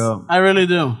events. Yeah. I really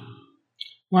do.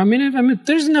 Well, I mean, if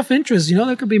there's enough interest, you know,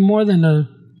 there could be more than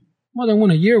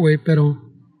one a year, güey. Pero...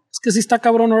 Es que sí está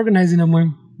cabrón organizing them,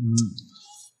 güey.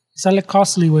 Sale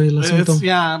costly, güey, el asunto.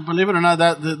 Yeah, believe it or not,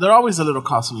 they're always a little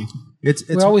costly. it's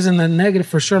We're always in the negative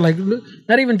for sure. Like,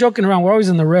 not even joking around. We're always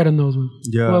in the red on those ones.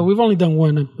 Yeah. Well, we've only done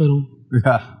one, pero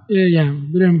yeah. yeah.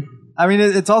 We didn't, I mean,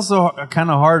 it's also kind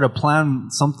of hard to plan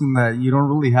something that you don't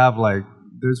really have. Like,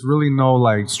 there's really no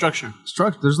like Structure.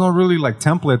 structure. There's no really like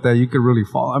template that you could really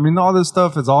follow. I mean, all this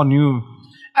stuff is all new.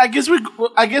 I guess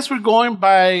we're going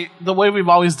by the way we've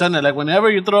always done it. Like whenever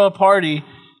you throw a party,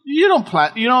 you don't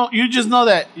plan. You just know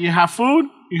that you have food,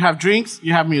 you have drinks,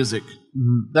 you have music.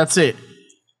 That's it.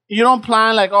 You don't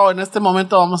plan like, oh, en este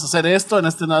momento vamos a hacer esto, en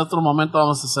este otro momento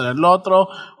vamos a hacer el otro,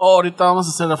 oh, ahorita vamos a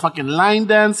hacer the fucking line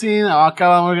dancing, oh,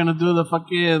 acá we're gonna do the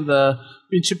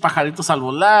pinche pajaritos al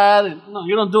volar. No,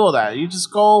 you don't do all that. You just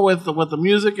go with the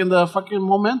music and the fucking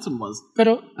momentum was.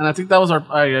 pero And I think that was our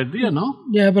idea, no?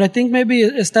 yeah, but I think maybe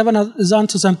Esteban is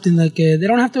onto something. Like, they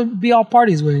don't have to be all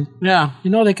parties, güey. Yeah.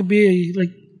 You know, they could be like,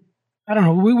 I don't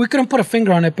know. We couldn't put a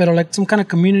finger on it, but like some kind of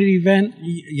community event.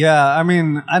 Yeah, I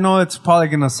mean, I know it's probably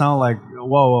gonna sound like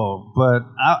whoa, but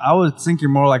I was thinking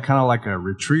more like kind of like a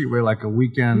retreat, where like a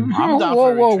weekend, I'm down whoa,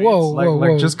 for whoa, retreats. whoa, like whoa, like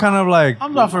whoa. just kind of like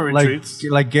I'm down for retreats.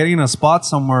 like getting a spot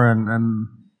somewhere and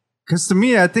because to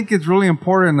me, I think it's really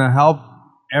important to help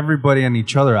everybody and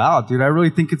each other out, dude. I really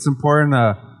think it's important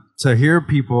to hear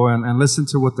people and listen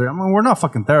to what they're. I mean, we're not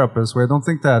fucking therapists, right? I don't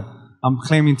think that I'm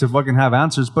claiming to fucking have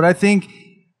answers, but I think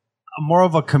more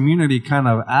of a community kind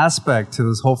of aspect to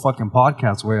this whole fucking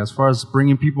podcast way, as far as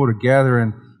bringing people together.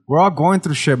 And we're all going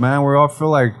through shit, man. We all feel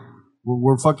like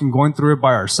we're fucking going through it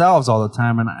by ourselves all the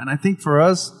time. And I think for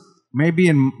us, maybe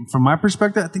from my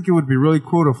perspective, I think it would be really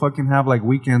cool to fucking have like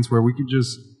weekends where we could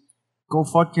just go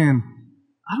fucking,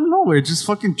 I don't know, way, just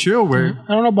fucking chill, way.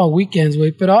 I don't know about weekends,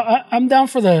 wait, but I'm down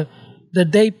for the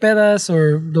day pedas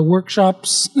or the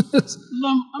workshops. I'm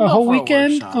A down whole for a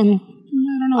weekend. workshop. I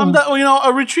don't know.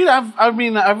 A retreat.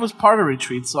 I was part of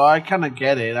retreat, so I kind of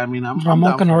get it. I mean, I'm Ramon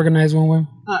down can for it. organize one way.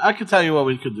 I could tell you what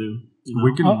we could do. You know?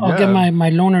 We can, I'll get my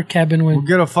loner cabin way. We'll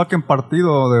get a fucking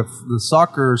partido, the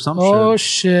soccer or some Oh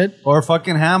shit. shit! Or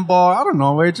fucking handball. I don't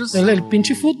know, way. Just, El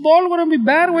pinche football wouldn't be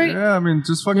bad, way. yeah, I mean,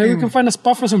 just fucking. Maybe we can find a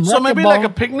spot for some So maybe racquetball. like a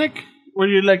picnic where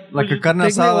you like like a carne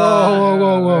Picnic. asada.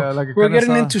 Whoa. Yeah, like a We're carne getting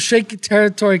asada. into shaky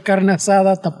territory, carne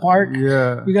asada at the park.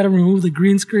 Yeah. We got to remove the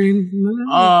green screen.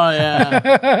 Oh yeah.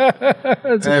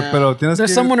 Pero tienes There's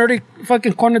que, someone already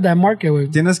fucking cornered that market, way.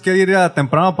 tienes que ir a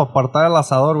temprano para apartar el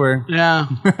asador, güey. Yeah.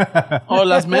 Oh,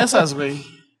 las mesas, güey.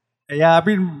 Yeah, I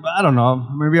mean, I don't know.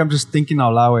 Maybe I'm just thinking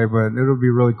out loud, way, but it would be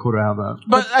really cool to have that.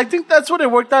 But I think that's what it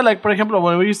worked out. Like, for example,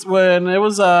 when it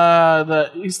was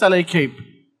the East LA Cape,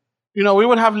 you know, we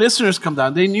would have listeners come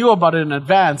down. They knew about it in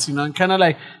advance, you know, and kind of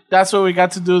like that's where we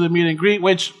got to do the meet and greet.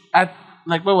 Which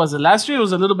what was it? Last year it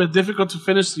was a little bit difficult to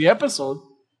finish the episode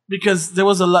because there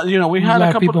was a lot. We had lot a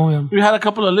of couple. people, yeah. We had a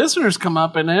couple of listeners come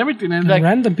up and everything, and like,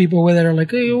 random people where they're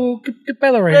like, hey, ¿qué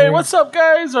pedo right hey, here? what's up,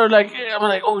 guys? Or like, I'm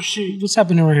like, oh shit. What's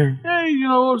happening right here? Hey,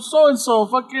 so and so,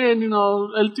 fucking,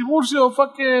 El Tiburcio,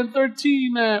 fucking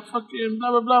 13, fucking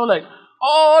blah blah blah. Like,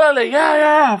 oh,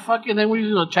 yeah, fucking. Then we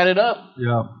chat it up.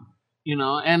 Yeah.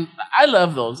 And I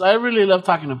love those. I really love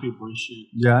talking to people and shit.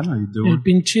 Yeah, I know you do. El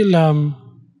pinche,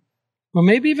 well,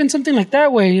 maybe even something like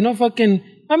that way, fucking.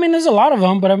 I mean, there's a lot of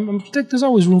them, but I'm there's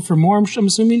always room for more. I'm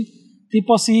assuming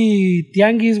people see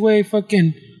tianguis way,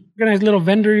 fucking organized little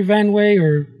vendor event way,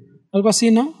 or algo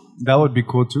así, no? That would be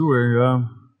cool too.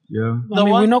 Yeah. I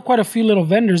mean, we know quite a few little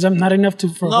vendors. I'm not enough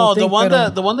for. No, the one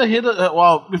but, that hit.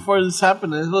 Before this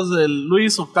happened, it was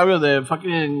Luis Octavio de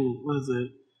fucking what is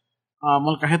it?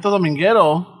 Molcajete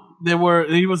Dominguero.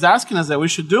 He was asking us that we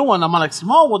should do one. I'm like,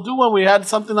 Simon, we'll do one. We had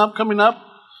something coming up,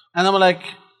 and I'm like.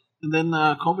 And then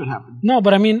COVID happened. No,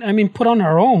 but I mean, put on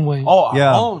our own way. Oh, our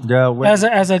Yeah. own. Yeah.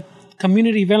 As a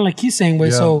community event, like he's saying, way.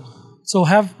 Yeah. So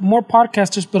have more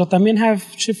podcasters, but también have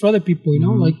shit for other people.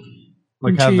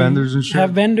 Like have vendors and shit.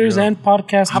 Have vendors Yeah. and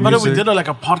podcasters. How about if we did like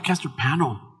a podcaster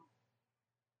panel?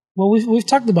 Well, we've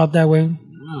talked about that way.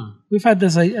 Yeah. We've had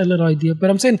this a little idea, but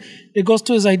I'm saying it goes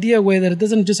to his idea way that it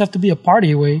doesn't just have to be a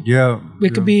party way. Yeah.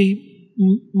 It could be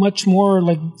much more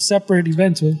like separate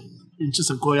events way. Pinche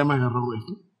Sanco ya me agarró, güey.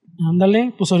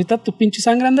 Ándale, pues ahorita tu pinche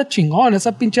sangre anda chingón,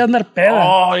 esa pinche andar peda.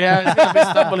 Oh, yeah. It's gonna be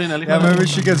stumbling. Yeah, maybe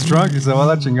she gets drunk y se va a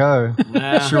la chingada.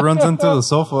 Yeah. She runs into the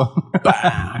sofa.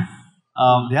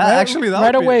 Yeah, actually, that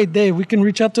right would be- away, Dave, we can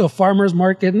reach out to a farmer's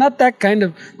market. Not that kind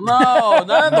of No,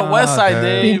 not in the west side,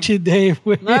 Dave. pinche Dave.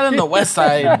 Not in the west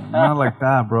side. Not like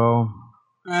that, bro.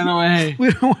 Anyway.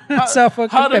 We don't want to sell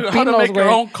fucking How to pepinos, make your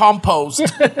güey. own compost.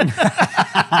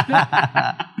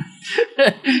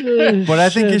 But I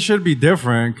think it should be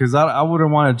different because I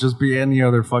wouldn't want to just be any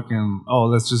other fucking,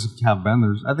 let's just have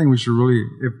vendors. I think we should really,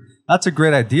 if that's a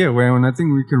great idea, Wayne, and I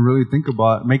think we can really think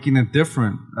about making it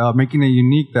different, making it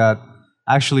unique that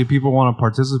actually people want to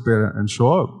participate and show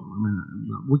up. I mean,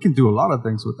 we can do a lot of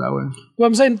things with that way. Well,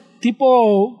 I'm saying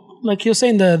people, like you're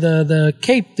saying, the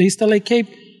Cape, the East LA Cape,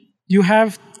 you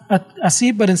have a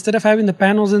seat, but instead of having the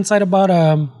panels inside about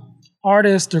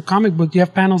artists or comic book, you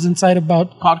have panels inside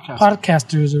about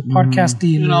podcasters or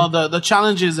podcasting. The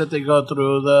challenges that they go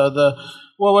through, the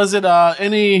what was it?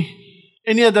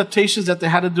 Any adaptations that they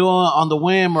had to do on the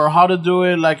whim, or how to do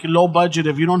it like low budget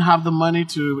if you don't have the money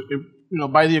to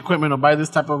buy the equipment or buy this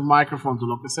type of microphone to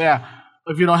lo que sea.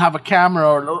 If you don't have a camera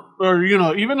or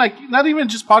even like not even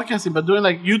just podcasting, but doing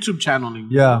like YouTube channeling.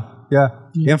 Yeah.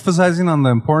 Emphasizing on the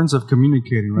importance of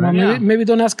communicating, right? Well, maybe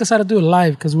don't ask us how to do it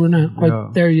live because we're not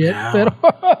quite there yet. Yeah. Pero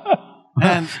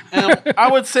and I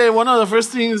would say one of the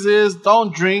first things is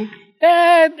don't drink.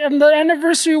 and the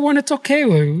anniversary one, it's okay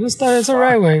way. It's all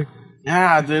right way.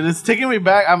 Yeah, dude, it's taking me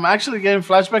back. I'm actually getting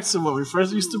flashbacks to when we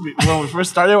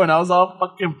first started, when I was all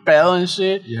fucking pale and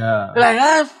shit. Yeah.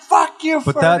 Like, fuck you.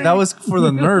 But that was for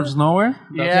the nerves, no way?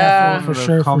 Yeah, for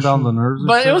sure. Calm down the nerves. and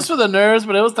but it shit. was for the nerves.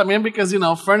 But it was también because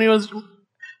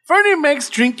Fernie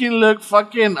makes drinking look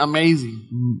fucking amazing.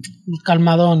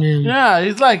 Calmadón. Yeah,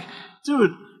 it's like, dude,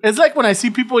 it's like when I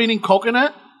see people eating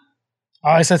coconut.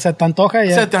 Oh, se te antoja,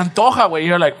 yeah. Se te antoja, güey.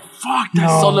 You're like, fuck,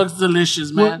 that so looks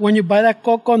delicious, man. When you buy that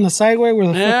coco on the sideway where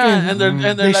the fucking and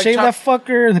they're they like shave that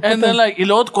fucker and, and then like y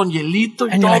luego con hielito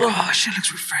y and you're todo. like, oh shit,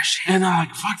 looks refreshing. And I'm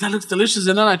like, fuck, that looks delicious.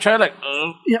 And then I try like,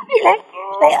 Yeah.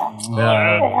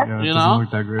 Yeah, you it doesn't know,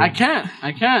 look that great.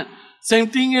 I can't. Same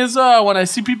thing is when I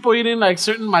see people eating like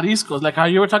certain mariscos, like how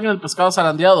you were talking about pescado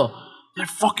zarandeado. They're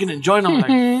fucking enjoying them. I'm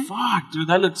like, fuck, dude,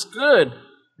 that looks good.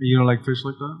 You don't like fish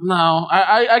like that? No,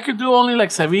 I could do only like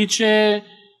ceviche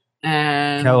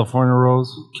and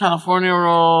California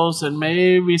rolls and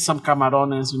maybe some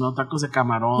camarones, tacos de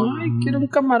camarón. Ay, quiero un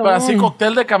camarón. But así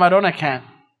cóctel de camarón, I can't.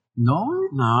 No?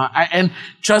 No, and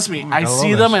trust me, I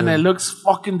see love them that and shit. it looks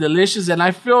fucking delicious, and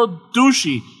I feel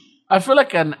douchey. I feel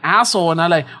like an asshole, and I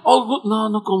like, good.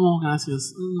 No como,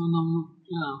 gracias.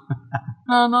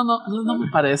 No me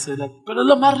parece. Like, pero es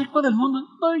lo más rico del mundo.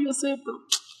 No, yo sé, pero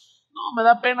no, me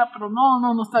da pena, pero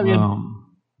no está bien. I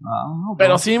don't know,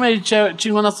 Pero bro. sí me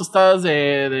chingo unas tostadas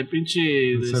de pinche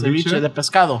de ceviche, de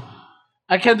pescado.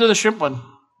 I can't do the shrimp one.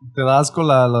 Te das con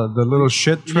the little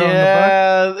shit trail in the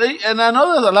back? Yeah, and I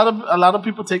know there's a lot of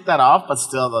people take that off, but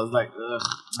still, it's like, ugh.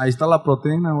 Ahí está la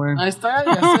proteína, güey. Ahí está,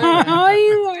 ya sé. Ay,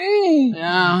 güey.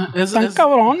 Yeah, Están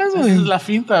cabrones, esa es güey. la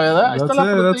finta, ¿verdad? Ahí That's está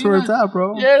la it. proteína. That's where it's at,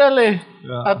 bro. Llégale.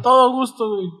 Yeah. A todo gusto,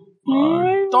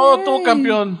 güey. Todo tú,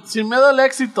 campeón. Sin miedo al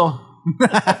éxito.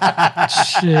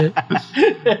 Shit.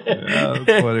 Yeah,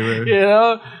 that's funny, man. You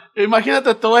know,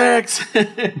 imagínate tu ex.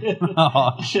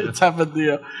 Oh, shit. Type of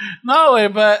deal. No way,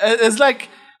 but it's like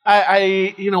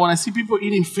I you know, when I see people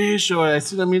eating fish or I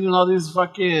see them eating all these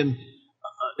fucking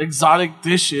exotic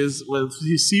dishes with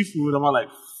seafood, I'm like,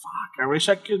 fuck, I wish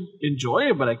I could enjoy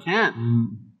it, but I can't.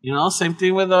 You know, same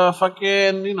thing with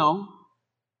fucking, you know,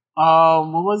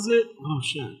 what was it? Oh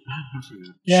shit, I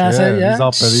forgot. Yeah, Shit, so, yeah. he's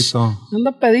all pedito.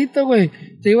 Anda pedito, güey.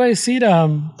 Te iba a decir,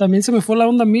 también se me fue la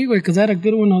onda a mí, güey, because I had a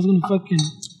good one I was going to fucking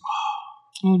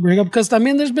bring up. Because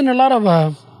también there's been a lot of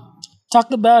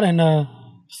talked about and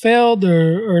failed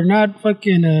or not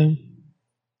fucking,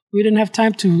 we didn't have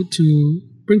time to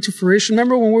bring to fruition.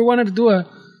 Remember when we wanted to do a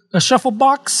shuffle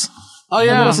box? Oh A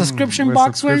yeah, little subscription With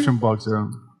box, güey? subscription box, yeah.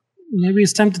 Maybe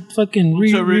it's time to fucking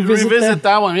to revisit that.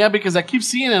 that one. Yeah, because I keep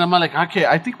seeing it. I'm like, okay,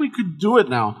 I think we could do it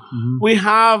now. We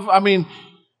have, I mean,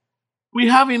 we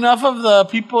have enough of the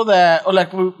people that, or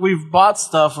like, we've bought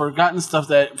stuff or gotten stuff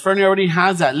that Fernie already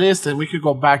has that list, and we could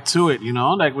go back to it. You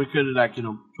know, like we could, like, you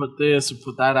know, put this or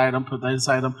put that item, put this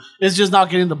item. It's just not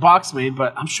getting the box made,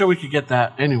 but I'm sure we could get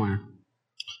that anywhere.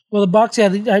 Well, the box, yeah,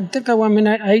 I think I mean,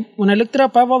 I when I looked it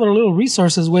up, I have all the little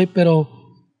resources, güey, pero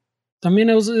también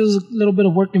it was a little bit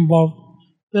of work involved.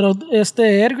 Pero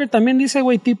Edgar también dice,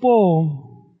 güey, tipo,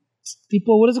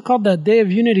 what is it called? The Day of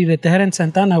Unity that they had in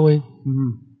Santana, güey.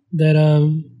 That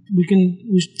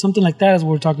something like that is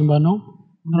what we're talking about, no?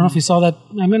 I don't know if you saw that.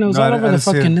 I mean, it was all over the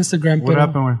fucking Instagram. What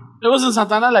happened with? It was in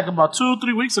Santana like about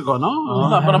 2-3 weeks ago, no?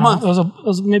 About a month. It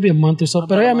was maybe a month or so.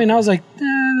 But I mean, I was like,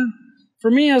 for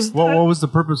me, What was the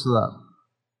purpose of that?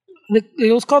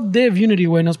 it was called Day of Unity,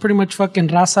 güey. And it was pretty much fucking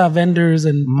raza vendors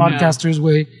and podcasters,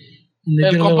 güey. And they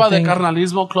El did a little compa de thing.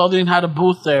 Carnalismo Clothing had a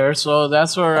booth there, so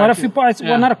that's where Quite a few,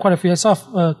 well, not quite a few. I saw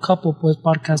a couple pues,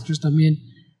 podcasters también.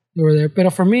 They were there.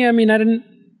 But for me, I mean,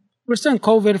 we're still in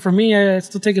COVID. For me, I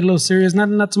still take it a little serious.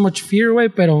 Not so much fear, way,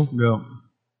 pero Yeah.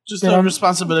 just a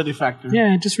responsibility factor.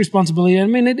 yeah, just responsibility. I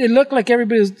mean, it looked like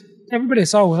everybody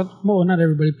saw. Well, not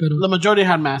everybody, but The majority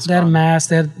had masks. they had on.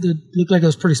 masks. It looked like it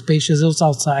was pretty spacious. It was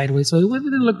outside, way, so it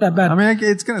didn't look that bad. I mean,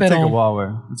 it's gonna take a while, way.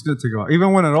 It's gonna take a while.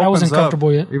 Even when it opens I wasn't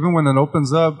comfortable yet. Even when it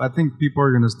opens up, I think people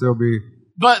are gonna still be.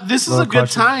 But this is a Little good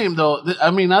question. time, though.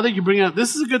 I mean, now that you bring it up,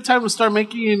 this is a good time to start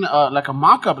making like a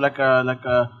mock-up, like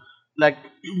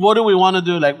what do we want to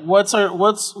do? Like, what's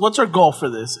our goal for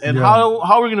this, and Yeah.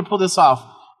 how are we going to pull this off?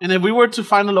 And if we were to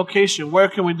find a location, where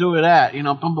can we do it at? You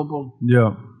know, boom, boom, boom.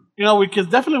 Yeah. You know, we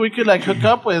could like hook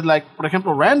up with, like, for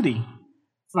example, Randy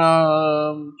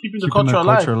from Keeping the Culture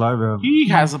Alive. yeah. He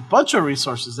has a bunch of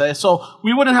resources there, so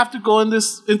we wouldn't have to go into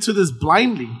this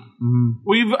blindly.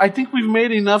 I think we've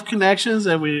made enough connections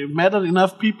and we met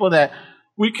enough people that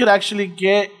we could actually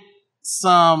get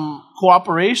some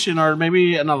cooperation or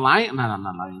maybe an alliance. Not an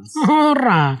alliance.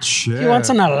 Alright. Shit. He wants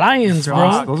an alliance,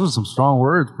 bro. Those are some strong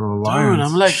words, bro. Alliance. Dude,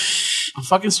 I'm like, I'm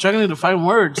fucking struggling to find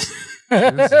words.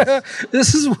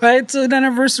 This is why it's an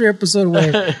anniversary episode,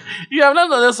 güey. Y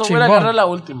hablando de eso, voy a Chingón. agarrar la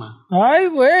última. Ay,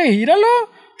 güey, míralo.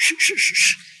 Shh, shh, shh,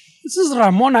 shh. This is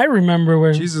Ramon, I remember,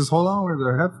 güey. Jesus, hold on with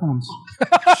their headphones.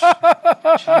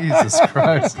 Jesus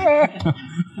Christ.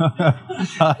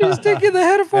 He's taking the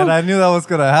headphones. And I knew that was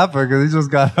going to happen because he just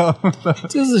got up.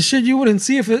 This is the shit you wouldn't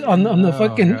see if it on the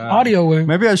fucking audio, güey.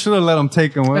 Maybe I should have let him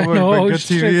take him. No, Good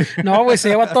TV. shit. No, güey, se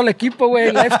lleva todo el equipo,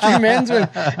 güey. Live stream ends, güey.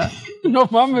 No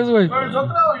mames, güey. ¿Es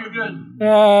otra o you're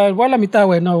good? Voy a la mitad,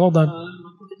 güey. No, hold on.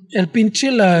 El pinche,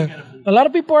 a lot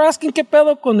of people are asking qué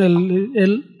pedo con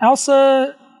el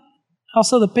Elsa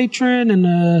the patron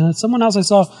and someone else I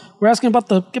saw. We're asking about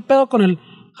qué pedo con el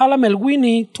Jálame el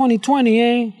Winnie 2020,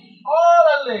 eh?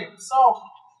 Órale. So,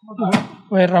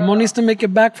 Wait, Ramon needs to make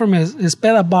it back from his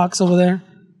peda box over there.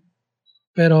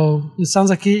 Pero it sounds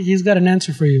like he's got an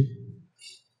answer for you.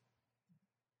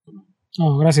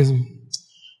 Oh, gracias.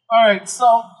 all right, so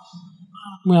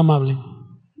Muy amable.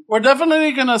 we're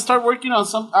definitely gonna start working on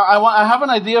some. I have an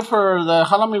idea for the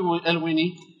Jálame el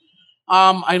Winnie.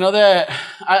 I know that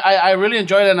I really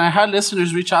enjoyed it, and I had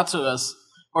listeners reach out to us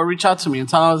or reach out to me and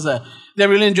tell us that they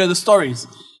really enjoy the stories.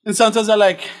 And sometimes they're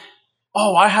like,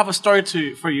 "Oh, I have a story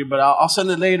for you, but I'll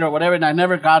send it later or whatever." And I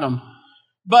never got them.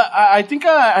 But I think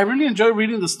I really enjoy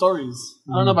reading the stories.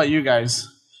 I don't know about you guys.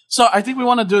 So I think we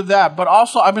want to do that. But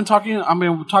also, I've been talking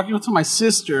to my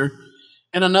sister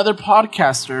and another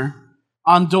podcaster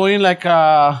on doing like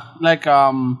a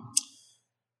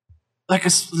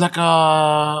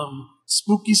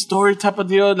spooky story type of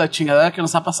deal, like chingadera que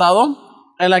nos ha pasado,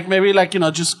 and like maybe like, you know,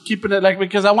 just keeping it like,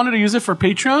 because I wanted to use it for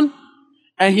Patreon,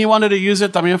 and he wanted to use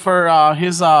it también for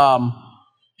his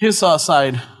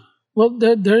side. Well,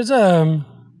 there's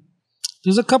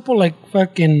a couple like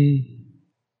fucking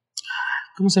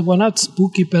 ¿cómo se? Well, not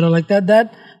spooky, pero like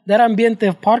that ambiente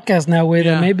of podcast now, way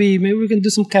that maybe we can do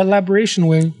some collaboration,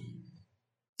 way.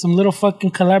 Some little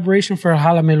fucking collaboration for a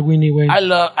Jálame el Winnie, way. I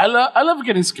love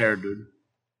getting scared, dude.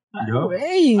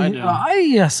 Güey, I do.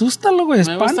 ay, asústalo, güey,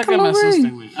 Me gusta que espántalo, me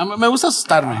asusten, güey. güey. Me gusta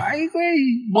asustarme. Ay,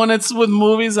 güey. When it's with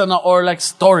movies or like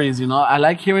stories, you know, I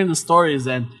like hearing the stories,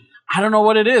 and I don't know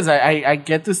what it is. I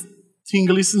get this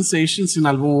tingly sensation sin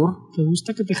albur. ¿Te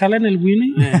gusta que te jalen el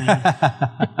Winnie?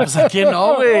 Pues a quién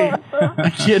no, güey.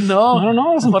 A quién no. I don't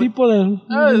know, some people that...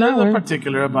 They're no, not güey.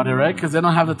 particular about it, right? Because they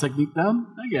don't have the technique down.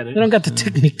 I get it. They don't got the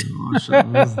technique. Oh, shit.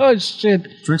 Oh, shit.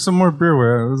 Drink some more beer,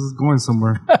 way. This is going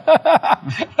somewhere.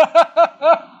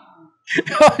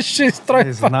 Oh, shit. He's throwing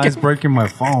It's nice breaking my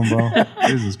phone, bro.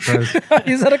 Jesus Christ.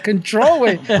 He's out of control,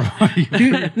 way.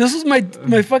 Dude, this is my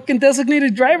fucking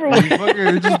designated driver, way.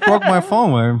 Fucker, you just broke my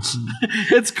phone, way.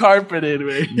 It's carpeted,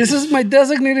 way. This is my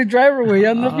designated driver, way.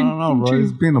 I'm I don't know, bro.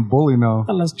 He's being a bully now.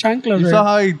 A las chanclas, You güey. saw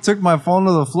how he took my phone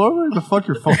to the floor? Where the fuck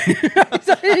your phone?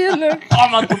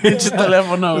 Toma tu pinche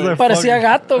teléfono, güey. Parecía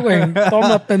gato, güey.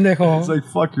 Toma, pendejo. It's like,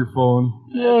 fuck your phone.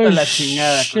 Oh, la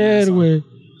chingada con shit, eso. güey.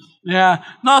 Yeah.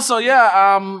 No, so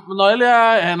yeah,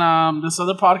 Noelia and this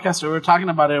other podcaster, we were talking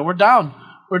about it. We're down.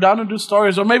 We're down to do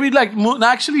stories. Or maybe like,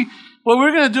 actually, what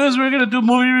we're going to do is we're going to do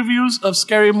movie reviews of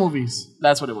scary movies.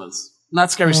 That's what it was. Not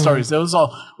scary stories. It was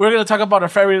all. We're going to talk about our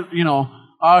favorite,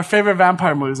 our favorite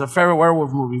vampire movies, our favorite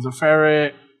werewolf movies, our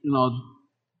favorite,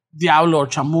 Diablo or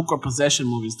Chamuco or possession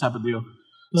movies type of deal.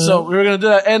 So we were going to do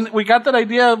that. And we got that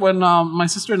idea when my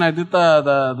sister and I did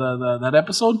that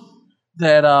episode.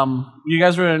 That you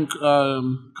guys were in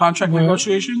contract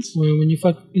negotiations? When you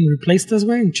fucking replaced us,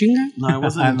 güey, en chinga? No, it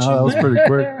wasn't I in know, that was Chinga. pretty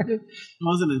quick. It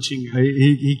wasn't in Chinga.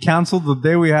 He canceled the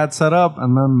day we had set up,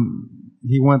 and then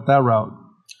he went that route.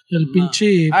 El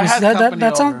pinche. I had company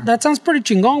over. That sounds pretty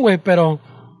chingón, güey, pero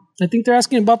I think they're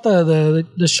asking about the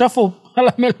shuffle.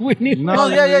 Jálame el Winnie. No,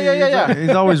 yeah.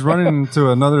 He's always running into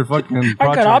another fucking project.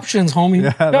 I got options, homie.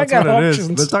 Yeah, I that's got what it is.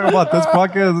 options. Let's talk about this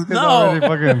podcast. This guy's No. already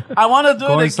fucking... I want to do it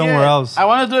Going again. somewhere else. I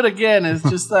want to do it again. It's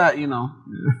just that,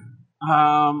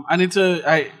 I need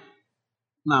to,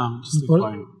 no, just be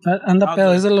quiet. Anda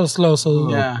pedo, es a little slow, so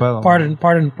Yeah. pardon. I'm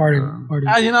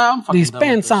fucking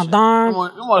Dispensa, done don.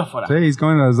 with this shit. Hey, he's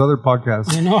going to his other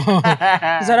podcast. You know,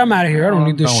 he said, I'm out of here. I don't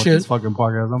need I'm this done with shit. this fucking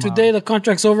podcast. I'm Today the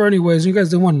contract's over anyways. You guys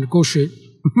didn't want to negotiate.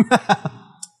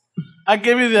 I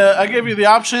gave you the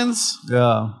options.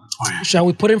 out. Shall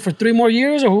we put in for 3 more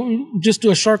years or just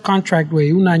do a short contract, way?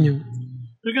 Un año.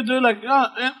 We could do like,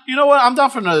 you know what? I'm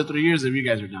down for another 3 years if you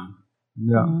guys are down.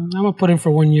 Yeah. I'm gonna put in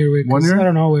for 1 year, way. 1 year? I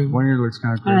don't know, way. 1 year looks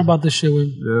kind of I don't know crazy. about this shit, way.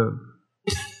 Yeah.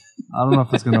 I don't know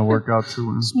if it's going to work out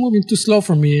too. It's moving too slow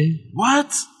for me, eh? What?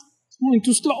 It's moving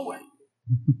too slow, way.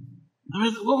 I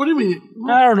mean, what do you mean?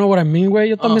 I don't know what I mean, güey.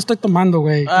 Yo también estoy tomando,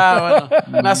 güey. Ah,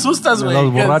 bueno. Me asustas, güey.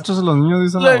 Los 'cause borrachos y los niños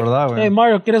dicen la Look, verdad, güey. Hey,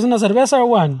 Mario, ¿quieres una cerveza or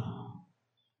what?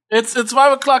 It's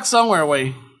 5 o'clock somewhere,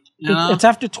 way. You know? It's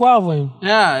after 12, güey.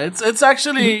 Yeah, it's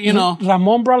actually,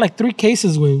 Ramon brought like 3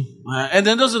 cases, güey. and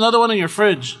then there's another one in your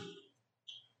fridge.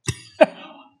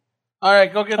 All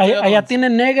right, go get the other Allá ones.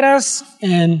 tienen negras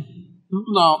and...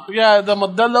 No, yeah, the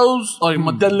modelos,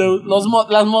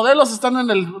 las modelos están en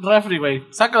el refri, güey.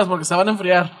 Sácalas porque se van a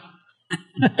enfriar.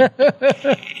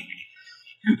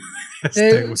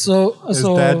 so His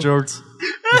dad jokes.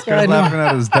 This I guy's know. laughing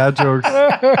at his dad jokes.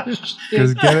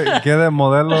 Because get it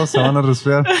modelo, se van a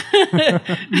resfriar.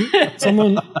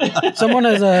 someone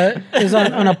is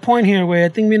on a point here, güey. I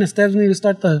think me and Steph need to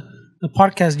start the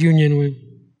podcast union, güey.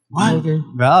 What? Okay.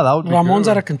 Yeah, that would be Ramon's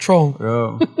good. out of control.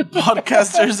 Yeah.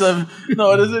 Podcasters of, no,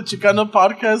 what is it? Chicano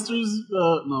podcasters?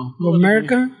 No. Of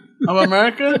America? Of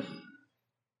America?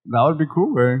 That would be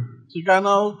cool, güey.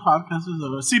 Chicano podcasters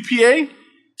of CPA?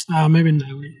 Maybe not,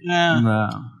 güey. Yeah.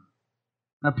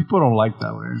 Nah, people don't like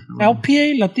that, way.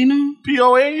 LPA, Latino?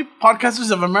 POA?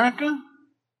 Podcasters of America?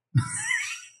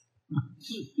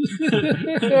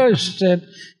 Oh, shit.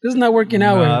 This is not working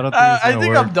out, Nah, I güey. don't think it's I gonna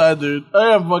think work. I'm done, dude.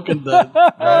 I am fucking done.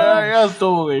 Yeah,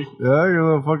 estuvo, güey. Yeah,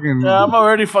 you're the fucking... Yeah, I'm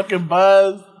already fucking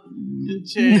buzzed.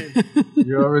 Shit.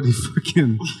 You're already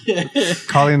fucking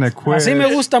calling it quits. Así me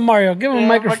gusta, Mario. Give him a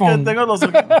microphone.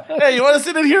 Hey, you want to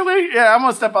sit in here, güey? Yeah, I'm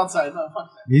going to step outside. No, fuck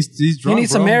that. He's He drunk,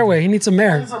 needs some bro. air, güey. He needs some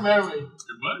air. It's a man, güey.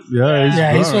 Yeah,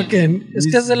 He's drunk. fucking... Es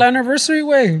que es el anniversary,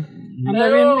 güey. Anda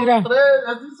bien, mira.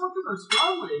 These fucking are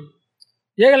strong, güey.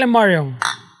 Llégale, Mario.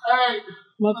 Alright.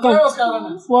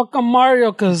 Welcome, welcome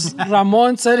Mario, because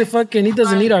Ramon said he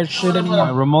doesn't need our shit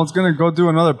anymore. Ramon's gonna go do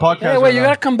another podcast. Hey, right wait, you now.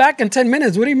 gotta come back in 10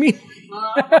 minutes. What do you mean?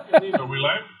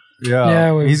 Yeah,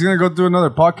 Yeah, wait. he's gonna go do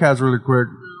another podcast really quick.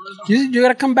 You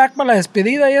gotta come back para la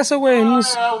despedida y eso, güey.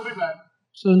 Yeah, we'll be back.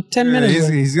 So in 10 minutes,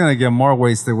 güey. He's gonna get more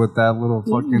wasted with that little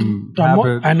fucking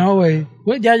habit. I know, güey.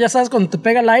 Güey, ya sabes cuando te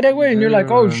pega el aire, güey, and you're like,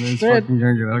 oh, And he's shit. fucking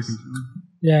gonna get out of control.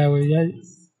 Yeah, güey, ya.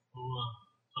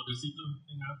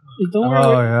 Don't worry,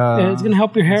 Oh, güey. yeah. It's gonna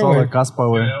help your hair, It's all güey. the caspa,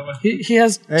 güey. He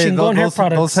has chingón hair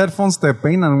products. Those headphones te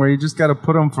peinan, where you just gotta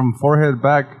put them from forehead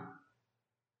back.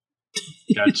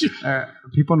 Gotcha.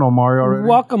 People know Mario already.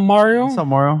 Welcome, Mario. What's up,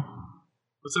 Mario?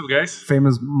 What's up, guys?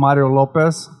 Famous Mario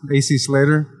Lopez, AC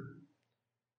Slater,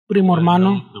 Primo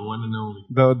hermano. The one and only.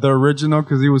 the original,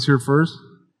 because he was here first.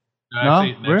 No?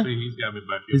 Actually, he's got me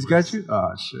back here. He's got you?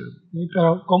 Oh, shit. Sí,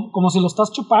 pero como si lo estás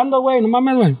chupando, güey. No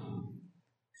mames, güey.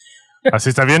 ¿Así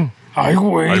está bien? Ay,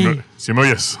 güey. ¿Sí me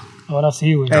oyes? Ahora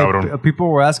sí, güey. Hey, Cabrón. people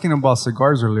were asking about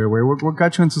cigars earlier. Wait, what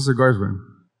got you into cigars, man?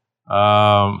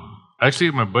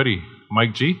 Actually, my buddy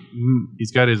Mike G.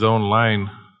 He's got his own line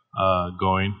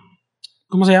going.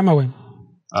 ¿Cómo se llama, güey?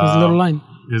 His little line.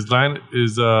 His line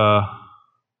is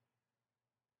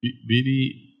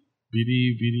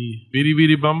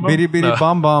Bidi Bum Bum. Bitty bitty No.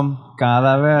 bum bum.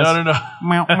 Cada vez. No.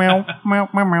 Meow, meow, meow,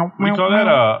 meow, meow, We meow, call that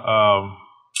meow.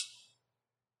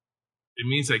 it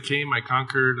means I came, I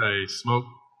conquered, I smoked.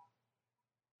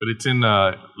 But it's in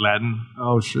Latin.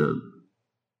 Oh, shit.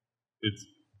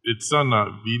 It's on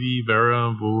Vidi,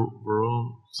 Vera,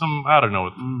 Vero, some, I don't know.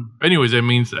 Anyways, that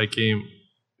means I came,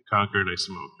 conquered, I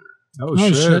smoked. Oh,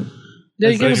 shit. Yeah,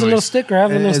 you So gave us a little anyways, sticker. I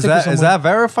have a little Is sticker that, somewhere. is that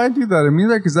verified, dude? That I mean,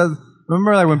 like, is that...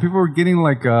 Remember, like, when people were getting,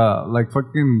 like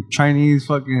fucking Chinese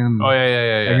fucking... Oh,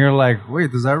 yeah. And you're like,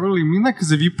 wait, does that really mean that?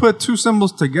 Because if you put two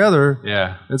symbols together,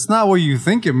 Yeah. it's not what you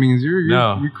think it means. You're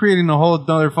No. creating a whole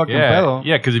other fucking pedo.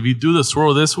 Yeah, because if you do the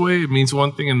swirl this way, it means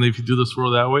one thing, and if you do the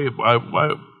swirl that way,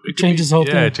 it changes the whole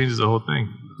thing. Yeah, it changes the whole thing.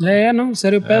 Yeah, no.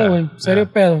 Serio pedo, güey. Serio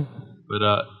pedo.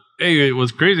 But hey, it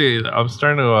was crazy. I'm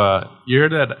starting to. You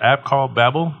heard that app called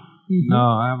Babbel? No,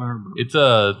 I haven't heard about it.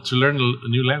 It's to learn a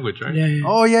new language, right? Yeah, yeah.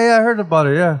 Oh, yeah, I heard about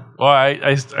it, yeah. Well,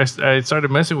 I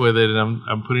started messing with it, and I'm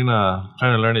trying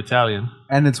to learn Italian.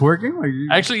 And it's working? Like,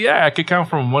 Actually, yeah, I could count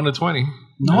from 1 to 20.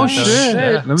 no shit.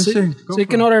 Yeah. Let me so, see. Go so you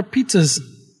for can it. order pizzas.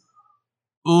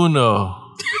 1, 2,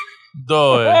 It's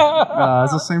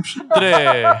the same shit. 3,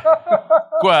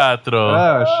 4,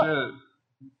 Oh, shit.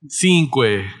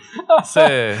 5,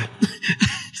 6,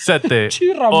 7, Chi,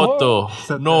 Ramon.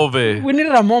 8, 9, We need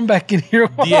Ramon back in here.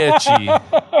 10.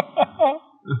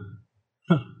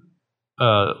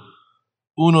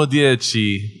 1 10,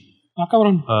 Ah,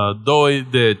 cabrón. 2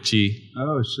 10,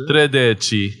 Oh, shit. 3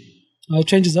 10, Oh, it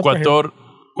changes up right here. 4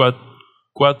 12,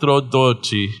 5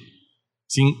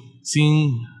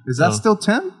 Is that still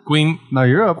 10? Queen. No,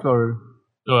 you're up already.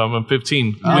 Oh, I'm on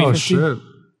 15. Oh, 15. shit.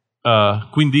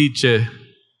 Quindice.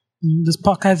 This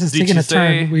podcast is taking a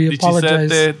turn. We apologize.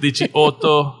 17, 18,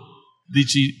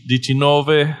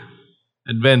 19,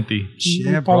 and 20. We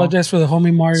Yeah, bro. apologize for the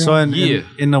homie Mario. So Yeah.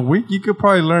 in a week, you could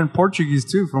probably learn Portuguese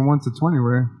too from 1 to 20,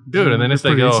 right? Dude, and then it's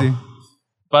like, pretty oh, easy.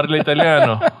 parla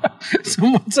italiano.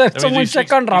 someone said, I mean, someone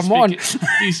check on Ramon. Do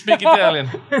you speak Italian?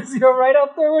 Is he right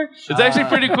out there? Güey? It's actually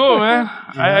pretty cool, man.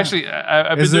 I've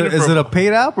been Is doing it it for... is it a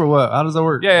paid app or what? How does that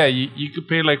work? Yeah, you could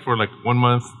pay like for like 1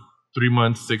 month, 3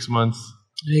 months, 6 months.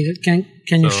 Hey, can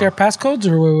you So- share passcodes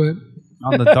or what?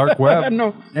 On the dark web.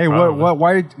 No. Hey,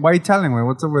 why Italian? Way?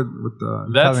 What's up with the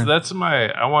Italian? That's my...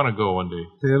 I want to go one day.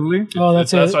 To Italy? Oh,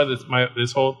 that's That's it. why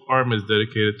this whole farm is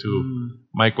dedicated to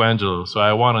Michelangelo. So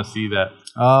I want to see that.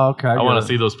 Oh, okay. I want to get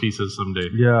see those pieces someday.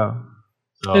 it. Yeah.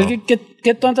 So, Es que,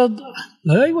 ¿qué tantas?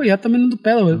 Ay, güey, ya también ando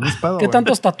pedo, güey. pedo, ¿Qué güey.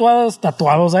 tantos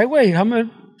tatuados hay, güey? How many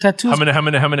tattoos? how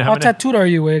many? How tattooed are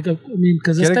you, güey? I mean,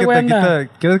 because ¿Quieres este que güey te anda...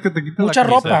 quite? ¿Quieres que te quite Mucha la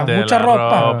ropa, camiseta? mucha la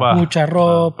ropa, ropa. mucha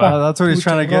ropa. That's what he's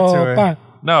trying to get mucha to, eh? ropa.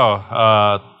 no,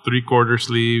 3/4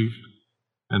 sleeve,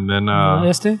 and then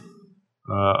Este?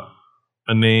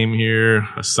 a name here,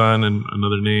 a son, and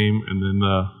another name, and then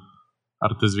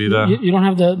Artes Vida. You don't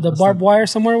have the barbed wire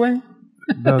somewhere, güey?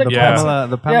 The Yeah.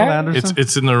 Pamela Yeah. Anderson?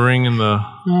 It's in the ring in the.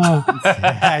 Oh.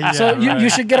 yeah, So you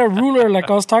should get a ruler like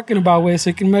I was talking about, güey, so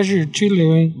you can measure your chile,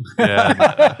 güey. Yeah.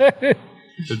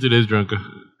 That dude is drunk.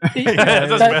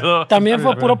 También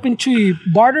fue puro pinche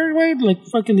barter, güey? Like,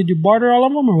 fucking, did you barter all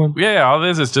of them or what? Yeah, all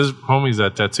this is just homies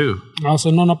that tattoo. No, so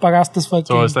no pagaste fucking...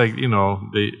 So it's like,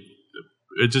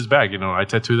 it's just back, I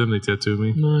tattoo them, they tattoo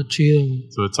me. No, chido, güey.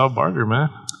 So it's all barter, man.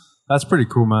 That's pretty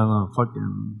cool, man.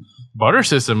 Fucking... Barter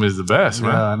system is the best,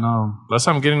 man. Yeah, I know. Plus,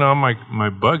 I'm getting all my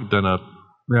bug done up.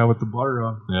 Yeah, with the barter.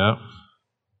 Yeah.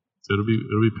 So it'll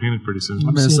be painted pretty soon.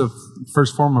 I mean, it's the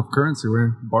first form of currency, way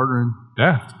bartering.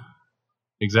 Yeah.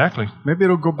 Exactly. Maybe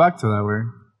it'll go back to that way.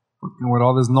 Fucking with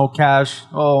all this no cash.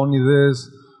 Oh, only this.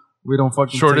 We don't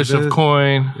fucking Shortage take of this.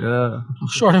 coin. Yeah,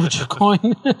 Shortage of coin.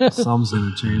 something's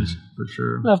gonna change for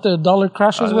sure. After the dollar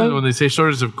crashes, way. When they say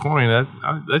shortage of coin,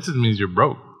 that just means you're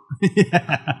broke.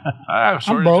 I have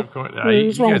shortage broke. of coin.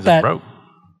 What's You wrong guys with that? are broke.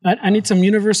 I need some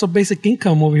universal basic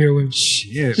income over here with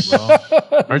Shit, bro.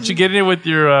 Aren't you getting it with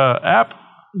your app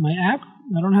my app.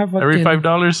 I don't have every fucking-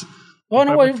 $5? Oh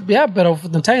no, wait, yeah, but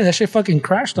I'm telling you, that shit fucking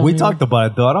crashed on We me. talked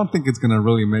about it though. I don't think it's gonna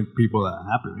really make people that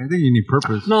happy. I think you need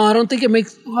purpose. No, I don't think it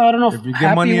makes. I don't know. If you get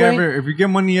happy money way. if you get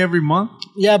money every month,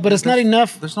 Yeah, but it's not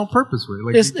enough. there's no purpose with it.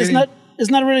 Like It's you're getting- it's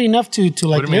not really enough to like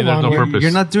do you mean live there's on. no here. purpose?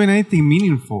 You're not doing anything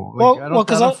meaningful. Like, Well, I well,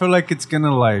 'cause don't I- feel like it's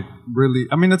gonna like really.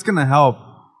 I mean, it's gonna help.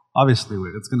 Obviously,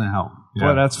 it's gonna help. Yeah.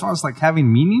 But as far as like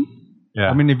having meaning, Yeah.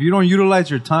 I mean, if you don't utilize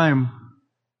your time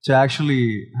to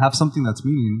actually have something that's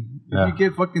meaning, Yeah. if you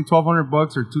get fucking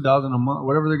 $1,200 or $2,000 a month,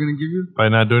 whatever they're gonna give you, By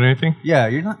not doing anything? yeah,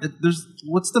 you're not. There's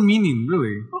what's the meaning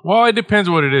really? Well, it depends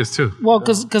what it is, too. Well,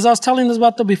 because I was telling this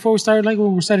about that before we started, like when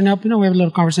we were setting up, we have a little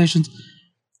conversations.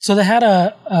 So they had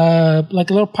a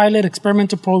little pilot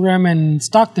experimental program in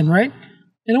Stockton, right?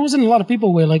 And it wasn't a lot of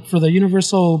people with like for the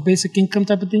universal basic income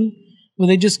type of thing, where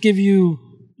they just give you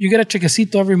get a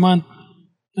chequecito every month,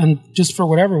 and just for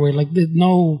whatever way, like there's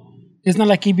no, it's not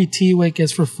like EBT way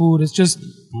it's for food. It's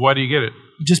Why do you get it?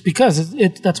 just because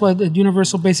that's why the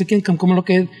universal basic income. Como lo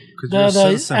que you're a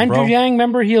citizen, Andrew bro. Yang,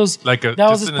 remember he was Like that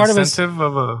was just his an part of his. incentive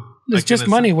of a... It's like just an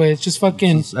money way. It's just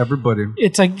fucking. It's everybody.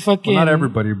 It's like fucking. Well, not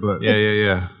everybody, but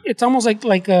Yeah. It's almost like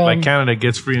Like Canada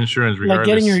gets free insurance regardless.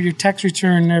 like getting your tax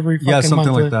return every fucking yeah,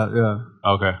 something month. like that.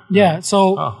 Yeah. Okay. Yeah,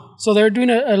 so Oh. so they're doing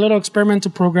a little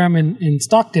experimental program in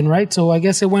Stockton, right? So I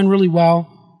guess it went really well,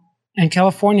 and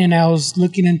California now is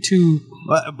looking into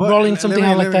But rolling something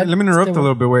out like that. Let me interrupt a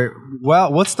little bit. Wait.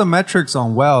 Well, what's the metrics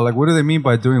on well? Like, what do they mean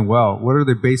by doing well? What are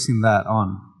they basing that on?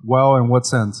 Well, in what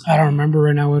sense? I don't remember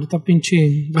right now. Ahorita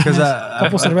pinche. Because I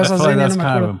Couple feel cervezas like in, that's no me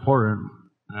kind of acuerdo. important.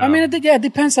 I mean, it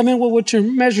depends. I mean, what you're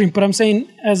measuring, but I'm saying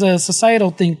as a societal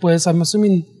thing, pues I'm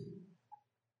assuming.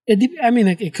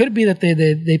 It could be that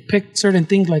they picked certain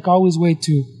things like always way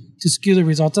to skew the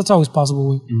results. That's always possible.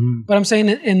 Way. Mm-hmm. But I'm saying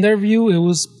in their view, it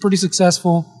was pretty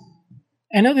successful,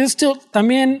 and it is still.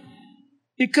 También,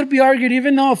 it could be argued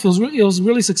even though if it was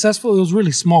really successful, it was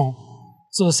really small.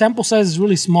 So the sample size is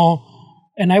really small,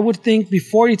 and I would think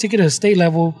before you take it to the state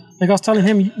level, like I was telling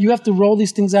him, you have to roll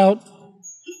these things out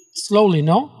slowly,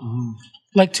 no? Mm-hmm.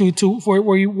 Like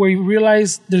where you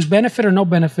realize there's benefit or no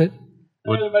benefit.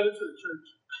 I got invited to the church.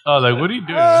 Oh, like, what are you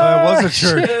doing? So it was a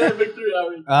church. Victory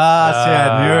Hour. See,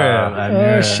 I knew it. I knew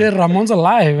Oh it. shit, Ramon's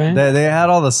alive, man. They had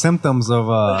all the symptoms of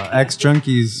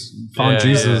ex-junkies found Yeah,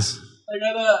 Jesus. I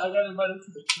got invited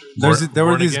to the church. There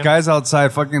were Born these again? guys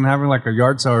outside fucking having like a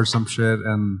yard sale or some shit,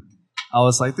 and I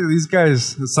was like, dude, these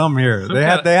guys, some here. They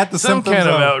had the some symptoms kind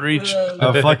of of outreach.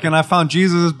 fucking. I found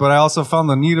Jesus, but I also found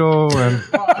the needle and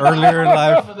earlier in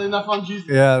life. But they not found Jesus.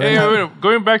 Yeah, they Hey, had- wait,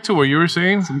 going back to what you were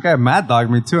saying, some guy mad dogged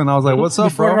me too, and I was like, "What's up,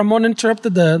 Before bro?" Ramon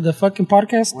interrupted the fucking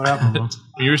podcast. What happened, bro?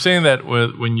 you were saying that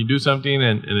when you do something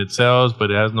and it sells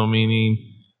but it has no meaning.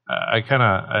 I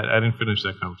didn't finish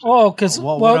that conversation. Oh, because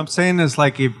Well, what I'm saying is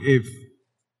like if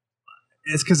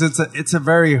it's because it's a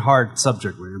very hard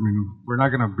subject. I mean, we're not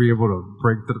gonna be able to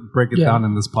break it Yeah. down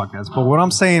in this podcast. But what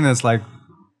I'm saying is like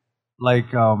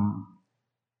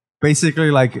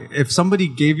basically like if somebody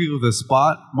gave you the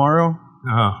spot, Mario,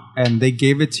 Uh-huh. and they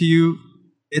gave it to you,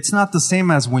 it's not the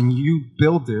same as when you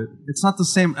build it. It's not the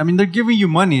same. I mean, they're giving you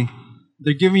money,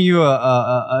 they're giving you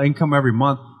a income every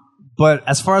month. But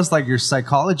as far as like your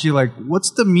psychology, like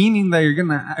what's the meaning that you're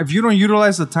gonna if you don't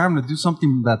utilize the time to do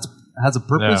something that has a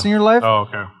purpose Yeah. in your life? Oh,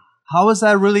 okay. How is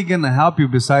that really gonna help you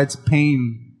besides paying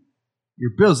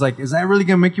your bills? Like, is that really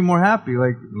gonna make you more happy?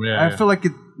 Like, Yeah, I feel like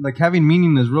having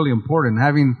meaning is really important.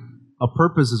 Having a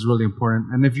purpose is really important.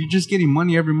 And if you're just getting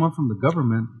money every month from the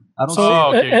government, I don't so see. Oh,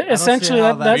 okay. essentially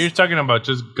how that, You're talking about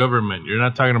just government. You're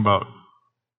not talking about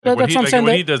That's what I'm saying,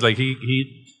 What that- he does, like he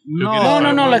No,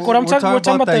 No, like what I'm talking we're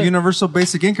talking about that the- universal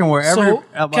basic income where so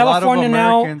a lot California of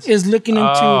now Americans, is looking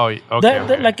into Oh, okay,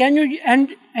 okay. like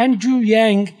Andrew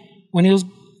Yang when he was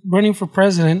running for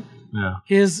president. yeah.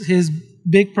 His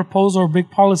big proposal or big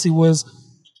policy was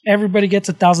everybody gets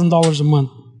 $1,000 a month.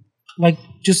 Like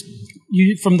just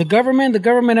you from the government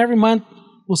every month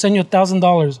will send you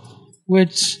 $1,000,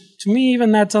 which to me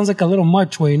even that sounds like a little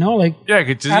much way, you know? Like Yeah,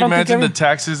 could you I don't think imagine every- the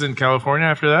taxes in California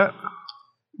after that?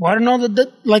 well, I don't know that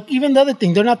like even the other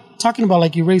thing they're not talking about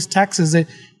like you raise taxes, that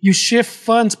you shift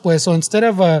funds, pues. So instead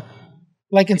of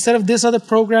this other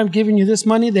program giving you this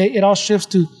money, it all shifts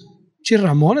to Che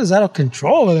Ramon is out of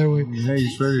control over there, güey. Yeah,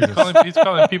 he's ready to. He's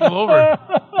calling people over.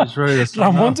 He's ready to.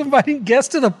 start Ramon's now. inviting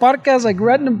guests to the podcast like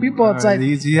random people outside.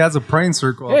 He has a praying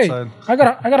circle Hey, outside.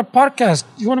 I got a podcast.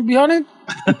 You want to be on it?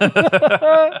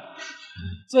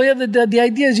 So yeah, the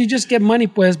idea is you just get money,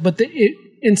 pues, but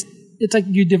it's like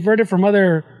you divert it from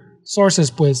other sources,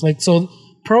 pues. Like so,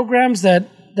 programs that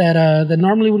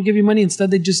normally would give you money,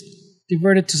 instead they just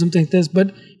divert it to something like this.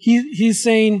 But he's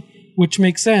saying, which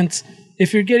makes sense,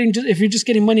 if you're just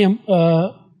getting money,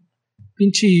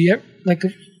 pinchy, like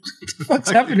what the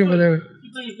fuck's happening over there?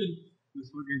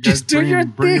 Just do your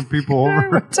bringing thing. people over.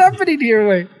 What's happening here,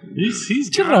 way? He's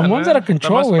Che Ramon's out of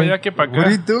control, Está más pa' güey. allá que pa' acá. What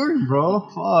are you doing, bro?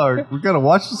 Fuck. We gotta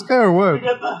watch this guy or what?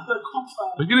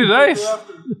 Look at his eyes.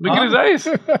 Look at his eyes.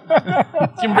 You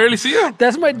can barely see him.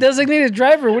 That's my designated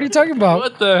driver. What are you talking about?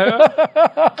 What the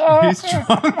hell? He's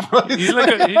drunk, bro. He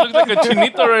looks like a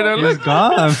chinito right now. He's Look.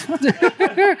 gone.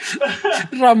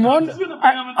 Ramon,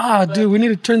 dude, we need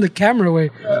to turn the camera away.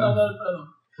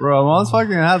 Bro, Ramon's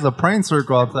fucking has a praying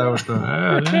circle outside with the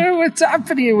What's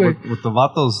happening, way? with the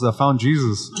vatos that found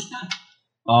Jesus.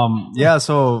 Yeah.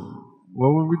 So what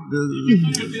were we?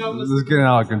 This is getting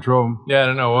out of control. Yeah, I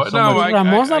don't know. What. No,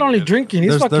 Ramon's not only drinking;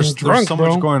 he's fucking There's drunk, so bro.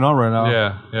 much going on right now.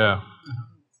 Yeah.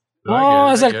 Oh,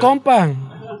 I es get el it. compa.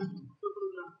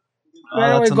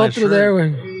 Oh, that's a Go nice through shirt. there,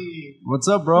 güey. What's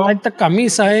up, bro? Like the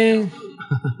camisa, eh?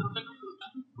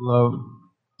 Hello.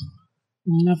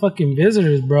 No fucking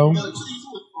visitors, bro.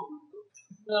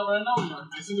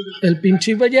 El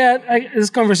pinche, but yeah, this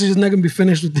conversation is not gonna be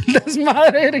finished with the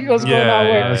desmadre. He goes, Yeah.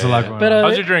 There's a lot going on. Pero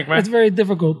How's your drink, man? It's very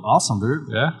difficult. Awesome, dude.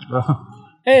 Yeah.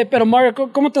 Hey, pero Mario,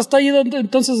 ¿cómo te está yendo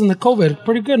entonces en the COVID?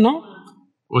 Pretty good, no?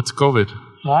 What's COVID?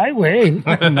 Ay, güey.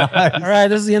 Nice. All right,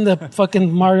 this is the end of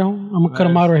fucking Mario. I'm gonna cut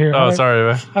him out right here. Oh, all right?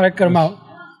 sorry, man. All right, cut him out.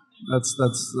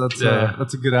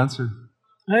 That's a good answer.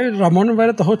 Hey, Ramon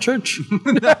invited the whole church.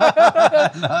 No,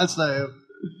 that's not it.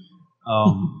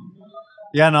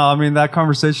 Yeah, no, I mean that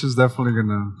conversation is definitely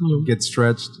gonna get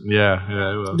stretched. Yeah.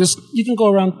 Well. Just you can go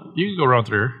around. You can go around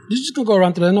through here. You're just gonna go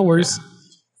around today. No worries.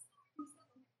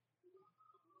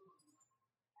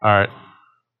 All right.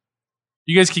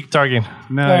 You guys keep talking.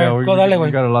 No, Alright, yeah, go dale, we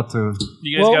güey. got a lot to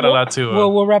You guys got a lot to.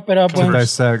 We'll wrap it up, güey.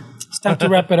 dissect. It's time to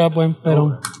wrap it up, güey.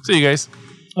 Pero, See you guys.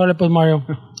 órale, pues, Mario.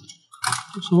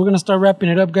 So we're gonna start wrapping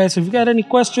it up, guys. If you got any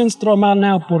questions, throw them out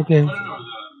now, porque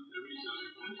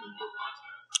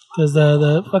because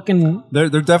the fucking There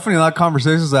are definitely a lot of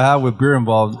conversations I have with beer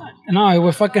involved. no,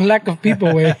 we're fucking lack of people,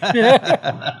 güey.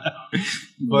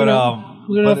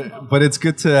 But it's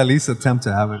good to at least attempt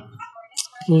to have it.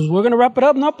 Pues we're gonna wrap it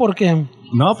up, ¿no? Porque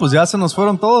No, pues ya se nos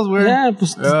fueron todos, güey. yeah,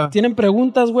 pues Yeah. tienen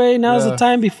preguntas, güey. Now's the Yeah.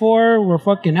 time before we're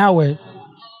fucking out, güey.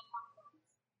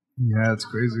 Yeah, it's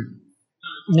crazy.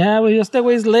 Yeah, güey, este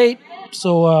güey's late,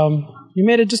 so you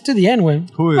made it just to the end, güey.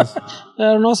 Who is? I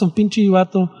don't know, some pinche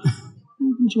vato.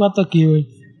 Pinche vato aquí, güey.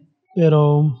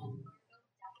 Pero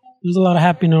there's a lot of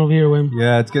happening over here, güey.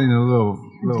 Yeah, it's getting a little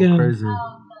getting- crazy.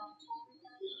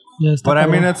 Yeah, está But I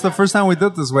mean, cabrón. it's the first time we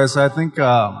did this way, so I think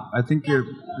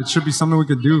it should be something we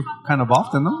could do kind of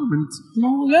often. No, I mean,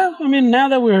 No, yeah, I mean, now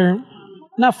that we're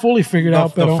not fully figured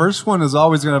out, the pero first one is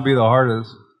always going to be the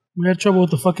hardest. we had trouble with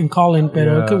the fucking call-in,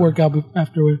 pero Yeah. it could work out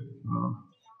after, güey.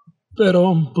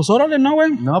 Pero, pues órale, no,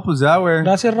 güey. No, pues ya, güey.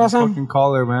 Gracias, raza. Fucking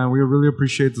caller, man. We really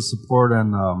appreciate the support,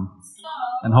 and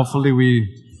hopefully we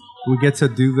get to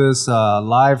do this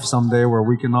live someday where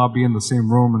we can all be in the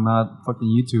same room and not fucking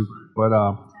YouTube. But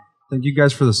thank you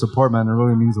guys for the support, man. It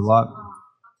really means a lot.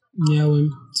 Yeah, güey.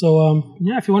 So,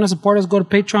 yeah, if you want to support us, go to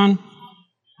Patreon.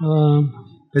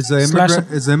 Is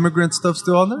the immigrant stuff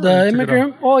still on there? Or The you took it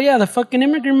immigrant, oh yeah, the fucking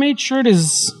immigrant made shirt off?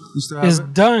 You still have is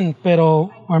it? done,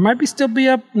 pero or it might be still be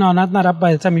up. No, not up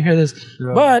by the time you hear this.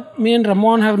 Yeah. But me and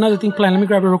Ramon have another thing planned. Let me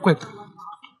grab it real quick.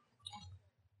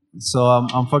 So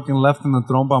I'm fucking left in the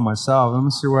throne by myself. Let me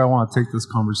see where I want to take this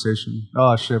conversation.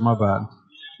 Oh shit, my bad.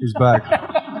 He's back.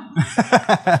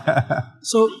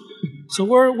 So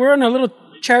we're on a little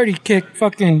charity kick.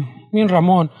 Fucking me and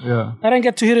Ramon. Yeah, I didn't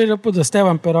get to hit it up with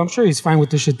Esteban, but I'm sure he's fine with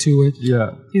this shit too. Eh?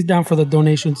 yeah, He's down for the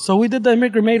donations. So we did the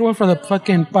immigrant made one for the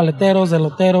fucking paleteros,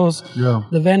 eloteros, yeah.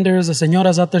 the vendors, the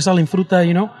señoras out there selling fruta,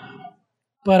 you know.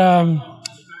 But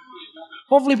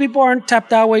hopefully people aren't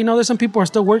tapped out. You know, there's some people who are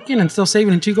still working and still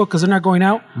saving in Chico because they're not going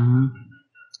out. Mm-hmm.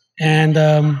 And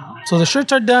so the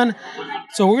shirts are done.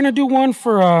 So we're gonna do one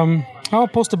for I'll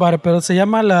post about it, pero se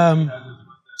llama la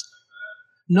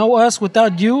Know Us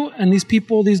Without You. And these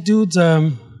people, these dudes,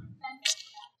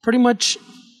 pretty much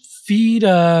feed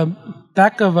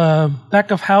back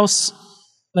of house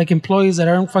like employees that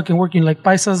aren't fucking working, like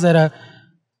paisas that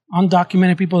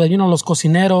undocumented people that, los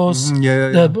cocineros,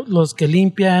 los que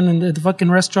limpian, and the fucking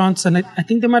restaurants. And I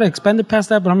think they might have expanded past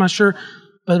that, but I'm not sure.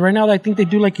 But right now, I think they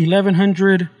do like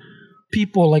 1,100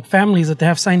 people, like families that they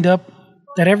have signed up,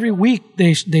 that every week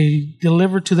they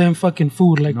deliver to them fucking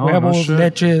food, like huevos,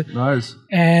 leche. Nice.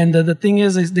 And the thing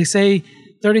is, they say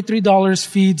 $33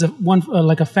 feeds one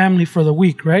like a family for the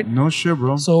week, right? No shit,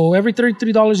 bro. So every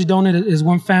 $33 you donate is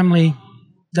one family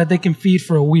that they can feed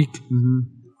for a week. Mm-hmm.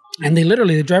 And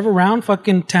they drive around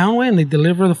fucking town way and they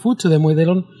deliver the food to them where they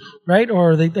don't, right?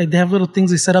 Or they have little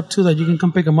things they set up too that you can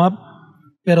come pick them up.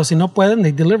 Pero si no pueden,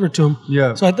 they deliver to them.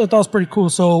 Yeah. So I thought that was pretty cool.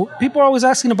 So people are always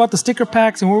asking about the sticker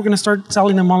packs, and we're going to start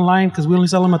selling them online because we only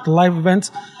sell them at the live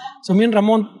events. So me and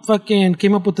Ramon fucking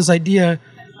came up with this idea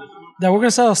that we're going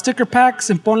to sell sticker packs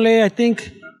and ponle, I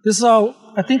think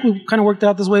we kind of worked it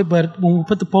out this way, but when we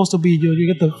put the post, it'll be,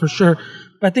 you get the for sure.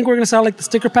 But I think we're going to sell like the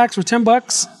sticker packs for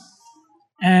 $10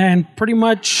 and pretty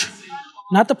much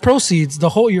not the proceeds,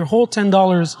 your whole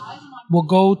 $10 will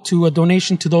go to a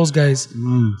donation to those guys.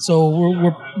 So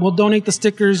we'll donate the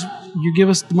stickers. You give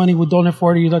us the money, we'll donate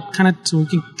for it. So we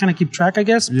can kind of keep track, I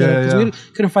guess. Because we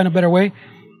couldn't find a better way.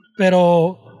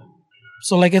 Pero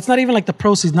so like it's not even like the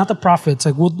proceeds, not the profits.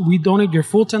 Like we donate your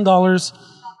full $10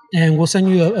 and we'll send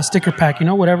you a sticker pack.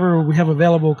 Whatever we have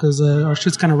available because our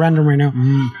shit's kind of random right now.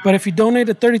 But if you donate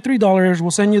at $33,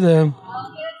 we'll send you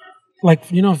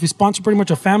if you sponsor pretty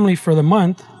much a family for the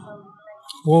month,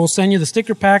 we'll send you the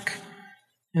sticker pack.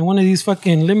 And one of these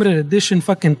fucking limited edition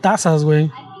fucking tazas,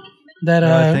 güey. That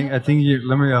I think you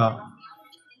let me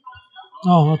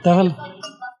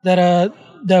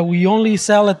that we only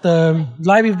sell at the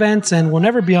live events and will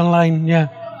never be online,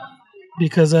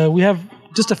 because we have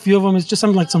just a few of them. It's just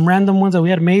some random ones that we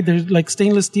had made. They're like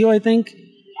stainless steel, I think,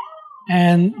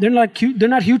 and they're not cute. They're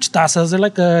not huge tazas. They're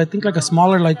like I think a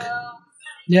smaller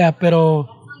pero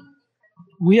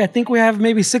I think we have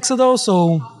maybe 6 of those,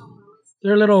 so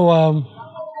they're a little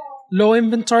low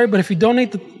inventory. But if you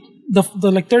donate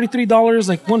the like $33,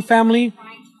 like one family,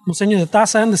 we'll send you the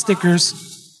taza and the stickers.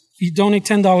 If you donate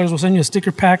 $10, we'll send you a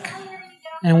sticker pack,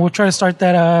 and we'll try to start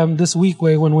that this week,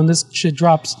 when this shit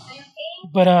drops.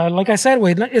 But like I said,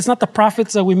 it's not the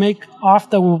profits that we make off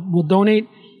that we'll donate.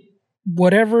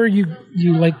 Whatever you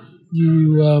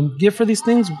give for these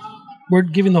things, we're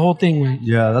giving the whole thing, way.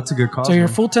 Yeah, that's a good cause. So your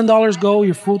full $10 go,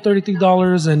 your full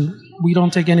 $33, and we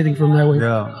don't take anything from that way.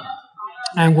 Yeah.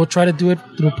 And we'll try to do it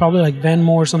through probably like Venmo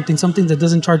or something that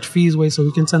doesn't charge fees, way, so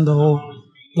we can send the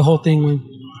whole thing, way.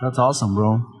 That's awesome,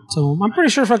 bro. So I'm pretty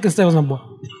sure fucking Esteban's on board.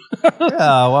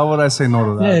 Yeah, why would I say no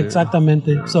to that? Yeah,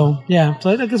 exactamente. So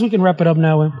I guess we can wrap it up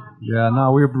now, way. Yeah,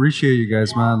 no, we appreciate you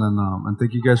guys, man, and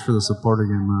thank you guys for the support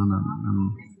again, man,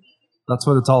 and that's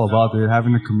what it's all about, dude.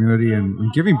 Having a community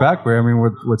and giving back, way. I mean,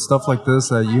 with stuff like this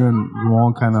that you and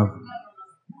Ramon kind of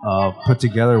put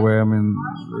together, way. I mean,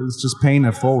 it's just paying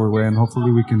it forward, way, and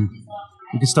hopefully we can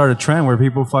start a trend where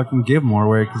people fucking give more,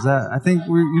 way. Because I think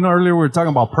earlier we were talking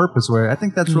about purpose, way. I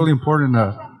think that's really important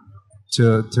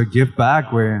to give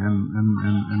back, way, and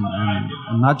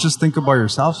not just think about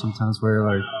yourself sometimes, way.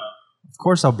 Like, of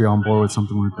course I'll be on board with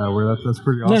something like that, way. That's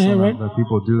pretty awesome, right? that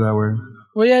people do that, way.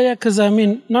 Well, yeah, because I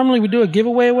mean, normally we do a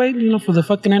giveaway, way, for the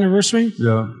fucking anniversary.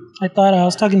 Yeah. I thought I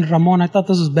was talking to Ramon. I thought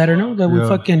this was better, no? That we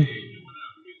fucking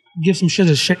give some shit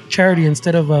as charity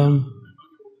instead of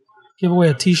give away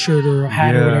a T-shirt or a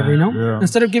hat or whatever, Yeah.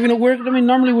 Instead of giving it work, I mean,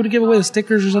 normally we'd give away the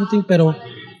stickers or something, but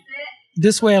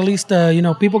this way at least,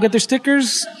 people get their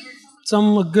stickers.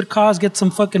 Some good cause get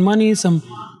some fucking money. Some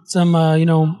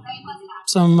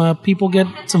people get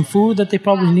some food that they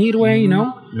probably need, way,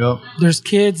 Yep. There's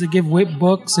kids that give whip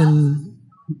books and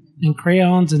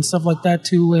crayons and stuff like that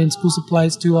too, and school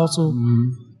supplies too also.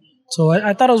 So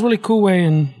I thought it was really cool, way,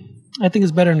 and I think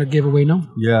it's better than a giveaway, no?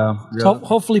 Yeah. So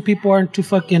hopefully people aren't too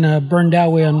fucking burned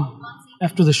out, way,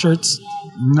 after the shirts.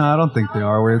 No, I don't think they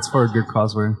are, way. It's for a good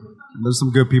cause, way. There's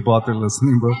some good people out there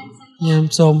listening, bro. Yeah,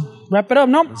 so wrap it up,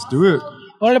 no? Let's do it.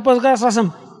 Órale pues, guys,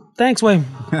 awesome. Thanks, way.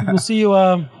 We'll see you.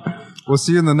 We'll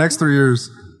see you in the next 3 years.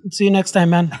 See you next time,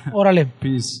 man. Órale.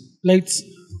 Peace. Lates.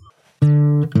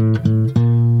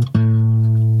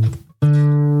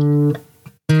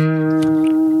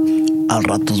 Al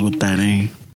ratos votaré.